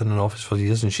wife worked in an office for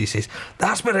years, and she says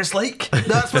that's what it's like.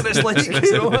 That's what it's like.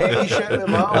 You know? Petty shit that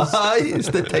matters. Aye, it's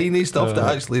the tiny stuff that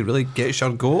actually really gets your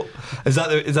goat. Is that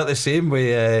the same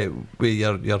with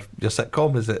your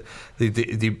sitcom? Is it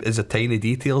is the tiny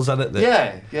details in it?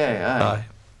 That, Yeah. Aye,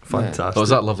 fantastic. That was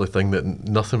that lovely thing that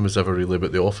nothing was ever really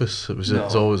about the office. It was No.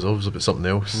 it's always about something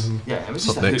else. Yeah, it was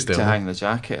just a Something hook to external. hang the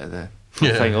jacket of the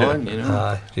Yeah. thing on, you know.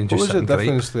 Aye, you can What just was sit the and gripe.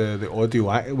 difference, the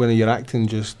audio when you're acting?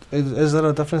 Just is there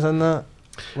a difference in that?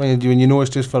 When you know it's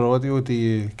just for audio, do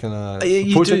you kind of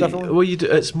You approach it do, differently? well, you do.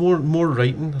 It's more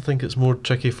writing. I think it's more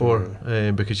tricky for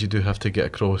because you do have to get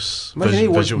across Imagine you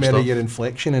watch visual maybe stuff. your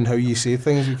inflection and how you say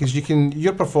things, because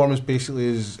your performance basically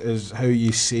is how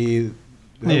you say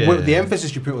the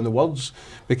emphasis you put on the words,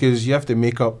 because you have to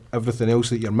make up everything else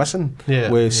that you're missing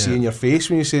with seeing your face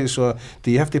when you say it. So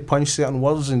do you have to punch certain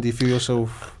words, and do you feel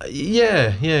yourself?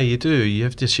 Yeah, you do. You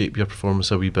have to shape your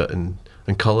performance a wee bit and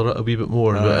colour it a wee bit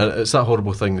more. But it's that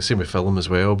horrible thing, the same with film as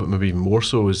well, but maybe more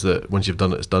so is that once you've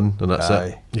done it, it's done, and that's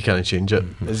it. You can't change it.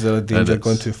 Is there a danger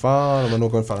going too far? Am I not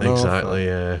going far enough? Exactly,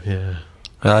 yeah.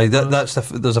 Aye,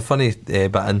 there's a funny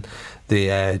bit in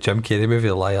the Jim Carrey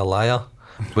movie Liar Liar,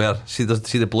 where see the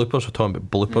bloopers. We're talking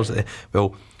about bloopers.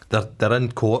 Well, they're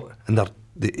in court and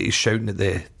he's shouting at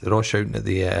they're all shouting at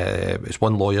it's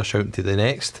one lawyer shouting to the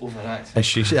next, Overact. and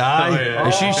she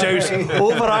and she shouts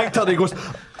overactor, and he goes.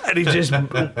 And he just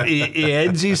he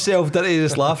ends himself, doesn't he?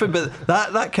 Just laughing, but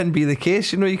that can be the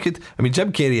case, you know.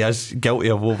 Jim Carrey is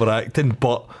guilty of overacting,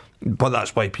 but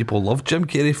that's why people love Jim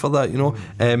Carrey for that, you know.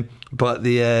 But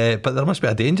there must be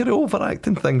a danger of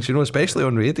overacting things, you know, especially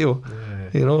on radio.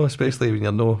 You know, especially when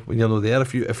you're no there.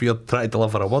 If you're trying to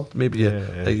deliver a word, maybe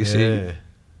like you say.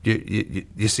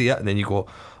 you see it and then you go,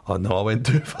 oh no, I went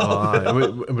too far. And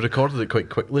we recorded it quite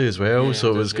quickly as well,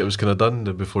 so it was kind of done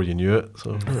before you knew it.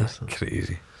 So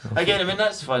Crazy. Again, I mean,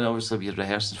 that's fun. Obviously, with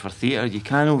rehearsing for theatre, you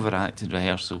can overact in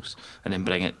rehearsals and then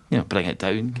bring it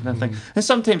down, kind of thing. And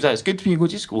sometimes that's good when you go,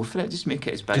 just go for it, just make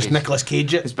it as big, Just Nicolas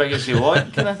Cage it. as big as you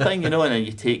want, kind of thing, and then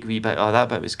you take a wee bit. Oh, that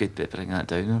bit was good, but bring that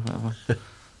down or whatever.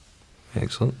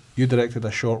 Excellent. You directed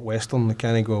a short western. I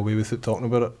can't go away without talking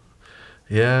about it.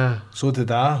 yeah, So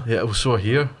did I. it was so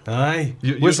here. Aye.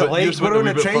 Yours What's it went- like? yours went We're a in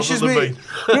the wee bit trenches, further than mate.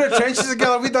 We're in the trenches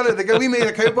together. We done it together. We made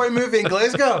a cowboy movie in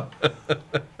Glasgow.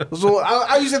 So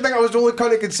I used to think I was the only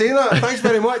cunt who could say that. Thanks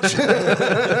very much.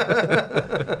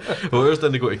 Well, ours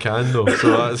didn't go to Cannes though,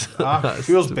 so that's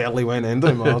Yours barely went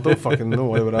into man. I don't fucking know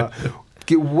why about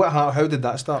that. How did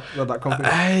that start? Where did that come from?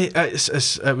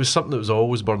 it was something that was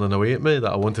always burning away at me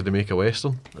that I wanted to make a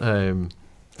western.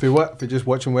 For what? For just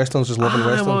watching westerns, just loving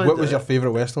westerns. well, What was your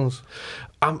favourite westerns?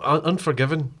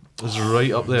 Unforgiven is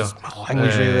right up there.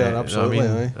 Language right there,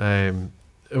 absolutely. And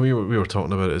we were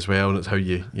talking about it as well, and it's how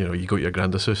you go to your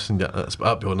granddad's house and get that's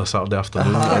up on a Saturday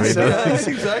afternoon. That's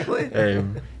exactly.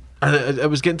 And it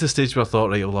was getting to the stage where I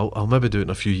thought, right, well, I'll maybe do it in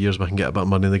a few years when I can get a bit of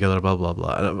money together, blah, blah,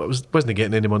 blah. And I wasn't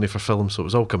getting any money for film, so it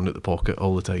was all coming out the pocket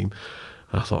all the time.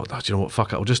 And I thought, do you know what,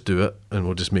 fuck it, I'll just do it, and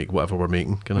we'll just make whatever we're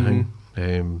making, kind of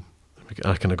thing.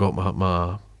 I kind of got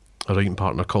my writing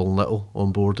partner, Colin Little,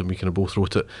 on board, and we kind of both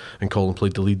wrote it, and Colin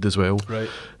played the lead as well. Right.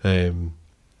 And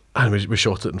we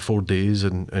shot it in 4 days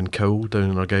in Cowl,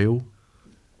 down in Argyll.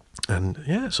 And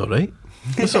yeah, it's all right.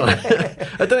 It's all right.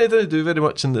 I didn't do very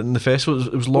much in the festival.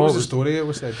 It was long. What was the story?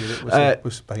 What's the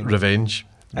behind it? Revenge.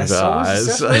 We We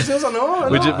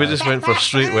just went for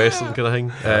straight western kind of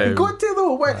thing. You got to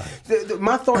though.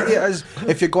 My thought here is,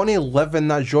 if you're going to live in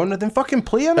that genre, then fucking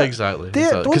play in it. Exactly.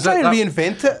 Don't 'Cause try and that-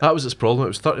 reinvent it. That was its problem. It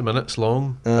was 30 minutes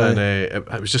long, and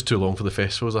it was just too long for the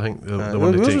festivals. I think the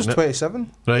one Yours they was taken it.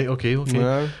 27. Right. Okay.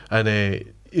 Yeah. And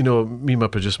me and my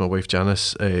producer, my wife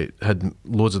Janice, had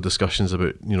loads of discussions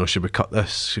about, should we cut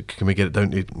this? Can we get it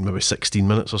down to maybe 16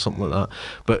 minutes or something like that?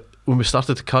 But when we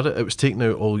started to cut it, it was taking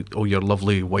out all your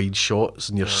lovely wide shots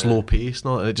and your slow pace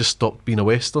and all, and it just stopped being a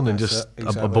western and That's just it,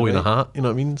 exactly a boy in a right. hat. You know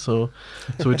what I mean? So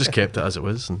we just kept it as it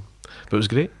was, but it was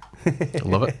great. I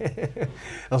love it.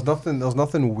 There's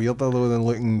nothing weirder though than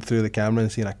looking through the camera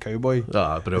and seeing a cowboy.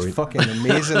 Ah, It's brilliant. fucking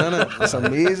amazing, isn't it? It's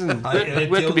amazing.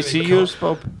 Where can we see yours,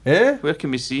 Bob? Eh? Where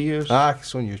can we see yours?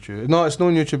 It's on YouTube. No, it's not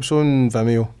on YouTube. It's on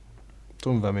Vimeo. It's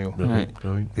on Vimeo. Brilliant.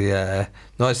 Brilliant. Yeah,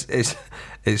 no, it's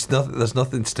nothing. There's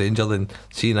nothing stranger than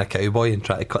seeing a cowboy and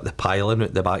trying to cut the piling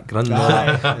out the background,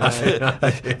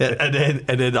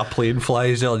 and then a plane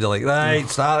flies out, and you're like, right,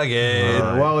 start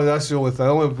again. Well, that's the only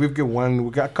thing. We've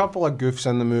got a couple of goofs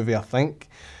in the movie, I think.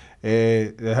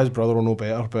 His brother will know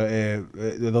better, but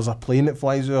there's a plane that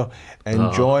flies there,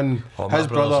 and John, Oh, my his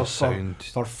brother, brother's a sound.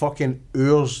 for fucking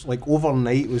hours, like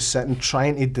overnight, was sitting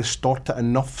trying to distort it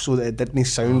enough so that it didn't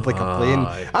sound like a plane.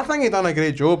 I think he done a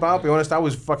great job. I'll be honest, I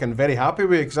was fucking very happy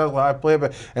with it because I played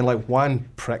it, and like one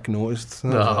prick noticed.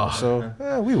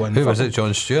 So we won. Who was it?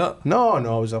 John Stewart? No, it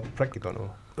was a prick. You don't know.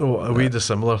 Oh, we had a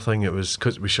similar thing. It was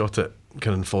because we shot it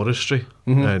kind of in forestry,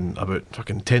 and about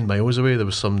fucking 10 miles away there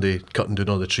was somebody cutting down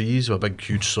all the trees with a big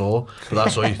huge saw, but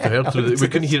that's all you heard through we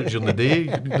couldn't hear it during the day,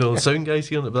 the sound guys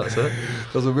hearing it, but that's it.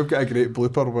 We've got a great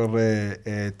blooper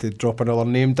where, to drop another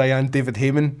name, David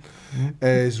Heyman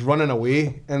is running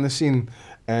away in the scene,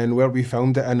 and where we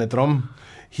found it in the drum,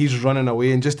 he's running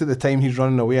away, and just at the time he's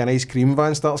running away, an ice cream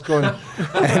van starts going,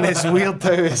 and it's weird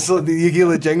how it's like you hear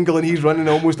the jingle and he's running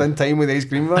almost in time with the ice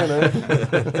cream van.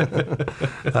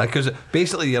 Because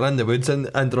basically you're in the woods in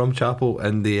Drumchapel,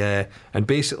 and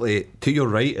basically to your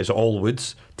right is all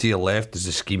woods, to your left is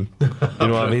the scheme. You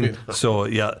know what I mean? So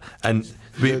yeah, and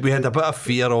we had a bit of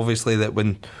fear, obviously, that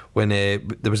when there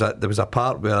was a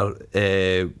part where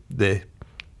the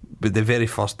very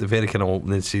kind of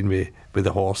opening scene with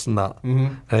the horse and that,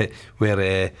 right,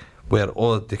 where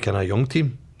all the kind of young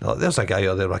team, like, there's a guy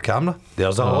out there with a camera,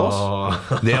 there's a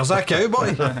horse, there's a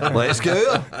cowboy, let's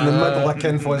go. In the middle of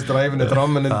Kinfo's driving the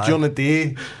drum, and during the day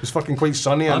it was fucking quite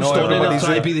sunny. I'm know standing there everybody's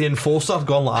trying to be the enforcer,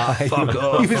 going like, fuck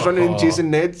off. he was running and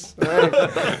chasing Neds.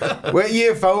 What are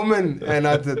you filming? And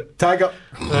I had the Taggart.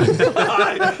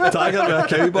 Taggart with a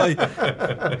cowboy.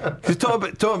 Because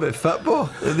talking about football,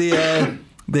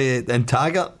 in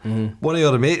Taggart, one of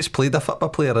your mates played a football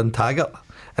player in Taggart,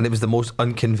 and it was the most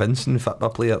unconvincing football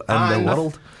player in the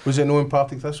world. Was it no in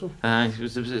Partick Thistle?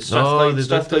 Was it No, they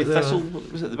Strathclyde did it there. Thistle?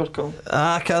 What was it they were called?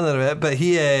 I can't remember, but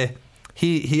he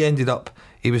ended up.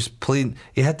 He was playing.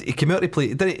 He came out to play.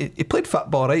 He played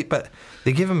football, right? But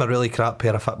they gave him a really crap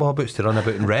pair of football boots to run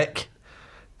about and wreck.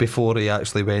 before he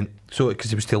actually went. So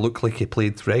because he was to look like he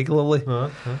played regularly.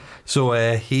 So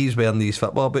he's wearing these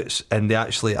football boots, and they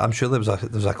actually, I'm sure there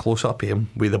was a close up of him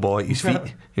with the ball at his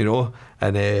feet, you know,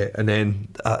 and then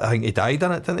I think he died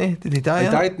in it, didn't he? Did he die? He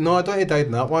died. No, I don't think he died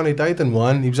in that one. He died in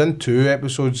one. He was in 2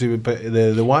 episodes. But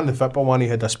the one, the football one, he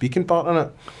had a speaking part in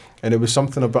it. And it was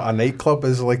something about a nightclub.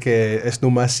 It's like it's no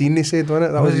my scene. He said,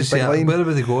 wasn't it? That was his big line. Where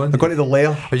were they going? They're going to the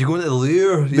lair. Are you going to the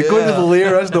lair? They're going to the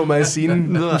lair. That's not my scene.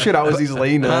 I'm sure that was his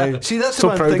line. See, that's so the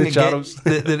one proud thing of Charles.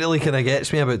 that really kind of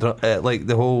gets me about like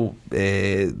the whole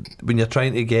when you're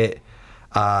trying to get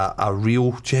a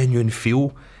real, genuine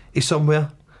feel of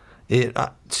somewhere.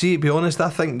 See, to be honest, I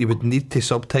think you would need to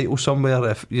subtitle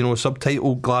somewhere. If you know,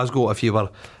 subtitle Glasgow if you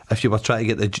were trying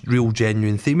to get the real,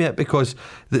 genuine theme yet, because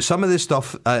some of the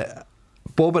stuff.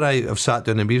 Bob and I have sat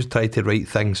down and we've tried to write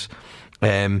things.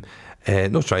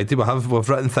 Not tried to, we've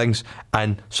written things,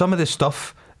 and some of the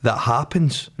stuff that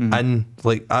happens in,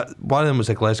 like, one of them was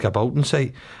a Glasgow building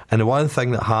site, and the one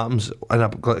thing that happens, and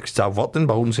I've worked in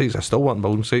building sites, I still work in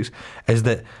building sites, is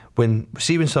that when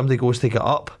somebody goes to get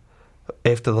up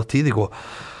after their tea, they go,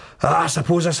 I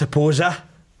suppose,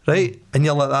 right? And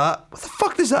you're like that. What the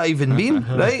fuck does that even mean,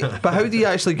 right? But how do you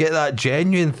actually get that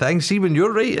genuine thing? See, when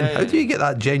you're writing, how do you get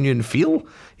that genuine feel?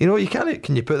 You know, you can't.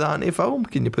 Can you put that into film?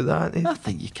 Can you put that into? I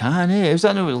think you can. It was,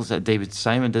 I know it was like David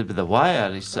Simon did with The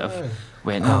Wire. He sort of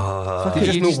went. You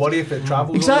just no worry if it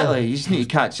travels. Exactly. You just need to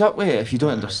catch up with it. If you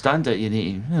don't understand it, you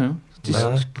need to, you know.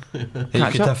 Just you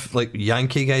could have like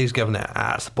Yankee guys giving it,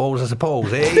 I suppose,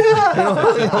 eh? You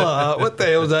know, what the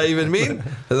hell does that even mean?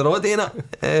 They're not doing it.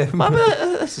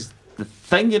 This is the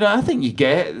thing, you know. I think you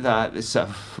get that this sort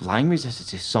of language. This is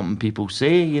just something people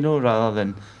say, you know, rather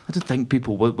than. I don't think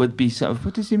people would be sort of,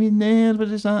 what does he mean there? What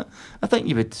is that? I think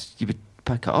you would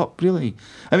pick it up, really.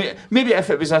 I mean, maybe if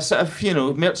it was a sort of, you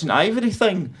know, Merchant Ivory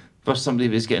thing, where somebody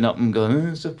was getting up and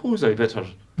going, I suppose I better.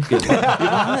 What's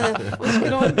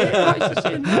going on there?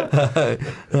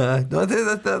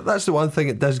 That's the one thing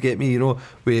that does get me, you know,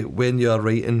 when you're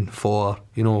writing for,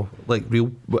 you know, like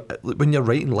when you're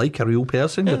writing like a real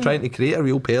person, you're trying to create a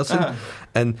real person,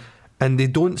 and they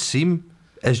don't seem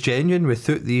as genuine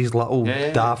without these little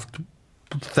daft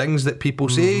things that people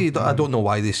say. I don't know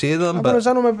why they say them, but is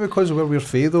that not maybe because we're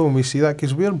fae though, and we see that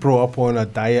because we're brought up on a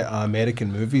diet of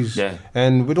American movies,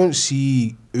 and we don't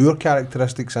see our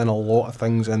characteristics in a lot of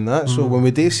things in that. So when we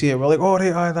do see it, we're like, oh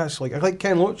right, that's like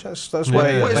Ken Loach. That's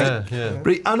why.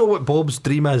 Right, I know what Bob's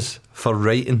dream is for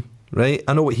writing. Right,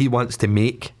 I know what he wants to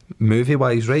make movie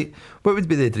wise. Right, what would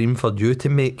be the dream for you to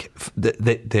make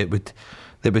that would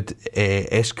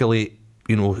escalate?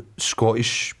 You know,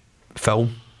 Scottish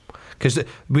film. Because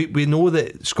we know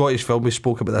that Scottish film, we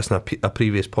spoke about this in a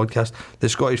previous podcast, the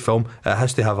Scottish film, it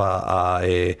has to have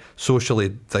a socially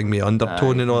thingy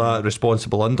undertone and all that,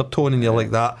 responsible undertone, and you're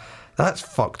like that's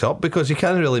fucked up, because you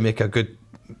can't really make a good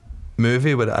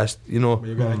movie with it has, you know.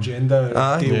 You've got an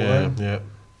agenda. Yeah.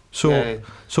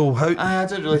 So how? I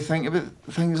don't really think about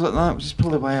things like that, which is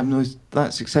probably why I'm not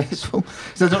that successful.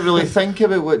 So I don't really think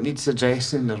about what needs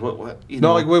addressing or what you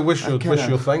know. No, like what's your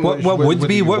thing? What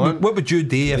would you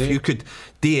do if you could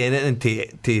do anything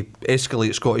to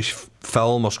escalate Scottish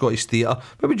film or Scottish theatre?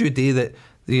 What would you do that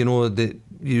you know that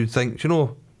you think, you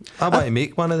know, I want to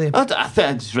make one of them? I think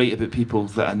I'd just write about people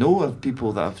that I know, or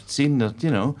people that I've seen, or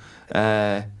you know.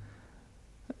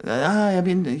 I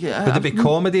mean, would it be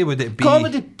comedy? Would it be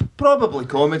comedy? Probably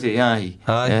comedy. Aye.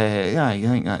 I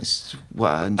think that's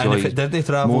what I enjoy. And if it didn't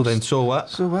travel, most, then so what?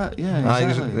 So what? Yeah,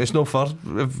 exactly. It's no for.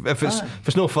 If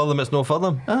it's no for them, it's no for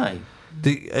them. Aye.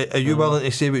 Are you willing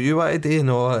to say what you want to do?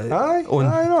 No. Aye.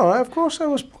 No. Of course, I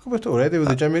was spoke about it already with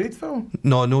the Jimmy Reid film.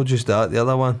 No, just that. The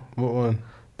other one. What one?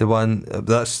 The one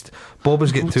that's Bob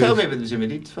was getting. Tell me about the Jimmy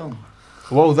Reid film.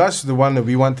 Well, that's the one that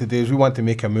we want to do. Is we want to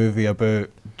make a movie about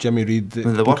Jimmy Reid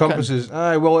that encompasses.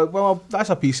 Well, that's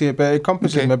a piece of it, but it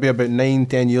encompasses maybe about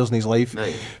 9-10 years in his life.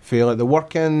 Right. For like the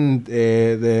working,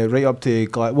 the right up to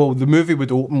the movie would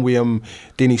open with him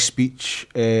doing his speech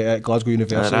at Glasgow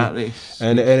University. Rat race.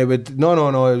 And it would no.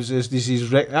 It was this is is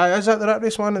that the rat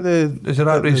race one at the? Is the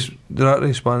rat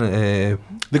race one?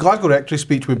 The Glasgow Rectory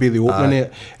speech would be the opening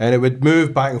it, and it would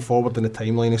move back and forward in the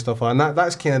timeline and stuff like that.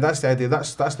 And that's the idea.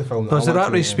 That's the film. Was the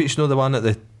rat race speech not the one at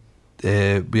the?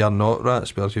 We are not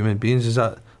rats, we are human beings. Is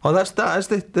that? Oh, that is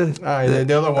the.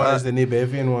 The other one is the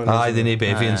Nebevian one. Aye, the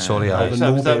Nebevian. Sorry, aye.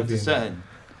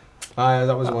 Aye,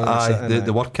 that was the one. Aye,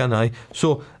 the working. Aye.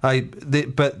 So,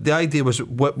 but the idea was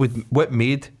what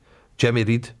made Jimmy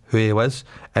Reid who he was,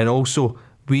 and also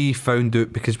we found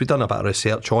out, because we'd done a bit of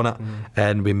research on it,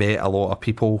 and we met a lot of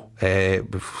people.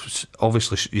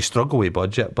 Obviously, you struggle with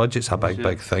budget. Budget's a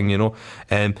big thing, you know.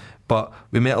 But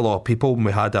we met a lot of people, and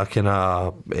we had a kind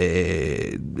of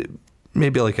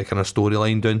maybe like a kind of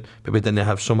storyline down, but we didn't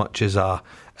have so much as a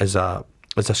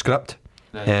script.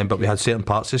 Right. But we had certain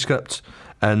parts of scripts,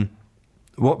 and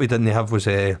what we didn't have was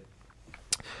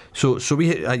so we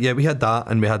had that,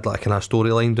 and we had like kind of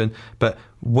storyline down. But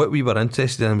what we were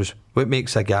interested in was what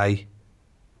makes a guy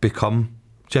become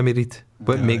Jimmy Reid.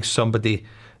 What makes somebody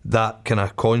that kind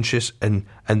of conscious and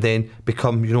then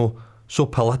become, you know, so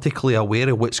politically aware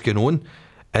of what's going on,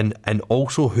 and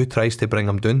also who tries to bring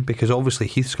him down, because obviously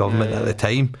Heath's government at the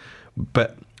time,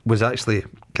 but was actually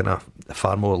kind of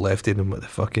far more lefty than what the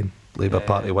fucking Labour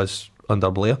Party was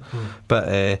under Blair.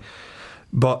 But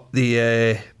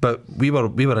we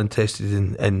were interested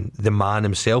in the man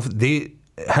himself.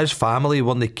 His family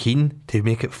weren't keen to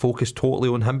make it focus totally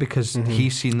on him, because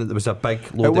he's seen that there was a big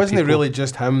load It wasn't of people. really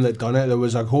just him that done it. There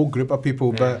was a whole group of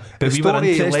people, but the we were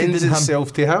story interested lends in him.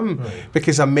 itself to him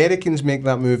because Americans make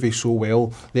that movie so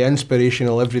well. The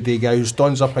inspirational everyday guy who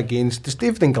stands up against, it's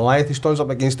David and Goliath. He stands up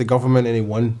against the government and he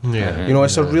won. Yeah. You know,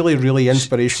 it's a really, really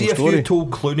inspirational See, if story. you told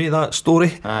Clooney that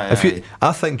story, Aye.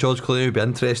 I think George Clooney would be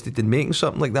interested in making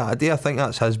something like that. I think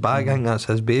that's his bag. I think that's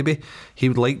his baby. He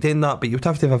would like doing that, but you would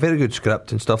have to have a very good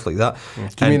script and stuff like that.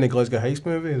 Do you mean the Glasgow Heist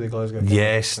movie? The Glasgow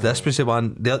Yes, this was the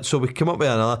one. So we came up with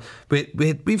another.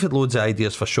 We've had loads of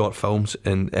ideas for short films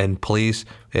and plays.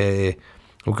 We've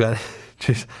got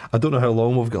I don't know how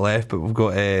long we've got left, but we've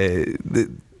got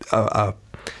a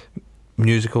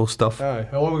musical stuff. Aye.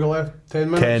 How long have we got left? 10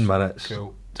 minutes? 10 minutes.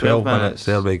 Cool. 12 12 minutes.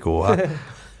 There we go.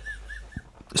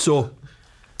 So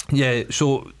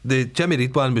the Jimmy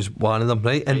Reid one was one of them,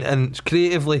 right? And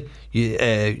creatively,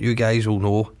 you guys will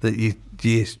know that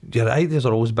your ideas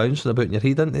are always bouncing about in your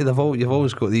head, aren't they? You've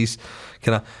always got these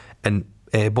kind of, and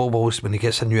Bob always, when he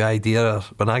gets a new idea, or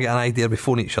when I get an idea, we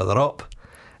phone each other up,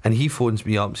 and he phones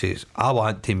me up and says, I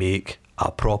want to make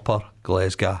a proper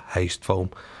Glasgow heist film.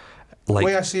 The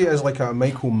way I see it is like a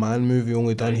Michael Mann movie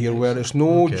only done here, where it's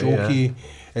no jokey,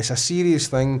 it's a serious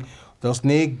thing. There's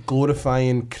no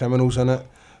glorifying criminals in it.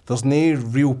 There's no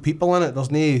real people in it.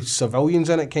 There's no civilians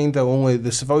in it. Kind of only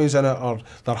the civilians in it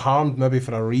they're harmed maybe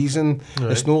for a reason.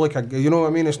 Right. It's not like a, you know what I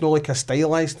mean. It's not like a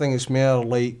stylized thing. It's more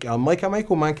like a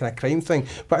Michael Mann kind of crime thing,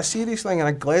 but a serious thing and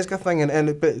a Glasgow thing.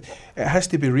 But it has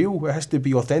to be real. It has to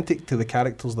be authentic to the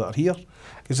characters that are here,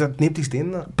 because nobody's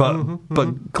doing that.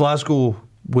 But Glasgow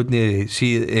wouldn't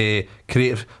see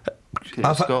creative.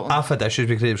 I've had issues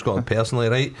with Creative Scotland personally,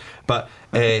 right? But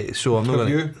so I'm not going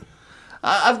to.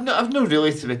 I've not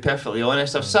really, to be perfectly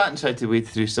honest. I've sat and tried to wade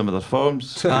through some of their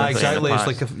forms. Exactly, it's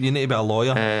like you need to be a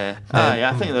lawyer.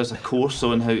 I think there's a course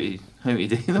on how to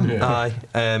do them. Yeah.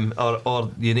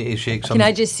 Or you need to shake some. Can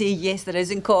I just say, yes, there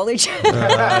is in college.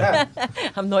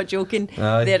 I'm not joking.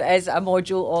 There is a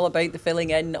module all about the filling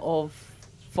in of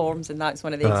forms, and that's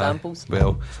one of the examples.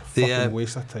 Well, fucking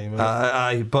waste of time.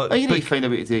 But you need to find a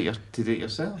way to do it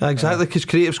yourself. Exactly, because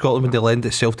Creative Scotland would lend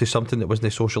itself to something that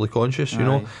wasn't socially conscious, you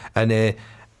know. And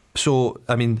so,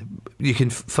 I mean, you can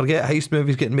forget heist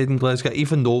movies getting made in Glasgow,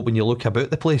 even though when you look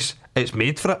about the place, it's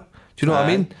made for it. Do you know what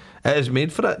I mean? It is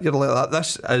made for it. You're like,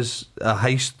 this is a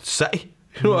heist city.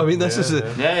 You know what I mean? This is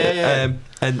and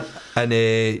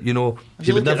you know, if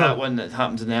you look at that one that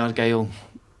happened in Argyle.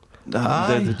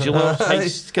 The jewelers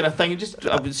heist kind of thing. Just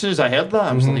as soon as I heard that,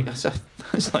 I was like,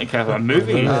 it's like a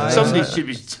movie. Somebody should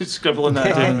be scribbling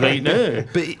that down right now.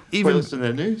 But even in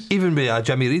the news, even with a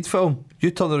Jimmy Reid film,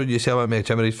 you turn around and you say, I want to make a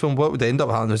Jimmy Reid film. What would end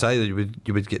up happening is either you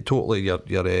would get totally your what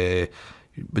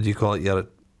do you call it, your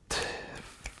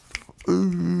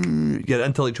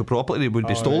intellectual property would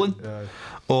be stolen,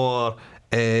 or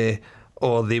they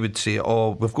would say,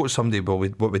 oh, we've got somebody. Well,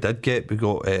 what we did get, we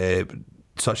got.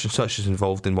 Such and such is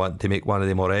involved in wanting to make one of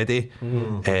them already,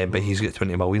 but he's got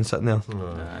 20 million sitting there,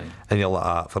 and you're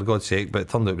like, for God's sake. But it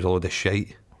turned out it was a load of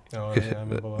shite.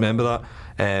 Remember that?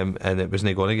 And it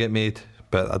wasn't going to get made.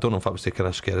 But I don't know if that was to kind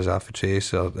of scare us off the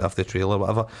chase or off the trail or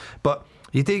whatever. But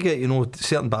you do get, you know,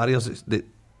 certain barriers that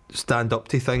stand up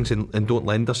to things and don't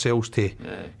lend themselves to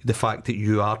the fact that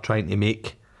you are trying to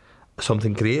make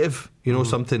something creative. You know,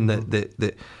 something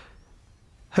that.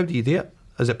 How do you do it?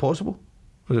 Is it possible?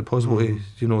 Is it possible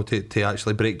to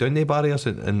actually break down the barriers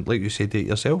and like you said, do it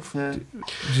yourself? Yeah.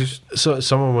 So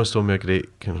someone once told me a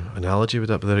great kind of analogy, would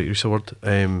that be the right use of word,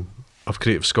 of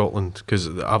Creative Scotland, because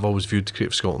I've always viewed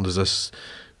Creative Scotland as this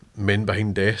men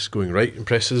behind desks going, right,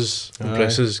 impresses,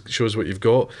 shows what you've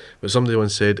got. But somebody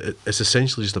once said it's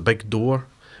essentially just a big door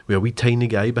with a wee tiny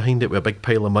guy behind it with a big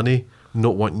pile of money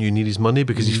not wanting you near his money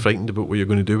because he's frightened about what you're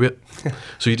going to do with it.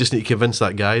 So you just need to convince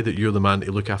that guy that you're the man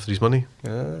to look after his money.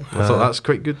 I thought that's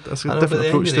quite good. That's a different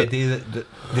approach to it.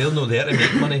 They're not there to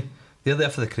make money. They're there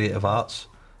for the creative arts.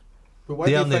 But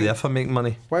They aren't there for making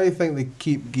money. Why do you think they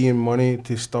keep giving money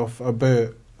to stuff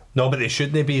about? No, but they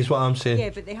shouldn't be, is what I'm saying. Yeah,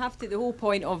 but they have to. The whole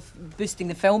point of boosting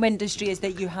the film industry is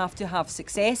that you have to have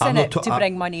success I'm in not it to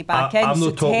bring money back I'm in. So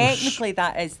not talking technically,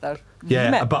 that is their Yeah,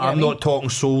 remit, but you know I'm what I not talking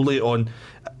solely on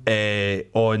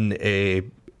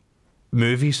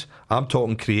movies. I'm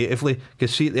talking creatively.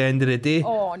 Because see, at the end of the day, mean?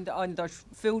 Oh, on their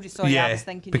full. Sorry, I was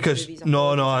thinking because movies,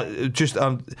 just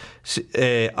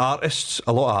artists.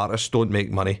 A lot of artists don't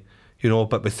make money. You know,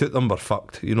 but without them, we're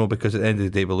fucked. You know, because at the end of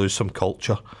the day, we lose some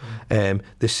culture.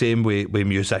 The same way with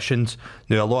musicians.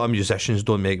 Now, a lot of musicians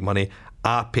don't make money.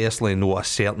 I personally know a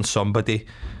certain somebody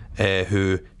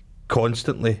who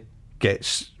constantly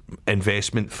gets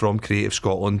investment from Creative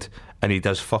Scotland, and he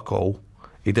does fuck all.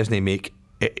 He doesn't make.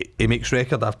 He makes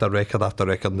record after record after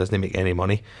record and doesn't make any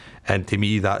money. And to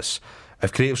me, that's.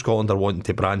 If Creative Scotland are wanting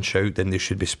to branch out, then they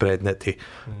should be spreading it to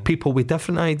people with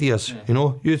different ideas. Yeah. You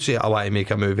know, you'd say, I want to make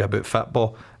a movie about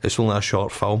football. It's only a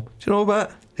short film. Do you know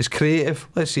what? It's creative.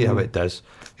 Let's see how it does.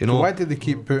 You know, so why did they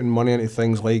keep putting money into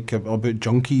things like about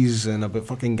junkies and about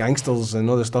fucking gangsters and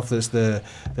all the stuff that's the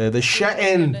shit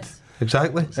end?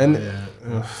 Exactly. And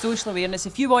social awareness.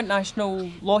 If you want national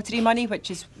lottery money,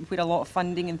 which is where a lot of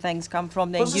funding and things come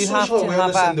from, then what's you the have social to have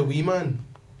awareness in a. the wee man?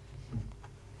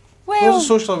 Well, Where's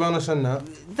the social awareness in that?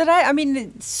 I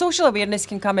mean, social awareness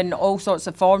can come in all sorts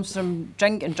of forms, from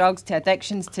drink and drugs to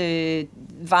addictions to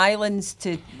violence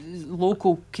to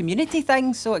local community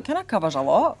things. So it kind of covers a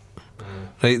lot.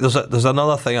 Right, there's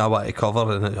another thing I want to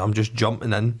cover, and I'm just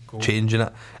jumping in, changing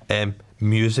it.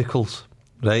 Musicals,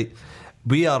 right?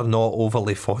 We are not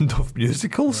overly fond of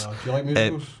musicals. Do you like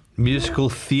musicals? Musical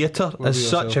theatre as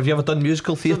such. Have you ever done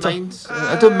musical theatre?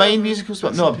 I don't mind musicals,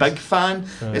 but I'm not a big fan.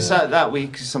 It's that way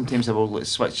because sometimes I will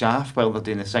switch off while they're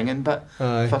doing the singing bit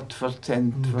for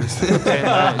 10 minutes,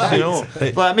 you know.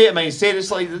 Like a mate of mine said,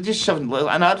 it's like they're just shoving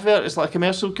like, an advert. It's like a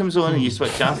commercial comes on and you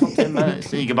switch off for 10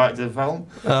 minutes and you go back to the film.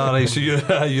 Right, so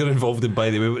you're involved in, by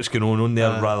the way, what's going on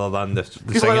there rather than the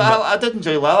singing bit. I did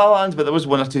enjoy La La Land, but there was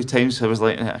one or two times I was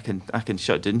like, I can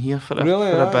shut down here for a bit.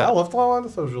 I loved La La Land. I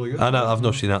thought it was really good. I've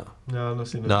not seen it. No, I've not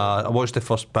seen it. Nah, I watched the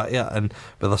first bit, and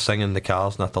where they're singing in the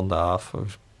cars, and I turned it off. I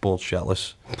was bored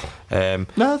shitless.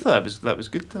 No, I thought that was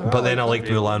good. But then I liked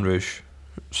Moulin Rouge,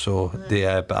 so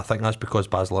but I think that's because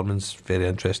Baz Luhrmann's very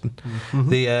interesting.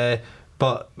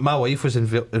 But my wife was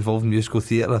involved in musical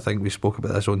theatre. I think we spoke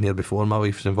about this on here before. My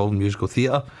wife was involved in musical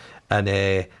theatre, and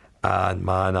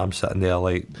man, I'm sitting there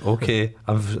like, okay,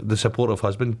 I'm the supportive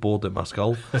husband, bored at my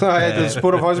skull. The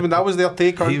supportive husband, that was their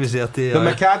take on. He was there too. The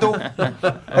Mikado.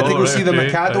 I think we'll see the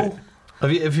Mikado.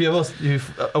 Have you ever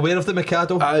aware of the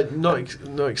Mikado?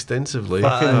 Not extensively.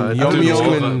 Fucking Yum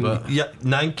Yum and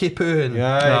Nanky Poo and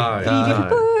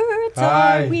Birds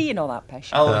are we and all that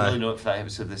pish. I don't really know if that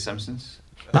episode of The Simpsons.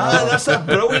 That's a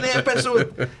brilliant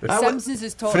episode. Simpsons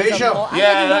is taught Frasier. us a lot.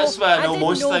 Yeah, that's why I know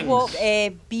most didn't things. know what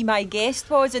Be My Guest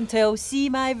was until See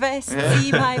My Vest,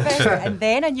 See My Vest, and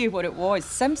then I knew what it was.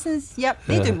 Simpsons, yep,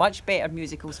 they do much better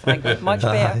musicals, frankly, much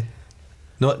better.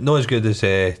 Not as good as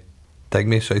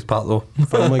Digby, South Park though.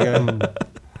 Family Guy.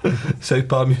 South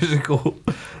Park musical.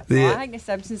 I think The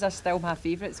Simpsons are still my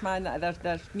favourites, man.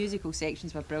 Their musical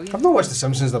sections were brilliant. I've not watched The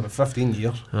Simpsons in about 15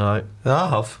 years. Aye. I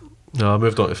have. No, I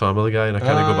moved on to Family Guy and I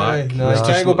can't go back. No, you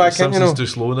can't go back in, you know. Simpsons too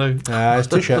slow now. It's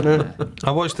too shit now.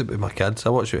 I watched it with my kids. I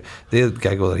watched it. They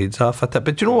giggle their heads off at it.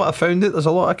 But do you know what I found out? There's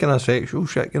a lot of kind of sexual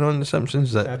shit going on in The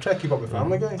Simpsons. I try to keep up with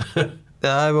Family Guy.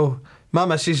 Well, my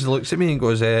missus looks at me and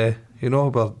goes, you know,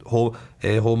 where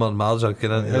Homer and Marge are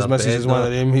getting into His missus is one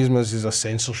of them. His missus is a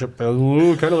censorship bill.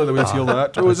 Oh, kind of like the way to hear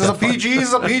that. Oh, is this a PG?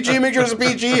 Is this a PG? Make sure it's a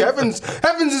PG. Heavens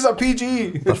is a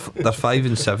PG. They're 5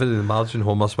 and 7 and Marge and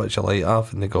Homer switch a light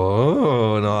off and they go,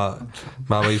 oh, no.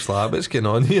 My wife's like, what's going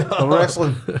on here? They're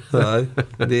wrestling.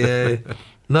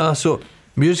 So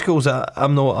musicals,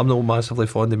 I'm not massively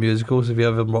fond of musicals. Have you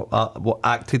ever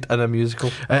acted in a musical?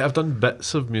 I've done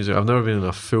bits of music. I've never been in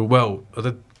a full. Well, I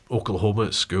did Oklahoma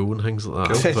at school and things like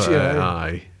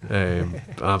that. Cool.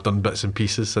 But I've done bits and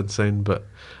pieces since then. But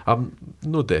I'm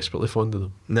not desperately fond of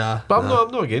them. Nah, but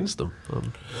I'm not against them.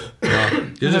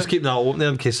 You're just keeping that open there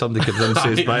in case somebody comes in and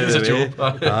says, by the way,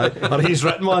 or he's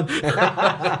written one.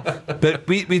 But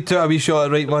we took a wee shot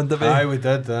at writing one, didn't we? Aye, we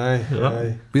did.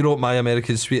 Aye. We wrote My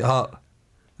American Sweetheart.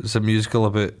 It's a musical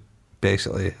about,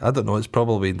 basically, I don't know, it's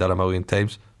probably been done a million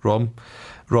times.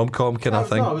 Rom-com kind of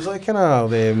thing. No, it was like kind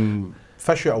of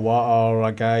fish out of water.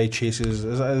 A guy chases.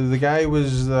 The guy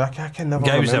was. I can never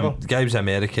remember. The guy was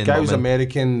American. The guy was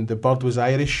American. The bird was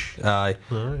Irish. Aye,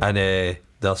 and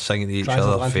they're singing to each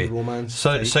other. Transatlantic romance.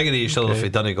 Singing to each other for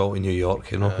Donegal in New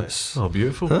York. You know, it's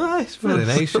beautiful. It's very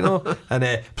nice. You know, and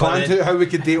planned out how we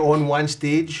could do it on one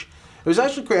stage. It was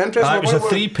actually quite interesting. It was a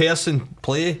 3-person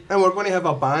play. And we're going to have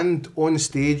a band on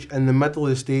stage in the middle of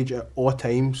the stage at all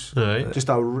times. Right. Just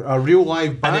a real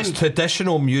live band. And it's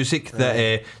traditional music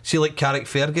that, see, like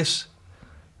Carrickfergus.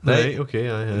 Right, okay,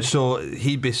 aye. So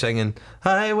he'd be singing,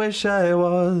 I wish I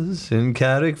was in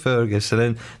Carrickfergus.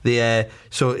 And then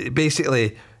so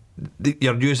basically,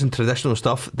 you're using traditional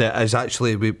stuff that is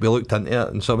actually, we looked into it,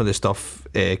 and some of the stuff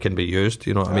can be used,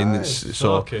 you know what I mean? It's,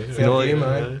 so, okay. Fair game,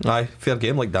 aye, fair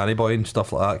game, like Danny Boy and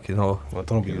stuff like that, you know. Well,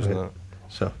 don't be using that.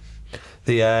 So,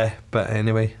 but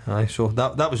anyway, aye, so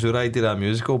that was your idea of a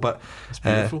musical, but. It's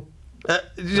beautiful.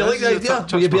 Did you like the idea?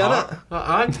 Will you be in it?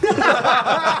 Aye.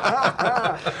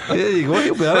 There you go,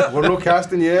 you'll be in it. We're not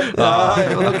casting yet.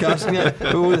 Aye, we're not casting yet.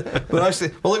 We're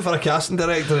looking for a casting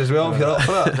director as well if you're up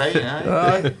for it. Right,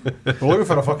 Aye. We're looking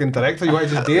for a fucking director. You want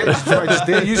to just do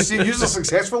it? You're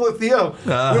successful at theatre.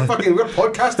 We're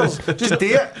podcasters. Just do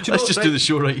it. Let's just do the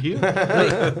show right here.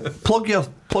 Right. Plug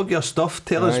your stuff.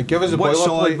 Tell us give us a what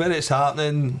song, boilerplate. when it's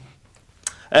happening.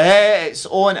 It's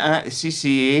on at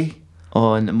CCA.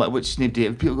 On which name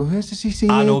date? People go, where's the CCA?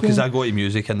 I know, again? because I go to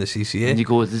music in the CCA. And you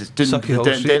go, Sucky Hill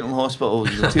Street. dental hospital.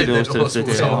 The two doors to the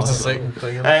dental hospital.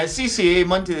 CCA,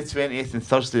 Monday the 20th and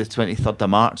Thursday the 23rd of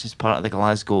March, is part of the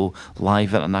Glasgow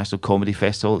Live International Comedy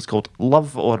Festival. It's called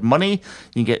Love or Money. You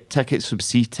can get tickets from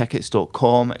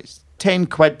ctickets.com. It's 10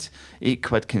 quid, 8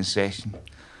 quid concession.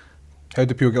 How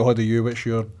do people get hold of you? What's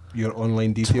your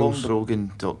online details?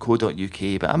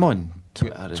 TomBrogan.co.uk, but I'm on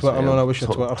Twitter as Twitter, well. no, what's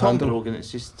your Twitter Tom handle? Brogan,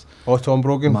 it's just... Oh, Tom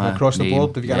Brogan, my across the name,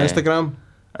 board. Have you got an yeah. Instagram?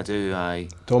 I do, aye.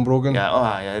 Tom Brogan. Yeah,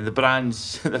 aye. The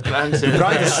brand's The brand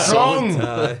is strong.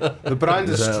 The brand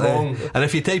is strong. And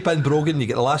if you type in Brogan, you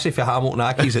get the lassie for Hamilton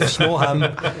Ackies. It's not him.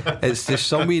 It's just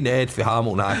some wee Ned for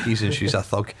Hamilton Ackies, and she's a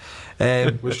thug.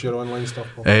 What's your online stuff?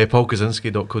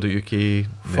 PaulKaczynski.co.uk.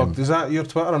 Fuck, is that your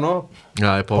Twitter or not?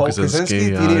 Aye, Paul Kaczynski. Do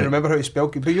you need to remember how to spell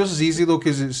it? But yours is easy though,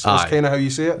 because it's kind of how you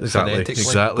say it. Exactly.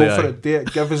 Go for it. Do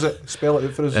it. Give us it. Spell it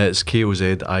out for us. It's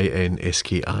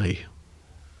KOZINSKI.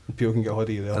 People can get hold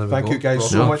of you there. There we Thank go. you guys Well,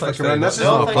 so no, much for thanks coming in. very This is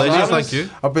much. No, pleasure, thank you.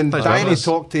 I've been Thanks for dying having to us.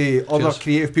 talk to other Cheers.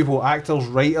 creative people, actors,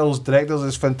 writers, directors.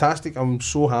 It's fantastic. I'm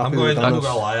so happy. I'm not we've done going to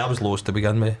this. lie, I was lost to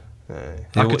begin with.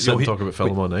 I could sit and talk about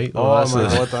film all night. Oh my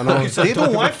god, I know. They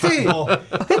don't want to.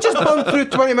 They just burned through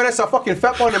 20 minutes of fucking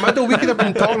football in the middle. We could have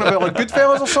been talking about like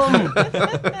Goodfellas or something.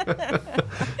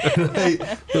 Right.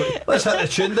 Let's hit the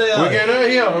tune, Diane. We're getting out of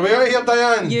here. Are we out of here,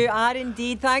 Diane? You are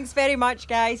indeed. Thanks very much,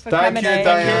 guys, for Thank coming you, in.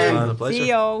 Diane. Pleasure. See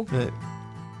you all. Right.